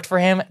who worked for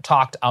him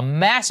talked a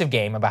massive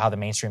game about how the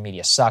mainstream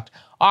media sucked.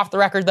 Off the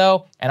record,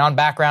 though, and on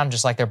background,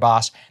 just like their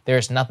boss,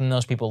 there's nothing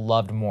those people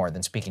loved more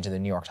than speaking to the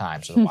New York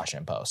Times or the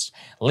Washington Post,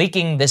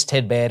 leaking this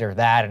tidbit or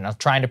that and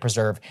trying to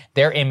preserve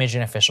their image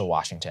in official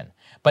Washington.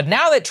 But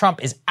now that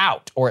Trump is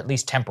out, or at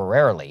least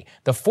temporarily,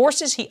 the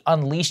forces he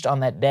unleashed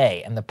on that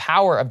day and the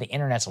power of the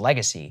internet's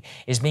legacy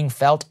is being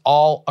felt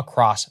all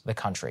across the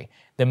country.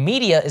 The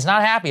media is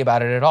not happy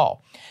about it at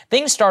all.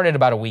 Things started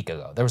about a week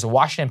ago. There was a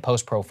Washington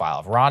Post profile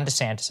of Ron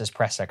DeSantis'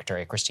 press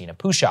secretary, Christina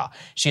Pushaw.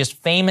 She is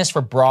famous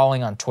for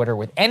brawling on Twitter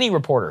with any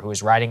reporter who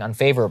is writing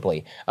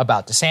unfavorably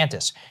about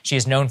DeSantis. She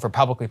is known for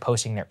publicly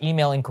posting their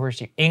email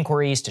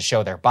inquiries to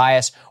show their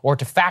bias or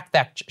to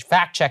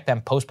fact-check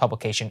them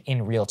post-publication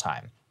in real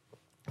time.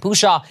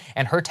 Pushaw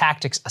and her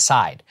tactics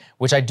aside,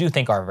 which I do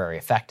think are very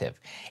effective,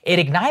 it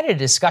ignited a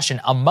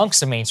discussion amongst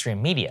the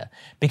mainstream media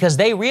because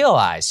they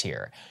realized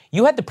here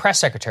you had the press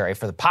secretary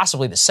for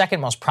possibly the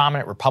second most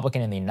prominent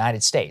Republican in the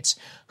United States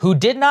who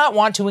did not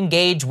want to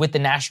engage with the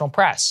national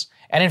press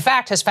and in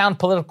fact has found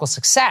political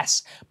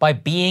success by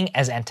being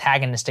as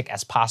antagonistic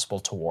as possible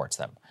towards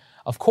them.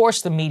 Of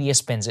course, the media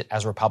spins it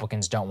as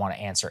Republicans don't want to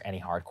answer any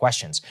hard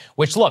questions,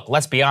 which, look,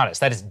 let's be honest,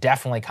 that is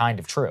definitely kind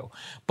of true.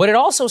 But it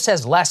also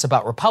says less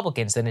about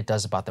Republicans than it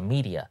does about the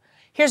media.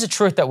 Here's a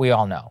truth that we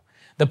all know.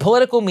 The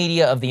political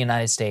media of the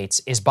United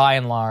States is by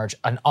and large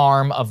an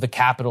arm of the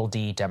capital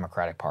D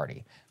Democratic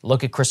Party.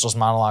 Look at Crystal's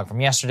monologue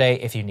from yesterday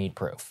if you need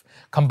proof.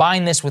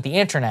 Combine this with the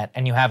internet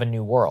and you have a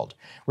new world.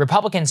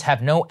 Republicans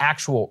have no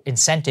actual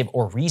incentive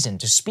or reason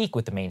to speak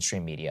with the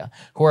mainstream media,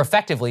 who are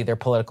effectively their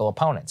political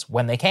opponents,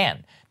 when they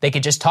can. They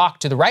could just talk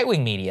to the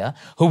right-wing media,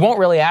 who won't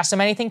really ask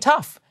them anything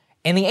tough.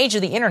 In the age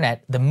of the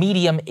internet, the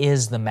medium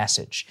is the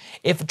message.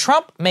 If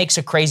Trump makes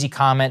a crazy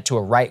comment to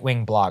a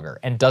right-wing blogger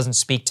and doesn't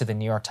speak to the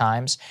New York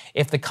Times,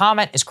 if the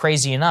comment is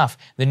crazy enough,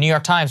 the New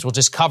York Times will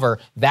just cover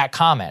that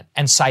comment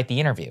and cite the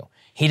interview.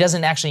 He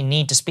doesn't actually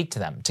need to speak to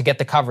them to get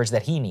the coverage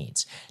that he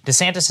needs.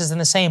 DeSantis is in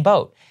the same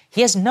boat.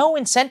 He has no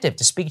incentive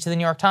to speak to the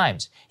New York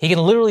Times. He can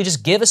literally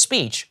just give a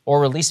speech or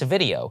release a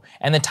video,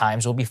 and the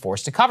Times will be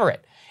forced to cover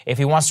it. If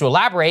he wants to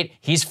elaborate,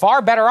 he's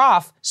far better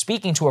off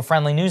speaking to a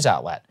friendly news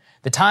outlet.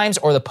 The Times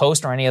or the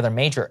Post or any other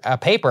major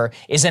paper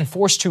is then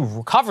forced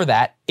to cover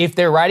that if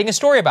they're writing a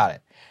story about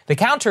it. The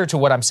counter to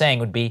what I'm saying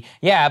would be,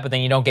 yeah, but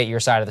then you don't get your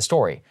side of the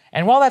story.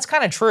 And while that's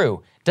kind of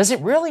true, does it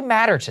really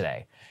matter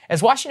today?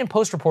 As Washington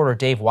Post reporter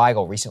Dave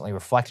Weigel recently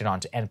reflected on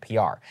to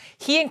NPR,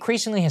 he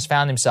increasingly has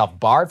found himself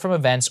barred from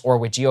events or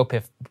with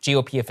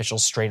GOP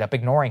officials straight up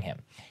ignoring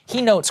him.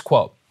 He notes,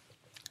 quote,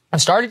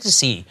 I've started to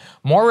see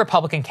more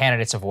Republican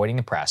candidates avoiding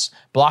the press,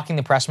 blocking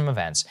the press from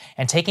events,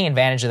 and taking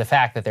advantage of the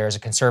fact that there is a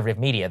conservative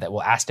media that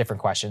will ask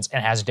different questions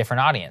and has a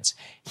different audience.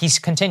 He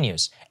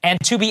continues, and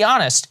to be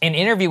honest, an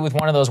interview with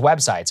one of those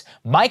websites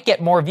might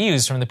get more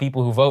views from the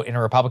people who vote in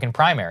a Republican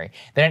primary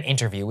than an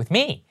interview with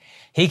me.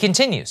 He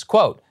continues,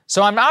 quote,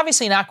 so I'm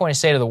obviously not going to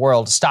say to the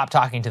world, stop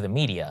talking to the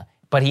media.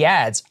 But he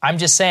adds, I'm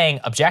just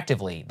saying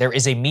objectively, there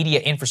is a media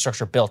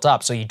infrastructure built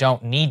up so you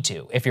don't need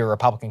to, if you're a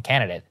Republican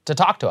candidate, to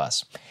talk to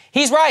us.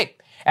 He's right.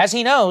 As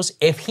he knows,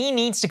 if he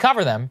needs to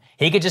cover them,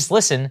 he could just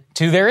listen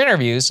to their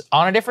interviews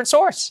on a different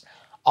source.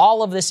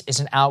 All of this is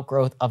an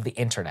outgrowth of the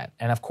internet.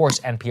 And of course,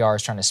 NPR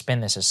is trying to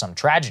spin this as some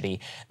tragedy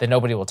that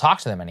nobody will talk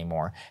to them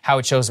anymore, how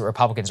it shows that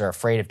Republicans are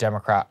afraid of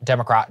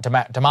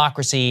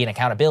democracy and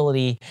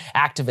accountability,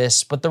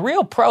 activists. But the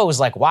real pros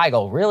like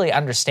Weigel really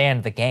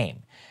understand the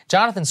game.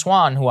 Jonathan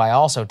Swan, who I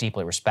also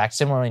deeply respect,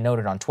 similarly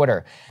noted on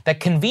Twitter that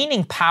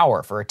convening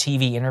power for a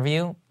TV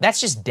interview, that's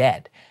just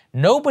dead.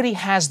 Nobody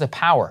has the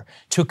power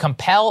to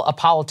compel a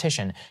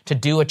politician to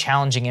do a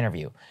challenging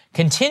interview.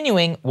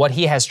 Continuing what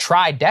he has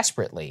tried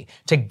desperately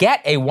to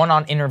get a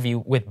one-on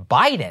interview with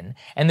Biden,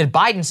 and that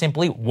Biden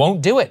simply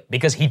won't do it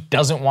because he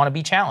doesn't want to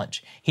be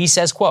challenged. He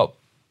says, quote,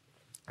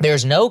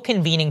 there's no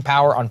convening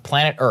power on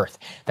planet Earth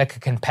that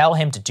could compel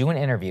him to do an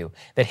interview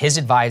that his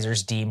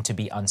advisors deem to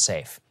be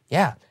unsafe.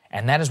 Yeah,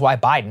 and that is why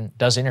Biden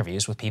does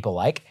interviews with people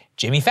like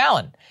Jimmy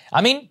Fallon.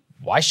 I mean,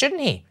 why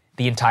shouldn't he?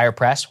 The entire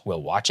press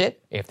will watch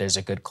it, If there's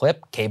a good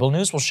clip, cable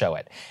news will show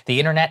it. The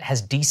internet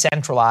has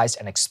decentralized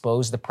and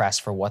exposed the press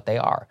for what they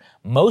are,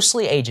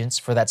 mostly agents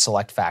for that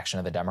select faction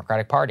of the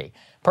Democratic Party.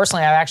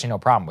 Personally, I have actually no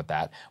problem with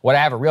that. What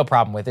I have a real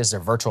problem with is their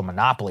virtual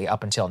monopoly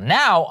up until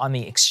now on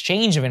the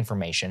exchange of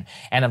information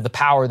and of the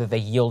power that they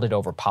yielded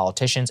over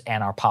politicians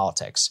and our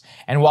politics.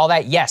 And while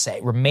that, yes,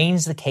 it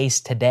remains the case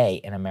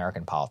today in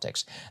American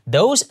politics,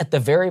 those at the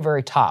very,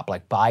 very top,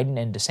 like Biden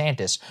and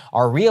DeSantis,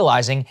 are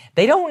realizing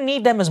they don't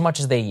need them as much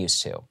as they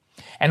used to.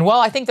 And while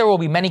I think there will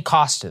be many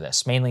costs to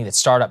this, mainly that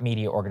startup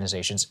media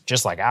organizations,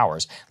 just like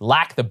ours,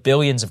 lack the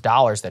billions of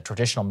dollars that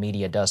traditional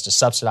media does to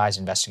subsidize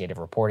investigative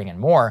reporting and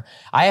more,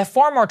 I have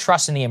far more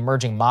trust in the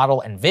emerging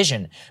model and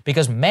vision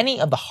because many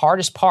of the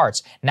hardest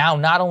parts now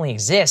not only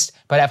exist,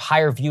 but have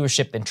higher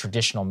viewership than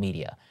traditional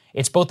media.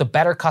 It's both a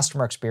better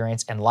customer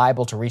experience and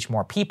liable to reach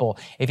more people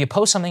if you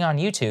post something on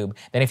YouTube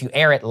than if you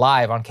air it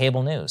live on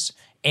cable news.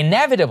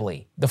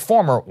 Inevitably, the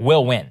former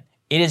will win.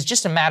 It is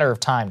just a matter of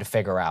time to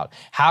figure out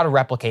how to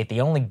replicate the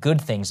only good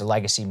things the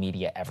legacy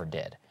media ever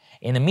did.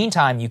 In the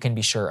meantime, you can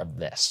be sure of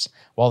this.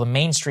 While the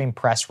mainstream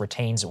press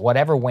retains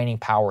whatever waning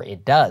power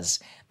it does,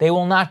 they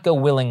will not go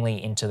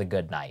willingly into the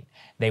good night.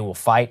 They will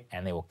fight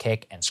and they will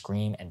kick and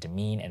scream and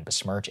demean and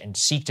besmirch and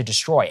seek to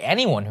destroy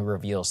anyone who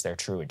reveals their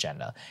true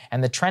agenda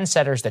and the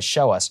trendsetters that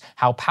show us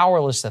how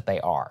powerless that they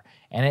are.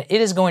 And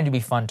it is going to be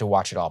fun to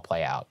watch it all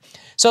play out.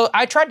 So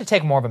I tried to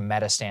take more of a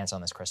meta stance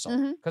on this,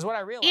 Crystal, because what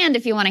I realized... And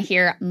if you want to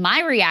hear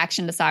my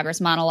reaction to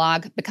Sagar's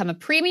monologue, become a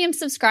premium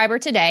subscriber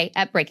today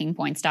at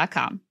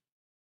breakingpoints.com.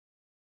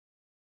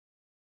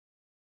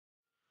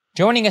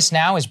 Joining us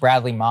now is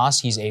Bradley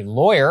Moss. He's a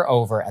lawyer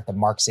over at the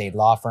Mark Zaid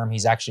law firm.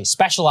 He's actually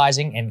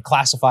specializing in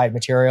classified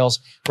materials.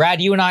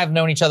 Brad, you and I have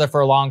known each other for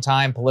a long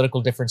time,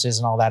 political differences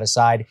and all that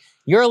aside.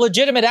 You're a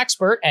legitimate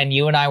expert, and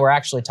you and I were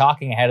actually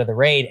talking ahead of the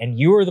raid, and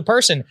you were the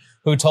person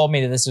who told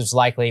me that this was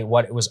likely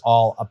what it was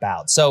all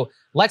about. So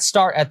let's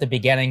start at the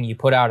beginning. You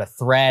put out a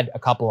thread a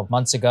couple of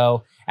months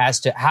ago as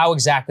to how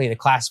exactly the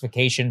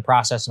classification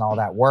process and all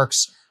that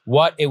works,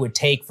 what it would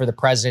take for the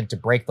president to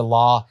break the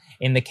law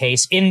in the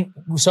case, in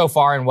so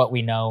far in what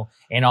we know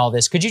in all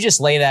this. Could you just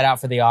lay that out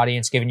for the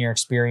audience, given your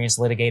experience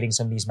litigating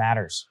some of these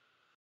matters?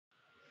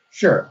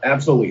 Sure,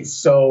 absolutely.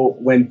 So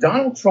when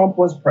Donald Trump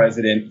was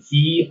president,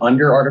 he,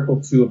 under Article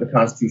 2 of the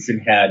Constitution,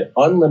 had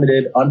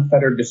unlimited,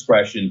 unfettered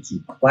discretion to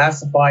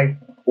classify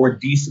or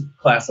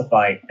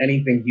declassify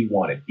anything he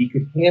wanted. He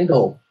could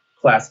handle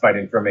classified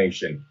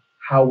information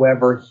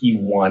however he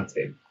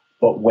wanted.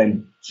 But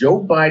when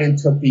Joe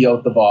Biden took the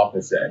oath of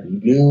office at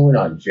noon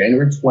on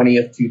January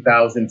 20th,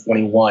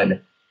 2021,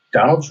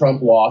 Donald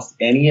Trump lost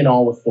any and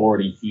all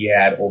authority he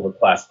had over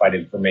classified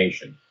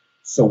information.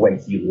 So when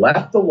he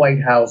left the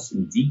White House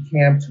and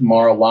decamped to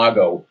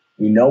Mar-a-Lago,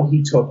 we know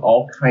he took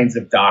all kinds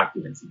of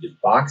documents. He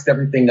just boxed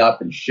everything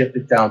up and shipped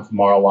it down to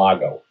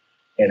Mar-a-Lago.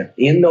 And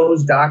in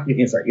those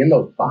documents, or in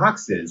those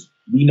boxes,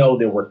 we know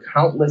there were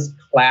countless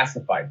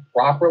classified,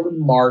 properly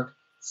marked,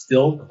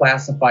 still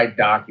classified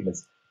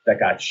documents that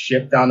got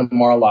shipped down to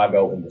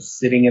Mar-a-Lago and were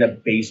sitting in a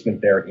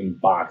basement there in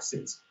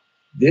boxes.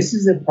 This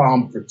is a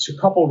problem for a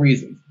couple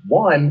reasons.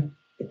 One,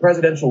 the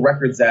Presidential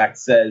Records Act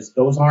says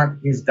those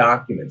aren't his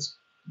documents.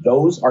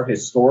 Those are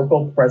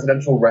historical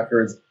presidential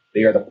records.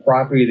 They are the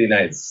property of the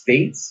United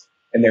States,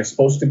 and they're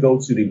supposed to go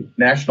to the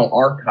National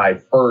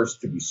Archive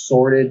first to be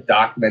sorted,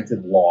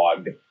 documented,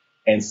 logged,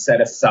 and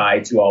set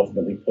aside to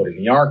ultimately put in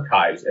the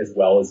archives, as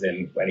well as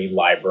in any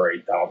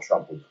library Donald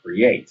Trump would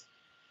create.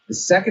 The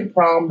second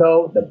problem,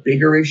 though, the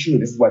bigger issue,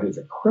 and this is why there's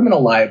a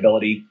criminal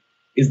liability,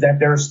 is that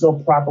there are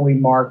still properly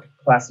marked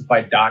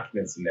classified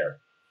documents in there.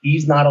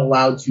 He's not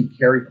allowed to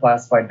carry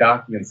classified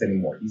documents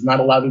anymore. He's not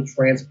allowed to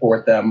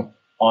transport them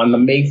on the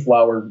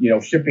Mayflower,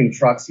 shipping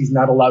trucks. He's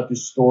not allowed to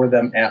store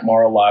them at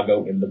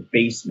Mar-a-Lago in the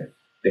basement.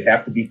 They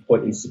have to be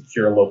put in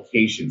secure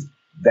locations.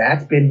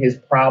 That's been his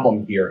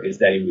problem here, is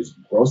that he was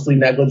grossly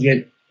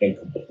negligent and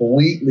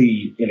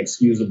completely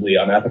inexcusably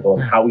unethical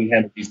in how he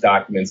handled these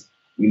documents.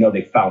 We know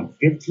they found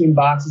 15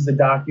 boxes of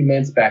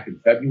documents back in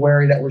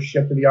February that were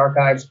shipped to the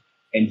archives.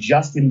 And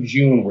just in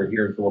June, we're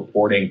here for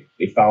reporting,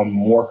 they found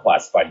more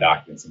classified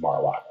documents in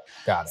Mar-a-Lago.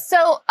 Got it.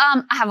 So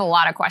I have a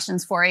lot of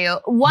questions for you.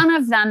 One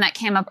of them that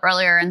came up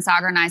earlier in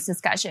Sagar and I's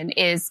discussion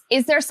is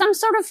there some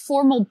sort of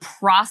formal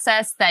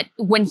process that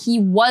when he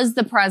was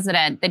the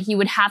president that he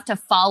would have to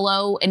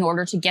follow in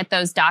order to get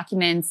those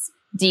documents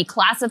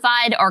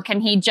declassified? Or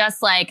can he just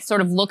sort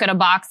of look at a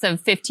box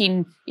of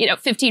 15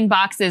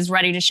 boxes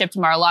ready to ship to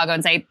Mar-a-Lago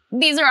and say,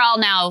 these are all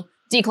now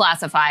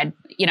declassified,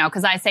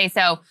 because I say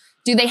so.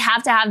 Do they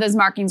have to have those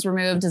markings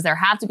removed? Does there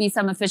have to be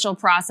some official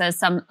process,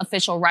 some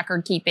official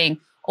record keeping?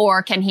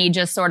 Or can he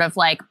just sort of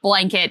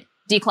blanket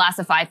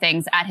declassify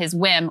things at his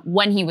whim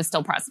when he was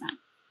still president?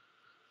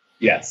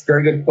 Yes,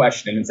 very good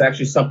question. And it's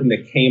actually something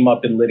that came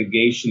up in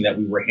litigation that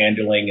we were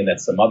handling and that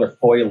some other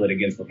FOIA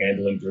litigants were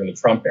handling during the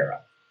Trump era.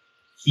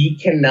 He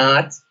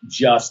cannot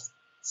just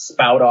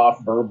spout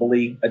off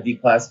verbally a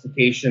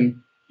declassification.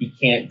 He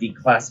can't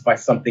declassify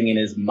something in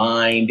his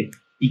mind.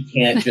 He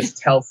can't just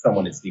tell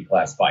someone it's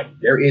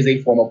declassified. There is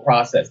a formal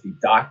process. The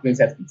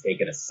documents have to be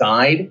taken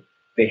aside.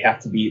 They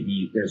have to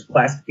there's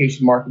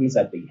classification markings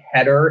at the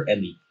header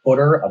and the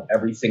footer of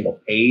every single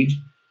page.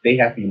 They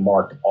have to be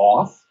marked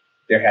off.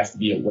 There has to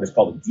be what is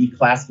called a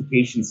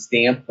declassification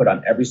stamp put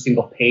on every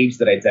single page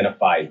that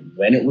identifies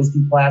when it was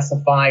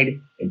declassified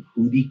and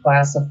who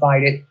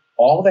declassified it.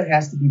 All that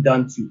has to be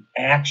done to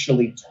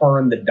actually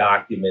turn the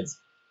documents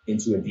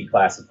into a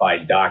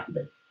declassified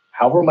document.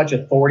 However much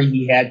authority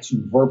he had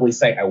to verbally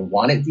say, I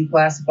want it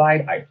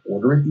declassified, I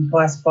order it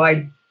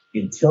declassified,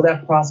 until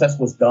that process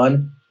was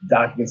done,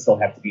 documents still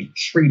have to be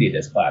treated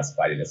as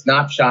classified. And it's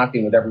not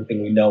shocking with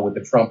everything we know with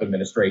the Trump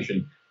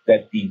administration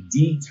that the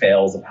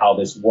details of how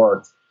this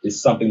worked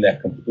is something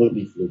that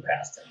completely flew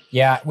past him.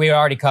 Yeah, we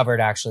already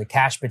covered, actually,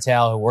 Kash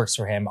Patel, who works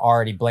for him,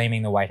 already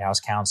blaming the White House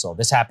counsel.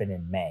 This happened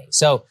in May.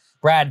 So,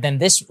 Brad, then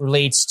this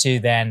relates to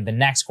then the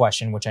next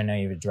question, which I know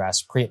you've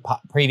addressed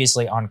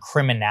previously on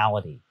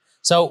criminality.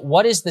 So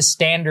what is the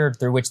standard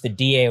through which the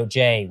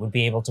DOJ would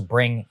be able to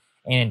bring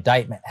an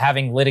indictment,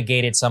 having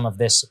litigated some of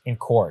this in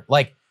court?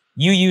 Like,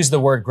 you use the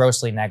word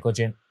grossly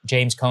negligent.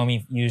 James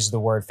Comey used the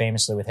word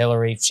famously with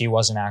Hillary. She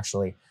wasn't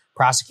actually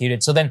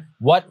prosecuted. So then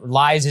what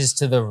rises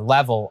to the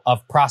level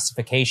of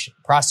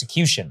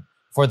prosecution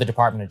for the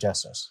Department of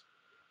Justice?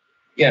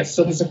 Yeah,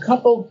 so there's a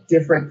couple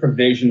different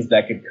provisions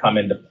that could come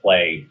into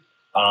play.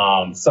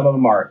 Some of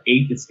them are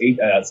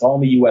it's all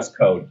in the U.S.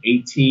 code,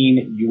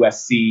 18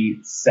 U.S.C.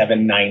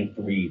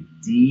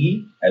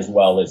 793D, as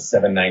well as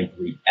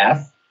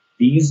 793F.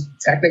 These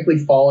technically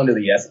fall under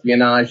the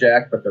Espionage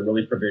Act, but they're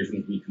really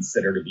provisions we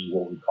consider to be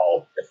what we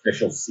call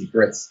Official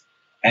Secrets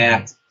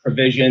Act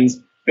provisions.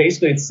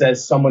 Basically, it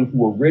says someone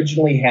who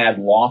originally had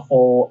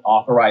lawful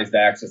authorized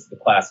access to the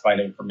classified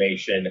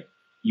information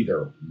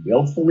either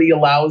willfully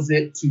allows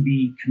it to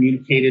be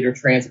communicated or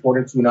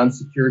transported to an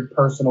unsecured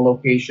personal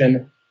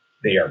location.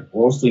 They are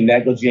grossly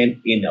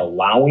negligent in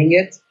allowing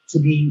it to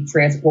be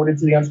transported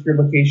to the unsecured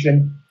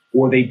location,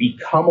 or they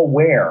become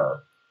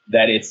aware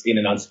that it's in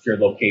an unsecured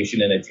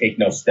location and they take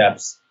no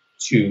steps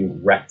to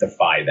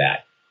rectify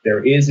that.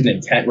 There is an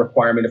intent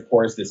requirement, of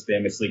course. This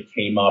famously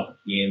came up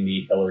in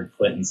the Hillary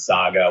Clinton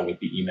saga with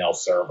the email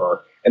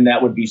server, and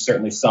that would be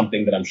certainly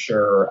something that I'm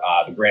sure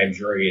the grand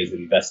jury is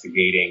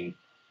investigating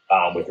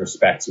with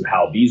respect to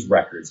how these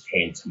records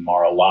came to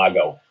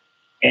Mar-a-Lago.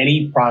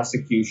 Any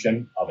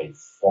prosecution of a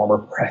former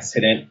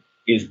president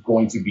is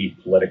going to be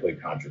politically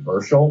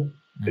controversial.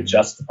 The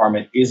Justice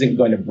Department isn't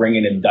going to bring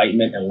an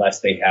indictment unless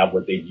they have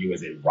what they view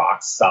as a rock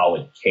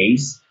solid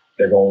case.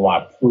 They're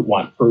going to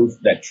want proof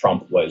that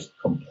Trump was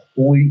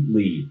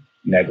completely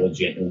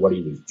negligent in what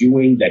he was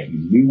doing, that he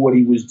knew what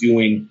he was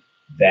doing,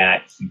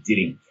 that he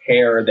didn't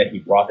care, that he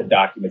brought the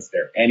documents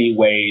there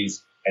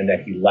anyways, and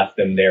that he left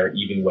them there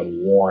even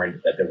when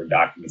warned that there were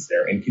documents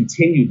there and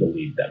continued to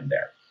leave them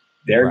there.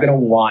 They're going to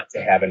want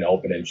to have an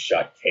open and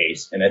shut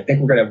case. And I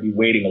think we're going to be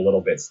waiting a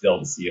little bit still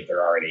to see if there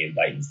are any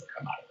indictments that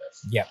come out of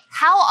this. Yeah.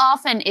 How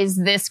often is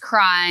this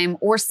crime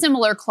or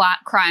similar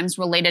crimes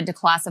related to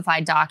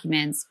classified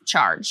documents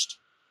charged?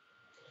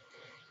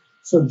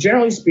 So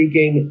generally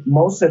speaking,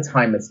 most of the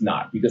time it's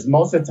not, because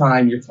most of the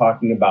time you're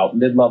talking about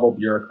mid-level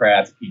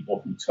bureaucrats,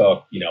 people who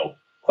took,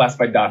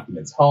 classified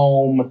documents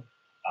home,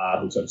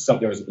 who took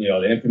there was,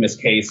 the infamous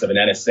case of an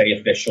NSA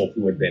official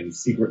who had been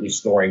secretly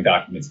storing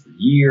documents for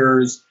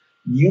years.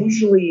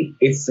 Usually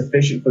it's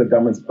sufficient for the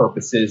government's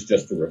purposes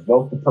just to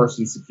revoke the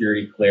person's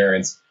security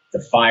clearance,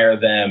 to fire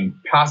them,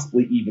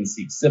 possibly even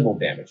seek civil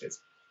damages.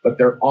 But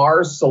there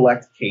are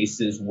select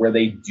cases where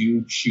they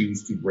do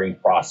choose to bring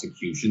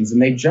prosecutions,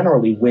 and they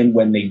generally win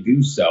when they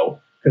do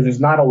so, because there's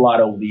not a lot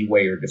of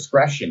leeway or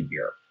discretion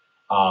here.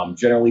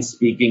 Generally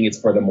speaking,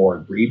 it's for the more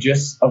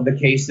egregious of the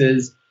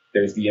cases.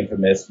 There's the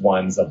infamous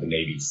ones of the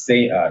Navy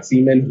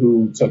seamen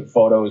who took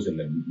photos in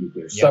the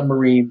nuclear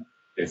submarine.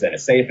 There's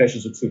NSA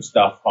officials who took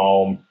stuff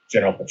home.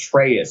 General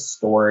Petraeus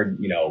stored,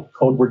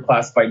 code word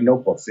classified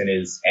notebooks in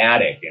his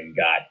attic and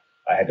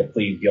had to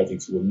plead guilty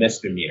to a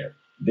misdemeanor.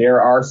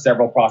 There are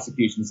several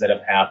prosecutions that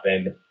have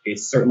happened. It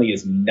certainly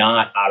is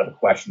not out of the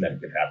question that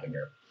it could happen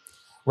here.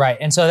 Right.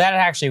 And so that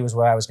actually was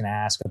what I was going to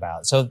ask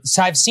about. So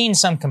I've seen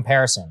some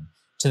comparison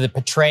to the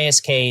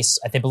Petraeus case.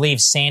 I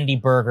believe Sandy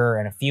Berger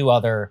and a few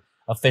other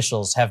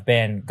officials have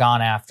been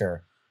gone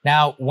after.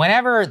 Now,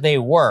 whenever they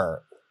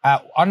were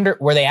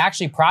they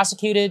actually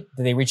prosecuted?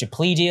 Did they reach a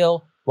plea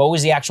deal? What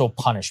was the actual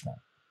punishment?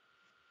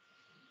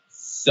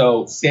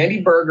 So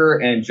Sandy Berger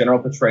and General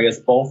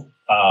Petraeus both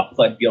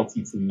pled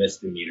guilty to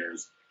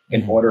misdemeanors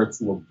in order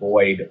to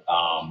avoid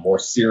more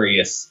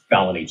serious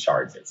felony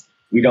charges.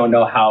 We don't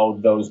know how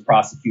those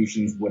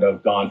prosecutions would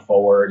have gone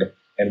forward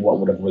and what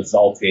would have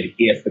resulted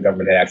if the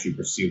government had actually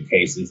pursued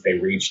cases. They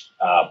reached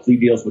plea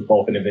deals with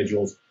both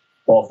individuals.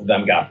 Both of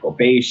them got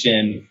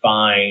probation,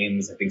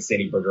 fines. I think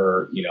Sandy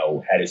Berger,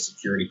 had his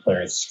security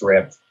clearance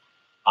stripped.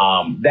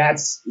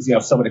 That's,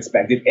 somewhat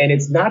expected. And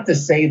it's not to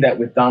say that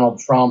with Donald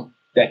Trump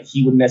that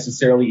he would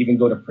necessarily even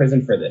go to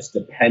prison for this,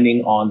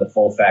 depending on the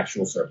full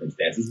factual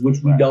circumstances, which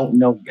we don't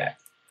know yet.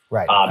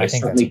 Right. There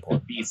certainly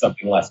could be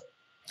something less.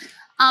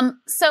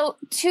 So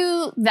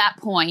to that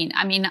point,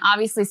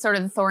 obviously sort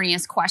of the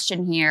thorniest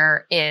question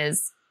here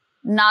is,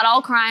 not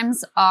all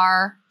crimes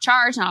are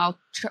charged. Not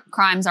all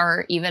crimes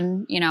are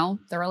even,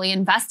 thoroughly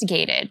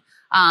investigated.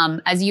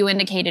 As you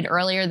indicated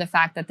earlier, the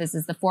fact that this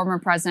is the former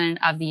president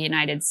of the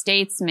United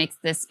States makes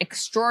this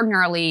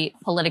extraordinarily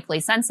politically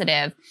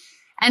sensitive.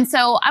 And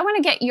so I want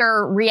to get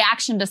your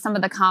reaction to some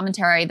of the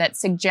commentary that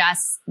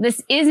suggests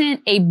this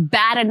isn't a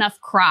bad enough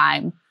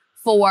crime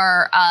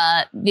for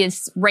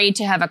this raid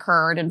to have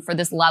occurred and for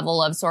this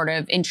level of sort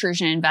of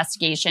intrusion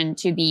investigation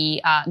to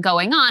be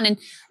going on. And,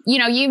 you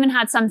even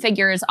had some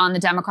figures on the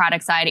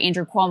Democratic side.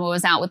 Andrew Cuomo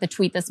was out with a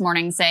tweet this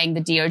morning saying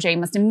the DOJ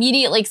must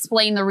immediately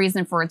explain the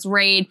reason for its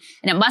raid,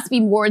 and it must be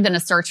more than a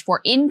search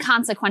for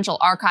inconsequential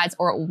archives,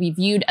 or it will be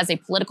viewed as a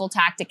political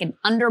tactic and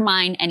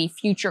undermine any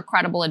future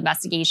credible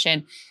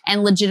investigation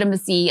and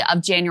legitimacy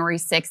of January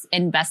 6th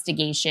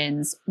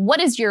investigations.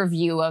 What is your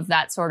view of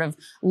that sort of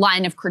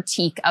line of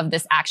critique of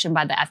this action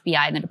by the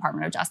FBI and the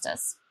Department of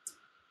Justice?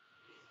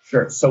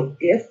 Sure. So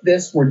if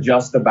this were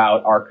just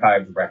about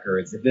archived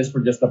records, if this were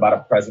just about a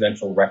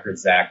Presidential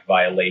Records Act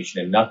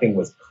violation and nothing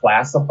was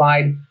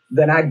classified,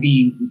 then I'd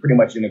be pretty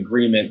much in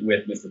agreement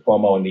with Mr.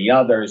 Cuomo and the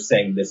others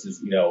saying this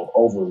is,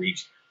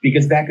 overreach,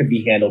 because that could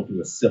be handled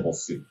through a civil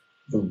suit.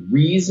 The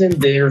reason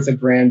there's a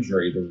grand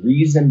jury, the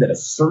reason that a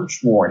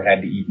search warrant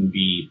had to even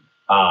be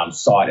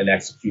sought and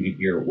executed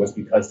here was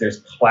because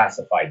there's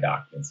classified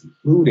documents,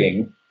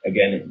 including,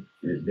 again,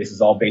 this is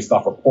all based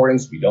off reporting,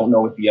 so we don't know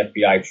what the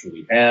FBI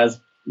truly has.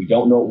 We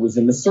don't know what was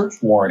in the search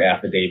warrant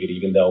affidavit,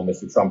 even though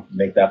Mr. Trump can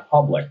make that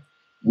public.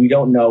 We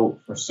don't know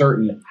for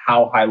certain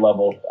how high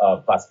level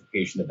of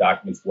classification the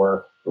documents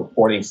were. The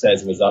reporting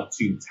says it was up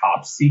to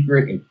top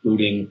secret,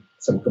 including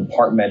some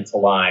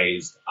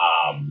compartmentalized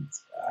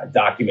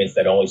documents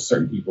that only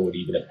certain people would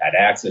even have had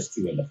access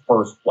to in the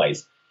first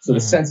place. So the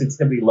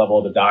sensitivity level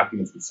of the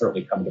documents would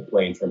certainly come into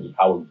play in terms of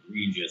how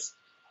egregious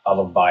of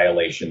a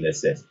violation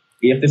this is.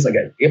 If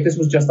this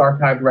was just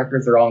archived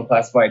records, they're all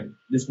unclassified,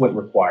 this wouldn't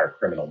require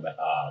criminal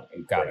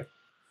inquiry.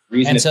 The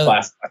reason it's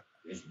classified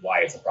is why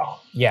it's a problem.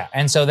 Yeah.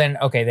 And so then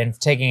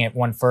taking it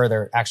one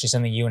further, actually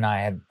something you and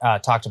I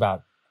had talked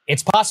about,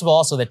 it's possible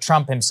also that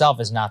Trump himself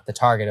is not the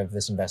target of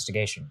this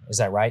investigation. Is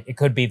that right? It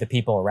could be the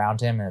people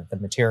around him, or the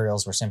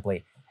materials were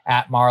simply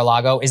at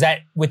Mar-a-Lago. Is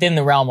that within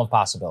the realm of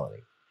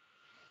possibility?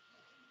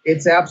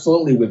 It's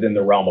absolutely within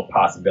the realm of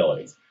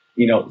possibilities.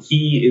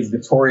 He is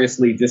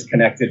notoriously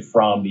disconnected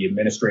from the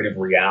administrative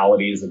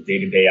realities of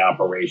day-to-day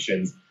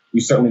operations. We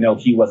certainly know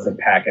he wasn't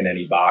packing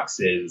any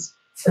boxes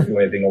or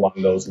doing anything along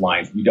those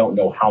lines. We don't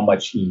know how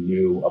much he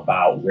knew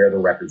about where the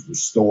records were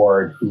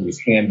stored, who was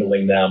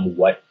handling them,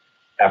 what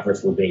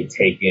efforts were being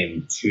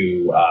taken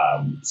to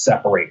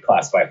separate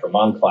classified from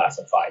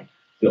unclassified.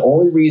 The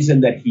only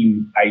reason that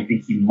I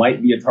think he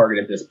might be a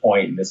target at this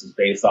point, and this is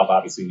based off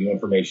obviously new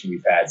information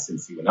we've had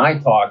since you and I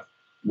talked,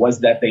 was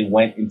that they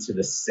went into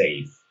the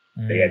safe.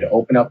 They had to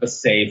open up a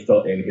safe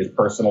in his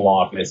personal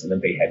office, and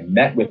then they had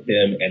met with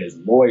him and his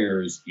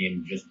lawyers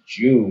in just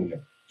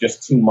June,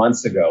 just 2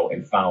 months ago,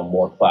 and found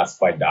more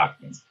classified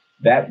documents.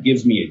 That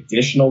gives me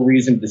additional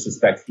reason to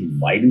suspect he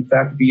might, in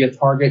fact, be a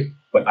target,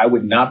 but I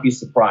would not be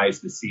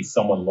surprised to see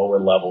someone lower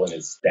level in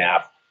his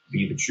staff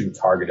be the true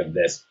target of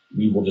this.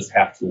 We will just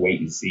have to wait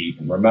and see.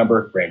 And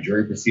remember, grand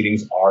jury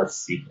proceedings are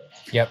secret.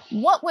 Yep.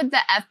 What would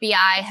the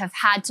FBI have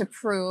had to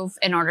prove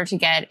in order to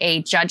get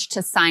a judge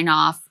to sign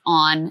off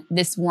on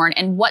this warrant?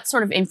 And what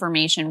sort of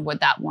information would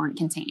that warrant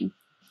contain?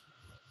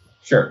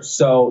 Sure.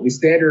 So the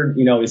standard,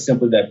 is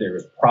simply that there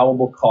is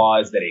probable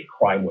cause that a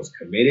crime was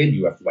committed.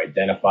 You have to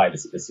identify the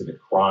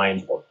specific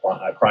crimes or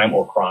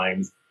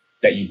crimes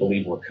that you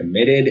believe were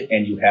committed,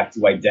 and you have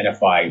to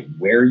identify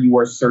where you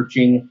are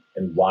searching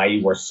and why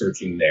you are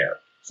searching there.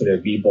 So there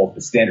would be both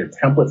the standard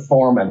template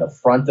form on the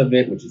front of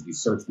it, which is the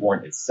search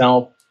warrant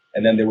itself,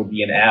 and then there would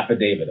be an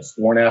affidavit, a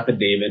sworn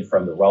affidavit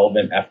from the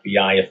relevant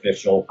FBI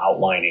official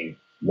outlining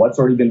what's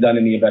already been done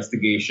in the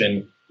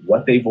investigation,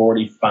 what they've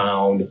already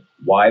found,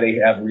 why they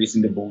have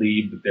reason to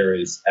believe that there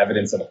is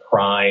evidence of a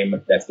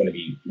crime that's going to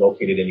be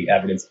located in the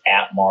evidence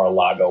at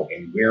Mar-a-Lago,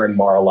 and where in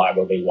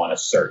Mar-a-Lago they want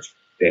to search.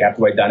 They have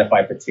to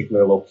identify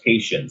particular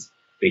locations.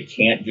 They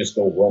can't just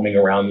go roaming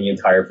around the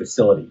entire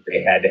facility.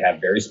 They had to have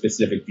very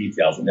specific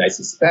details. And I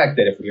suspect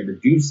that if we ever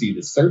do see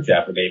the search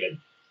affidavit,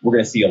 we're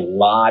going to see a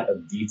lot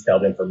of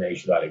detailed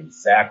information about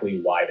exactly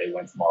why they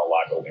went to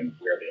Mar-a-Lago and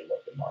where they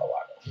looked at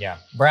Mar-a-Lago. Yeah.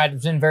 Brad,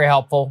 it's been very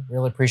helpful.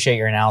 Really appreciate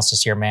your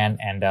analysis here, man.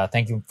 And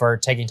thank you for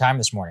taking time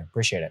this morning.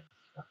 Appreciate it.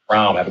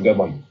 Have a good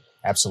one.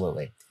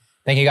 Absolutely.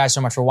 Thank you guys so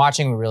much for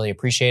watching. We really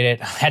appreciate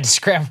it. I had to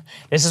scram.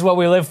 This is what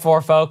we live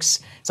for, folks.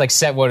 It's like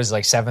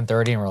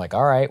 7:30, and we're like,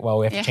 all right, well,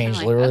 we have to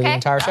change literally the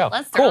entire show.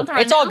 Let's cool.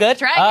 It's all good.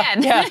 Try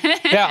again.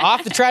 Yeah,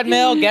 off the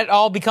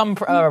treadmill, become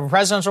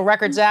Presidential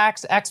Records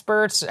Act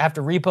experts, have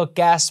to rebook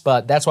guests,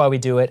 but that's why we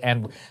do it.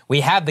 And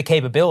we have the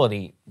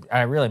capability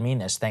I really mean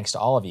this, thanks to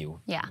all of you.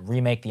 Yeah.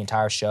 Remake the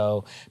entire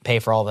show, pay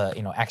for all the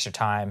extra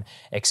time,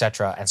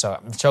 etc. And so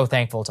I'm so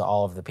thankful to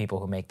all of the people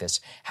who make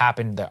this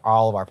happen,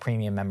 all of our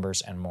premium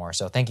members and more.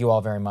 So thank you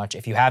all very much.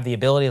 If you have the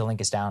ability, the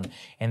link is down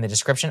in the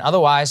description.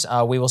 Otherwise,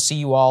 we will see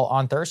you all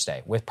on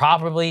Thursday with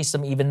probably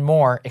some even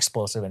more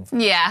explosive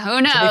information. Yeah,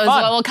 who knows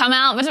what will come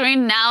out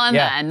between now and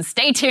then.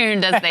 Stay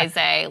tuned, as they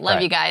say.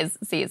 Love you guys.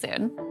 See you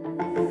soon.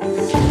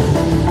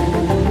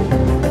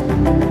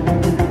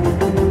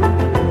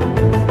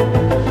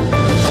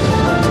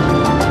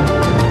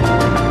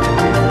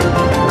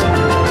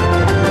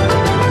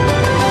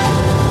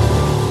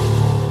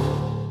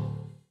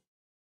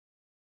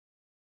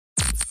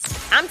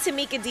 I'm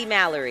Tamika D.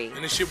 Mallory.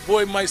 And it's your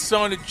boy, my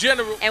son, the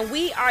General. And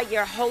we are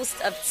your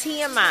hosts of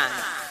TMI.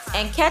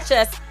 And catch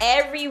us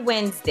every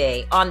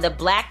Wednesday on the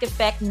Black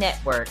Effect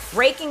Network,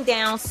 breaking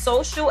down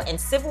social and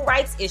civil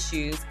rights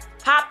issues,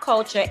 pop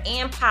culture,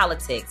 and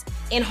politics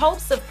in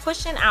hopes of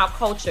pushing our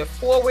culture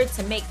forward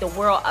to make the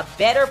world a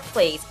better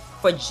place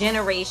for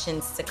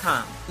generations to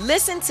come.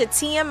 Listen to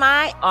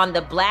TMI on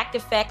the Black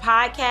Effect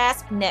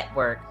Podcast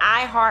Network,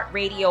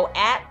 iHeartRadio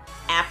app,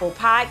 Apple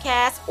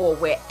Podcasts, or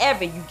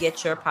wherever you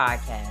get your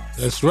podcasts.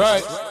 That's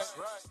right.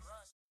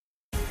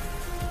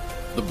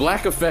 The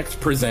Black Effect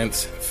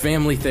presents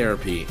Family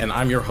Therapy, and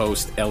I'm your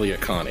host,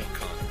 Elliot Connie.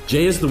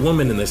 Jay is the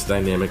woman in this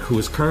dynamic who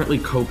is currently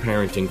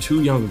co-parenting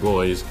 2 young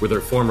boys with her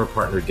former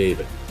partner,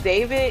 David.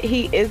 David,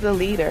 he is a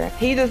leader.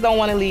 He just don't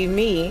want to leave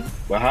me.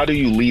 But how do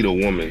you lead a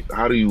woman?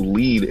 How do you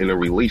lead in a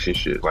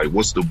relationship? Like,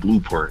 what's the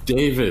blueprint?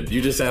 David,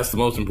 you just asked the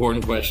most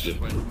important question.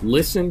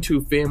 Listen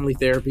to Family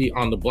Therapy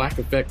on the Black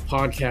Effect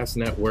Podcast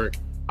Network,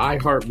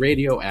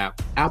 iHeartRadio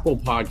app, Apple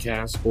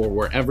Podcasts, or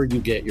wherever you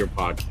get your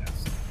podcasts.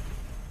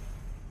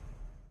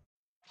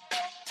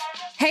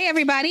 Hey,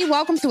 everybody.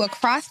 Welcome to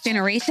Across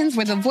Generations,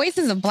 where the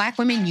voices of Black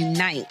women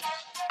unite.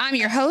 I'm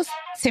your host,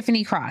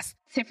 Tiffany Cross.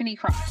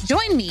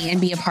 Join me and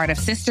be a part of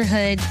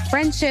sisterhood,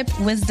 friendship,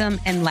 wisdom,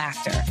 and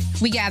laughter.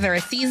 We gather a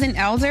seasoned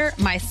elder,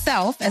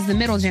 myself as the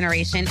middle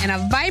generation, and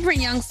a vibrant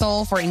young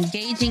soul for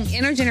engaging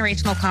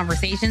intergenerational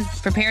conversations.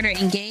 Prepare to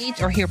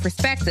engage or hear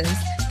perspectives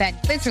that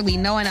literally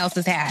no one else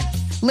has had.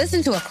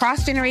 Listen to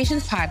Across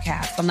Generations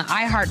podcast on the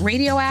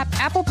iHeartRadio app,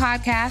 Apple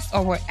Podcasts,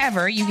 or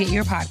wherever you get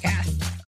your podcasts.